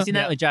night. Have you seen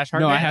that with Josh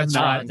Hartnett? No, I have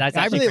not. That's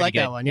I actually really pretty like good.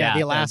 that one. Yeah,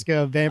 the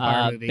Alaska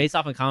vampire movie. Based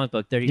off a comic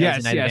book, 30 Days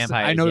a Night of Yes,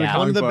 Vampires. I know the yeah.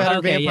 One of the comic book.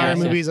 better vampire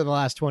yeah. movies of the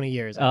last 20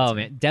 years. I would Oh say.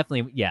 man,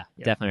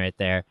 definitely right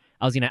there.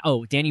 I was gonna.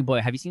 Oh, Danny Boyle.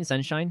 Have you seen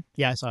Sunshine?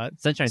 Yeah, I saw it.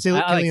 Sunshine.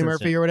 Cillian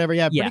Murphy or whatever.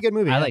 Yeah, pretty good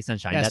movie. I yeah. like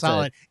Sunshine. Yeah, That's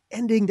solid.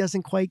 Ending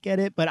doesn't quite get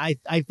it, but I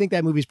think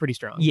that movie's pretty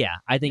strong. Yeah,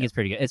 I think it's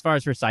pretty good. As far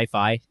as for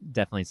sci-fi,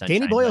 definitely Sunshine.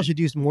 Danny Boyle but should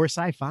do some more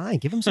sci-fi.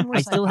 Give him some more I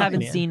sci-fi. still haven't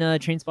man. seen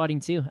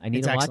Trainspotting 2. I need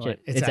It's to watch excellent.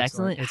 it. It's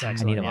excellent. It's I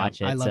excellent. need to yeah.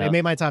 watch it. I love so. it. It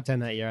made my top 10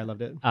 that year. I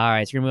loved it. All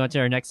right, so we're gonna move on to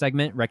our next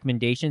segment: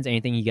 recommendations.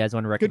 Anything you guys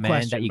want to recommend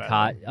question, that you by the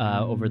caught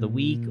way. over the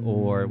week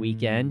or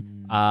weekend?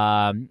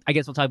 I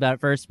guess we'll talk about it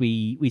first.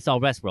 We saw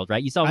Westworld,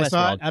 right? You saw I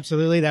saw Westworld. it.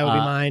 Absolutely. That would be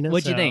mine.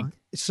 What'd you think?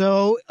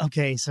 So,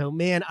 okay. So,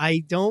 man,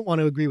 I don't want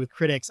to agree with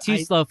critics. Too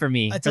slow for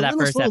me It's for a that little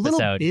first slow, a little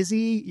episode.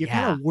 busy. You're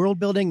Yeah. kind of world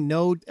building.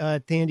 No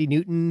Tandy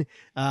Newton.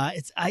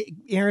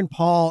 Aaron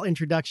Paul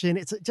introduction.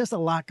 It's just a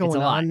lot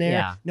going on there.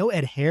 Yeah. No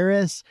Ed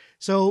Harris.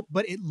 So,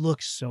 but it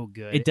looks so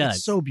good. It does.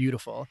 It's so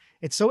beautiful.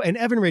 It's so, and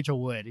Evan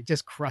Rachel Wood. It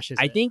just crushes.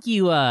 I it think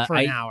you for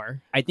an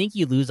hour. I think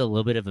you lose a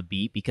little bit of a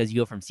beat because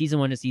you go from season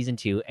 1 to season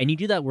 2, and you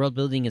do that world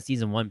building in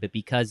season 1, but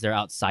because they're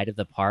outside of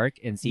the park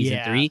in season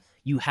 3,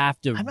 you have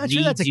to I'm not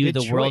sure that's a redo good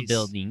the world choice.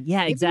 building. Yeah,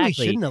 Maybe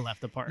exactly. We shouldn't have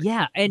left the park.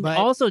 Yeah, and But-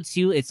 also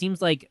too, it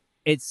seems like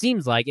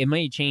it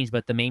might change,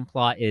 but the main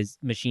plot is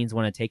machines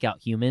want to take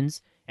out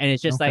humans, and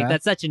it's just like Okay.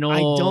 that's such an I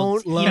old.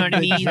 don't love you know what I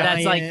the mean?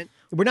 That's like giant-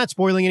 we're not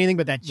spoiling anything,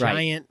 but that Right.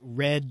 giant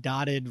red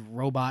dotted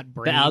robot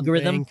brain. the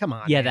algorithm. thing. Come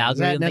on. Yeah, man. the Is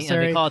that algorithm. Thing,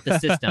 necessary? they call it the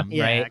system,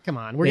 Yeah, right? come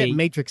on. We're They- getting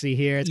Matrixy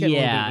here. It's getting a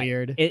little bit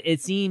weird.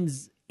 It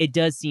seems. It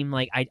does seem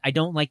like I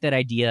don't like that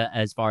idea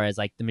as far as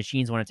like the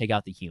machines want to take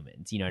out the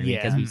humans. You know what I mean? Yeah.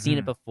 Because we've seen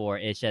it before.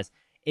 It's just.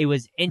 It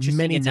was interesting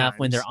Many enough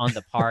when times. they're on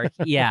the park.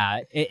 Yeah,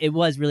 it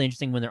was really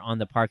interesting when they're on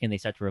the park and they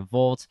start to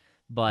revolt.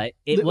 But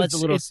it was a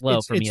little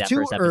slow for me that It's too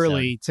first episode.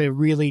 early to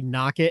really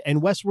knock it.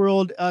 And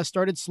Westworld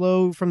started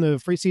slow from the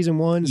free season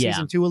 1, Yeah.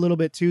 season 2 a little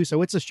bit too.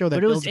 So it's a show that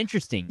But it was builds-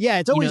 interesting. Yeah,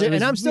 it's You always, know, it and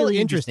was I'm still really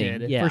interested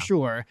interesting. Yeah. for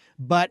sure.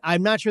 But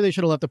I'm not sure they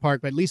should have left the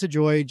park. But Lisa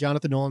Joy,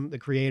 Jonathan Nolan, the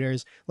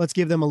creators, let's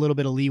give them a little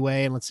bit of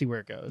leeway and let's see where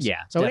it goes. Yeah,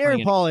 So definitely Aaron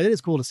gonna- Paul, it is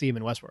cool to see him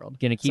in Westworld.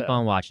 Gonna keep So,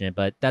 on watching it,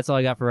 but that's all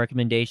I got for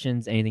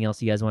recommendations. Anything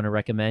else you guys want to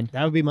recommend?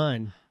 That would be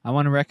mine. I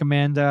want to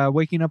recommend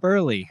waking up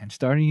early and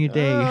starting your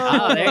day.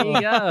 Oh, there you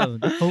go.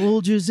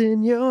 Folgers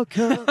in your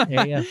cup.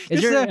 There you go.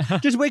 Is there,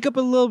 Just wake up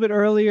a little bit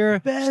earlier,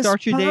 Best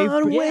start your day,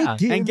 part of Yeah.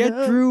 waking and get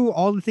up. through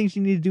all the things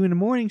you need to do in the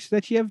morning so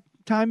that you have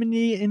time in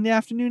the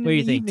afternoon. what do and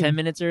you the think? evening. 10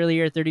 minutes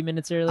earlier, 30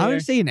 minutes earlier? I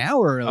would say an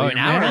hour earlier. Oh, an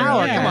hour? An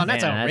hour. Yeah, Come on,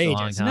 that's man, that's a long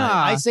outrageous. time.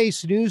 Nah. I say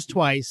snooze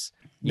twice,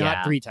 Yeah.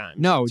 not 3 times.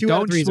 No, 2 out of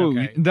don't 3 is snooze.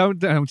 okay.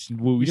 Don't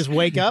snooze. You just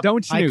wake up.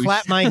 Don't I snooze.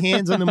 clap my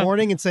hands in the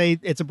morning and say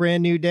it's a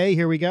brand new day.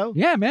 Here we go.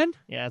 Yeah, man.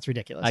 Yeah, it's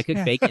ridiculous. I cook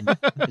Yeah. bacon.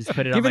 Just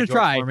put it Give on my it a George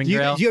try. Foreman Do you,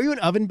 grill. are you an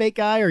oven bake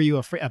guy or are you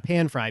a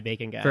pan fry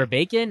bacon guy? For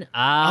bacon?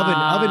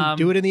 oven,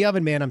 do it in the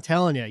oven, man. I'm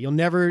telling you, you'll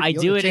never. I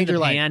you'll do it in change the your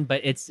life. pan,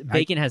 but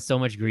bacon has so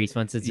much grease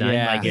once it's done.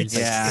 Yeah, like it's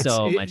yeah.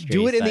 so much grease.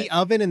 Do it in the but-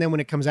 oven, and then when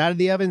it comes out of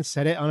the oven,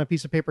 set it on a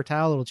piece of paper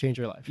towel. It'll change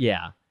your life.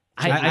 Yeah.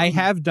 I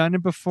have done it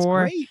It's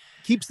before. great.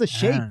 Keeps the I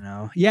shape. don't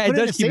know. Yeah, Put it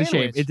in does a keep the shape.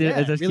 sandwich. It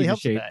Yeah, does really keep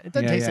helps the with shape. that. It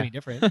doesn't taste any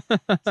different.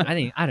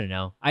 I don't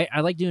know.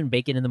 I like doing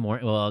bacon in the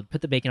morning. Well, I'll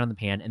put the bacon on the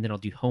pan and then I'll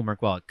do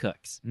homework while it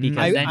cooks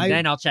because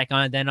then I'll check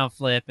on it, then I'll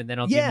flip, and then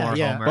I'll do more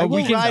homework. But we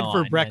we'll can ride go for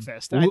on,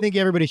 breakfast. and- I think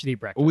everybody should eat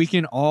breakfast. We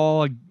can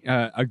all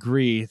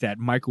agree that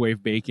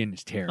microwave bacon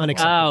is terrible.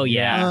 Unacceptable. Oh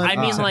yeah, I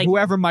mean like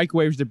whoever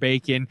microwaves the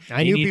bacon,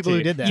 I you knew need people to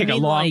who did that. Take You a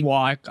mean long like-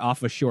 walk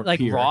off a short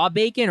pier. raw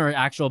bacon or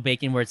actual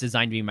bacon where it's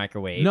designed to be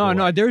microwave.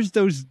 No, there's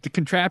the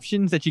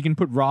contraptions that you can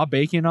put raw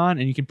bacon on,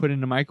 and you can put it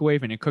in the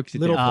microwave, and it cooks it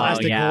Little down.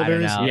 plastic yeah, I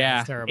don't holders. know. Yeah.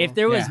 It's terrible. If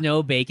there was Yeah.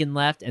 no bacon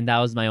left and that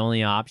was my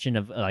only option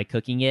of like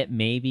cooking it,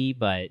 maybe,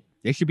 but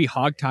They should be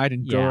hogtied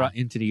and thrown Yeah. out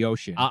into the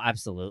ocean.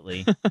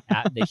 absolutely,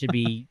 they should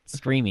be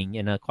screaming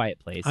in a quiet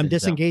place. I'm And so-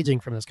 disengaging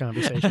from this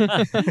conversation.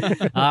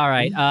 All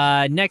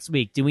right. Next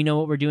week, do we know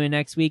what we're doing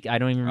next week? I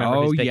don't even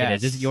remember whose pick it yes.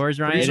 is. Is it yours,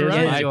 Ryan? Producer It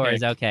Ryan. is My yours.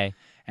 pick. Okay.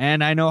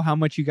 And I know how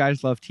much you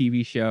guys love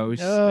TV shows.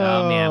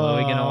 Oh man, what are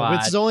we gonna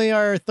watch? It's only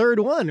our third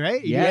one,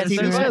 right? Yeah, TV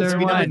it's shows. our It's third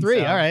number one, 3.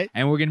 so- All right.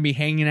 And we're going to be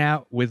hanging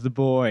out with the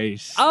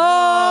boys.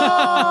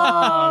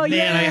 Oh,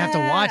 man, I have to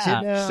watch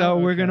it now. So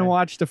we're going to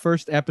watch the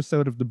first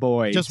episode of The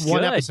Boys. Just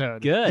one Good,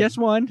 episode. Good. Just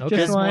one. Okay.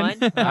 Just one.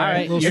 All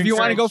right. If you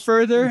want to go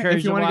further,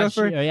 Encouraged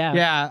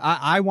yeah,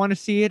 I want to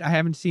see it. I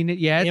haven't seen it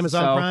yet.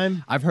 Amazon so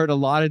Prime. I've heard a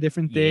lot of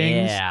different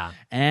things. Yeah.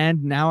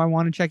 And now I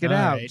want to check it All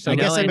out. right. So I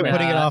guess I've been and,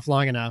 putting it off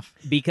long enough.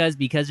 Because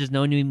there's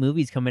no new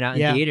movies coming out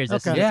in Yeah. theaters.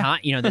 This is Okay. the time.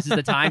 This is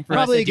the time for us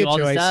Probably to a do good all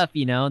the choice. stuff. The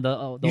You sure you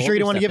older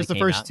don't want to stuff give us that the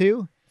came first out.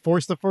 two?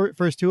 Force the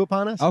first two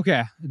upon us?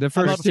 Okay, the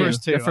How about first the two.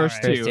 first two? The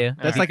first All right. two. First two.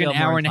 That's I like an feel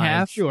more hour and a inclined.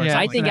 half. Sure. Yeah,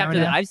 I it's think an hour after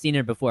and a half. I've seen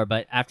it before,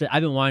 but after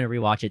I've been wanting to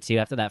rewatch it too.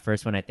 After that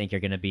first one, I think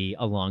you're going to be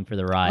along for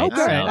the ride. Okay,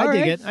 so. I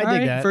dig it. I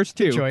dig that. First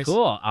Good two. choice.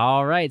 Cool.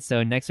 All right.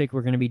 So next week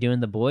we're going to be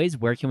doing The Boys.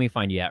 Where can we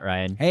find you at,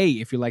 Ryan? Hey,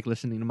 if you like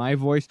listening to my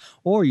voice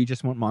or you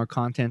just want more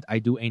content, I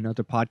do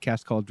another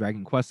podcast called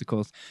Dragon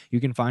Questicles. You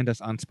can find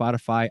us on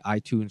Spotify,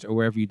 iTunes, or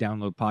wherever you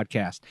download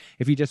podcasts.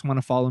 If you just want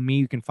to follow me,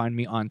 you can find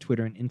me on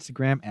Twitter and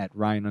Instagram at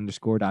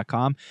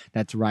Ryan_.com.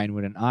 That's Ryan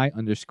with an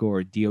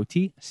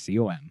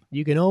I_DOTCOM.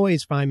 You can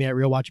always find me at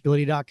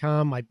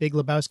realwatchability.com. My Big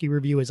Lebowski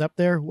review is up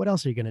there. What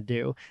else are you going to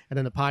do? And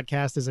then the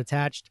podcast is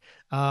attached.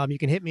 You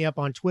can hit me up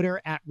on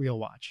Twitter at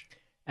RealWatch.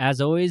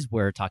 As always,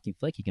 we're Talking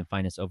Flick. You can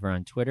find us over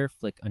on Twitter,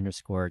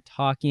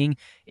 Flick_talking.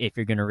 If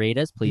you're going to rate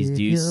us, please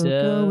do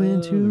so.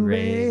 Going to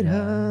rate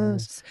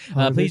us.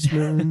 Please,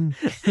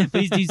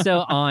 please do so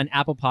on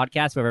Apple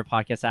Podcasts, whatever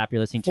podcast app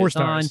you're listening to 4 us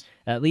on. stars.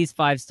 At least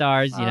 5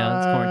 stars. It's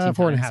quarantine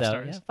 4.5 time, so,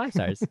 stars. Yeah, 5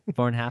 stars.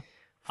 4.5.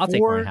 I'll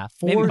take 4.5.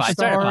 Maybe 4 5.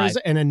 Start at 5.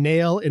 stars and a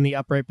nail in the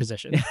upright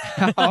position.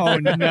 Oh,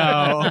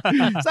 no.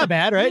 It's not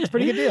bad, right? It's a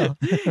pretty good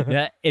deal.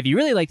 Yeah, if you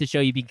really like the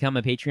show, you become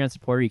a Patreon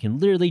supporter. You can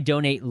literally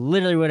donate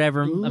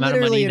whatever amount of money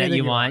Literally that anything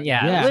you you want. want.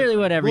 Yeah, literally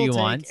whatever We'll you take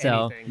want.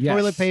 So anything. Yes.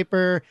 Toilet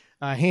paper,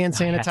 hand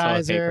Oh, yeah, toilet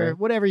sanitizer, paper.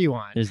 whatever you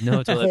want. there's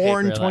no toilet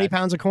Corn, paper 20 left.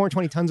 pounds of corn,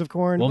 20 tons of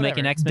corn. We'll whatever. make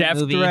an X-Men Death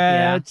movie.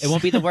 threats. Yeah. It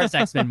won't be the worst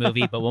X-Men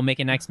movie, but we'll make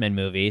an X-Men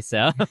movie.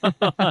 So,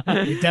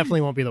 It definitely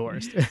won't be the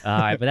worst. all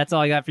right, but that's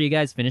all I got for you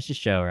guys. Finish the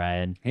show,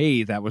 Ryan.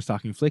 Hey, that was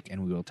Talking Flick,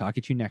 and we will talk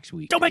at you next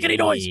week. Don't make any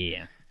noise.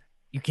 Yeah.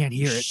 You can't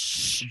hear it,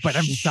 but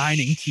I'm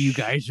signing to you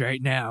guys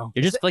right now.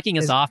 You're just flicking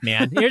us off,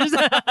 man. You're just.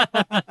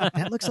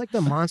 That looks like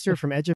the monster from Edge of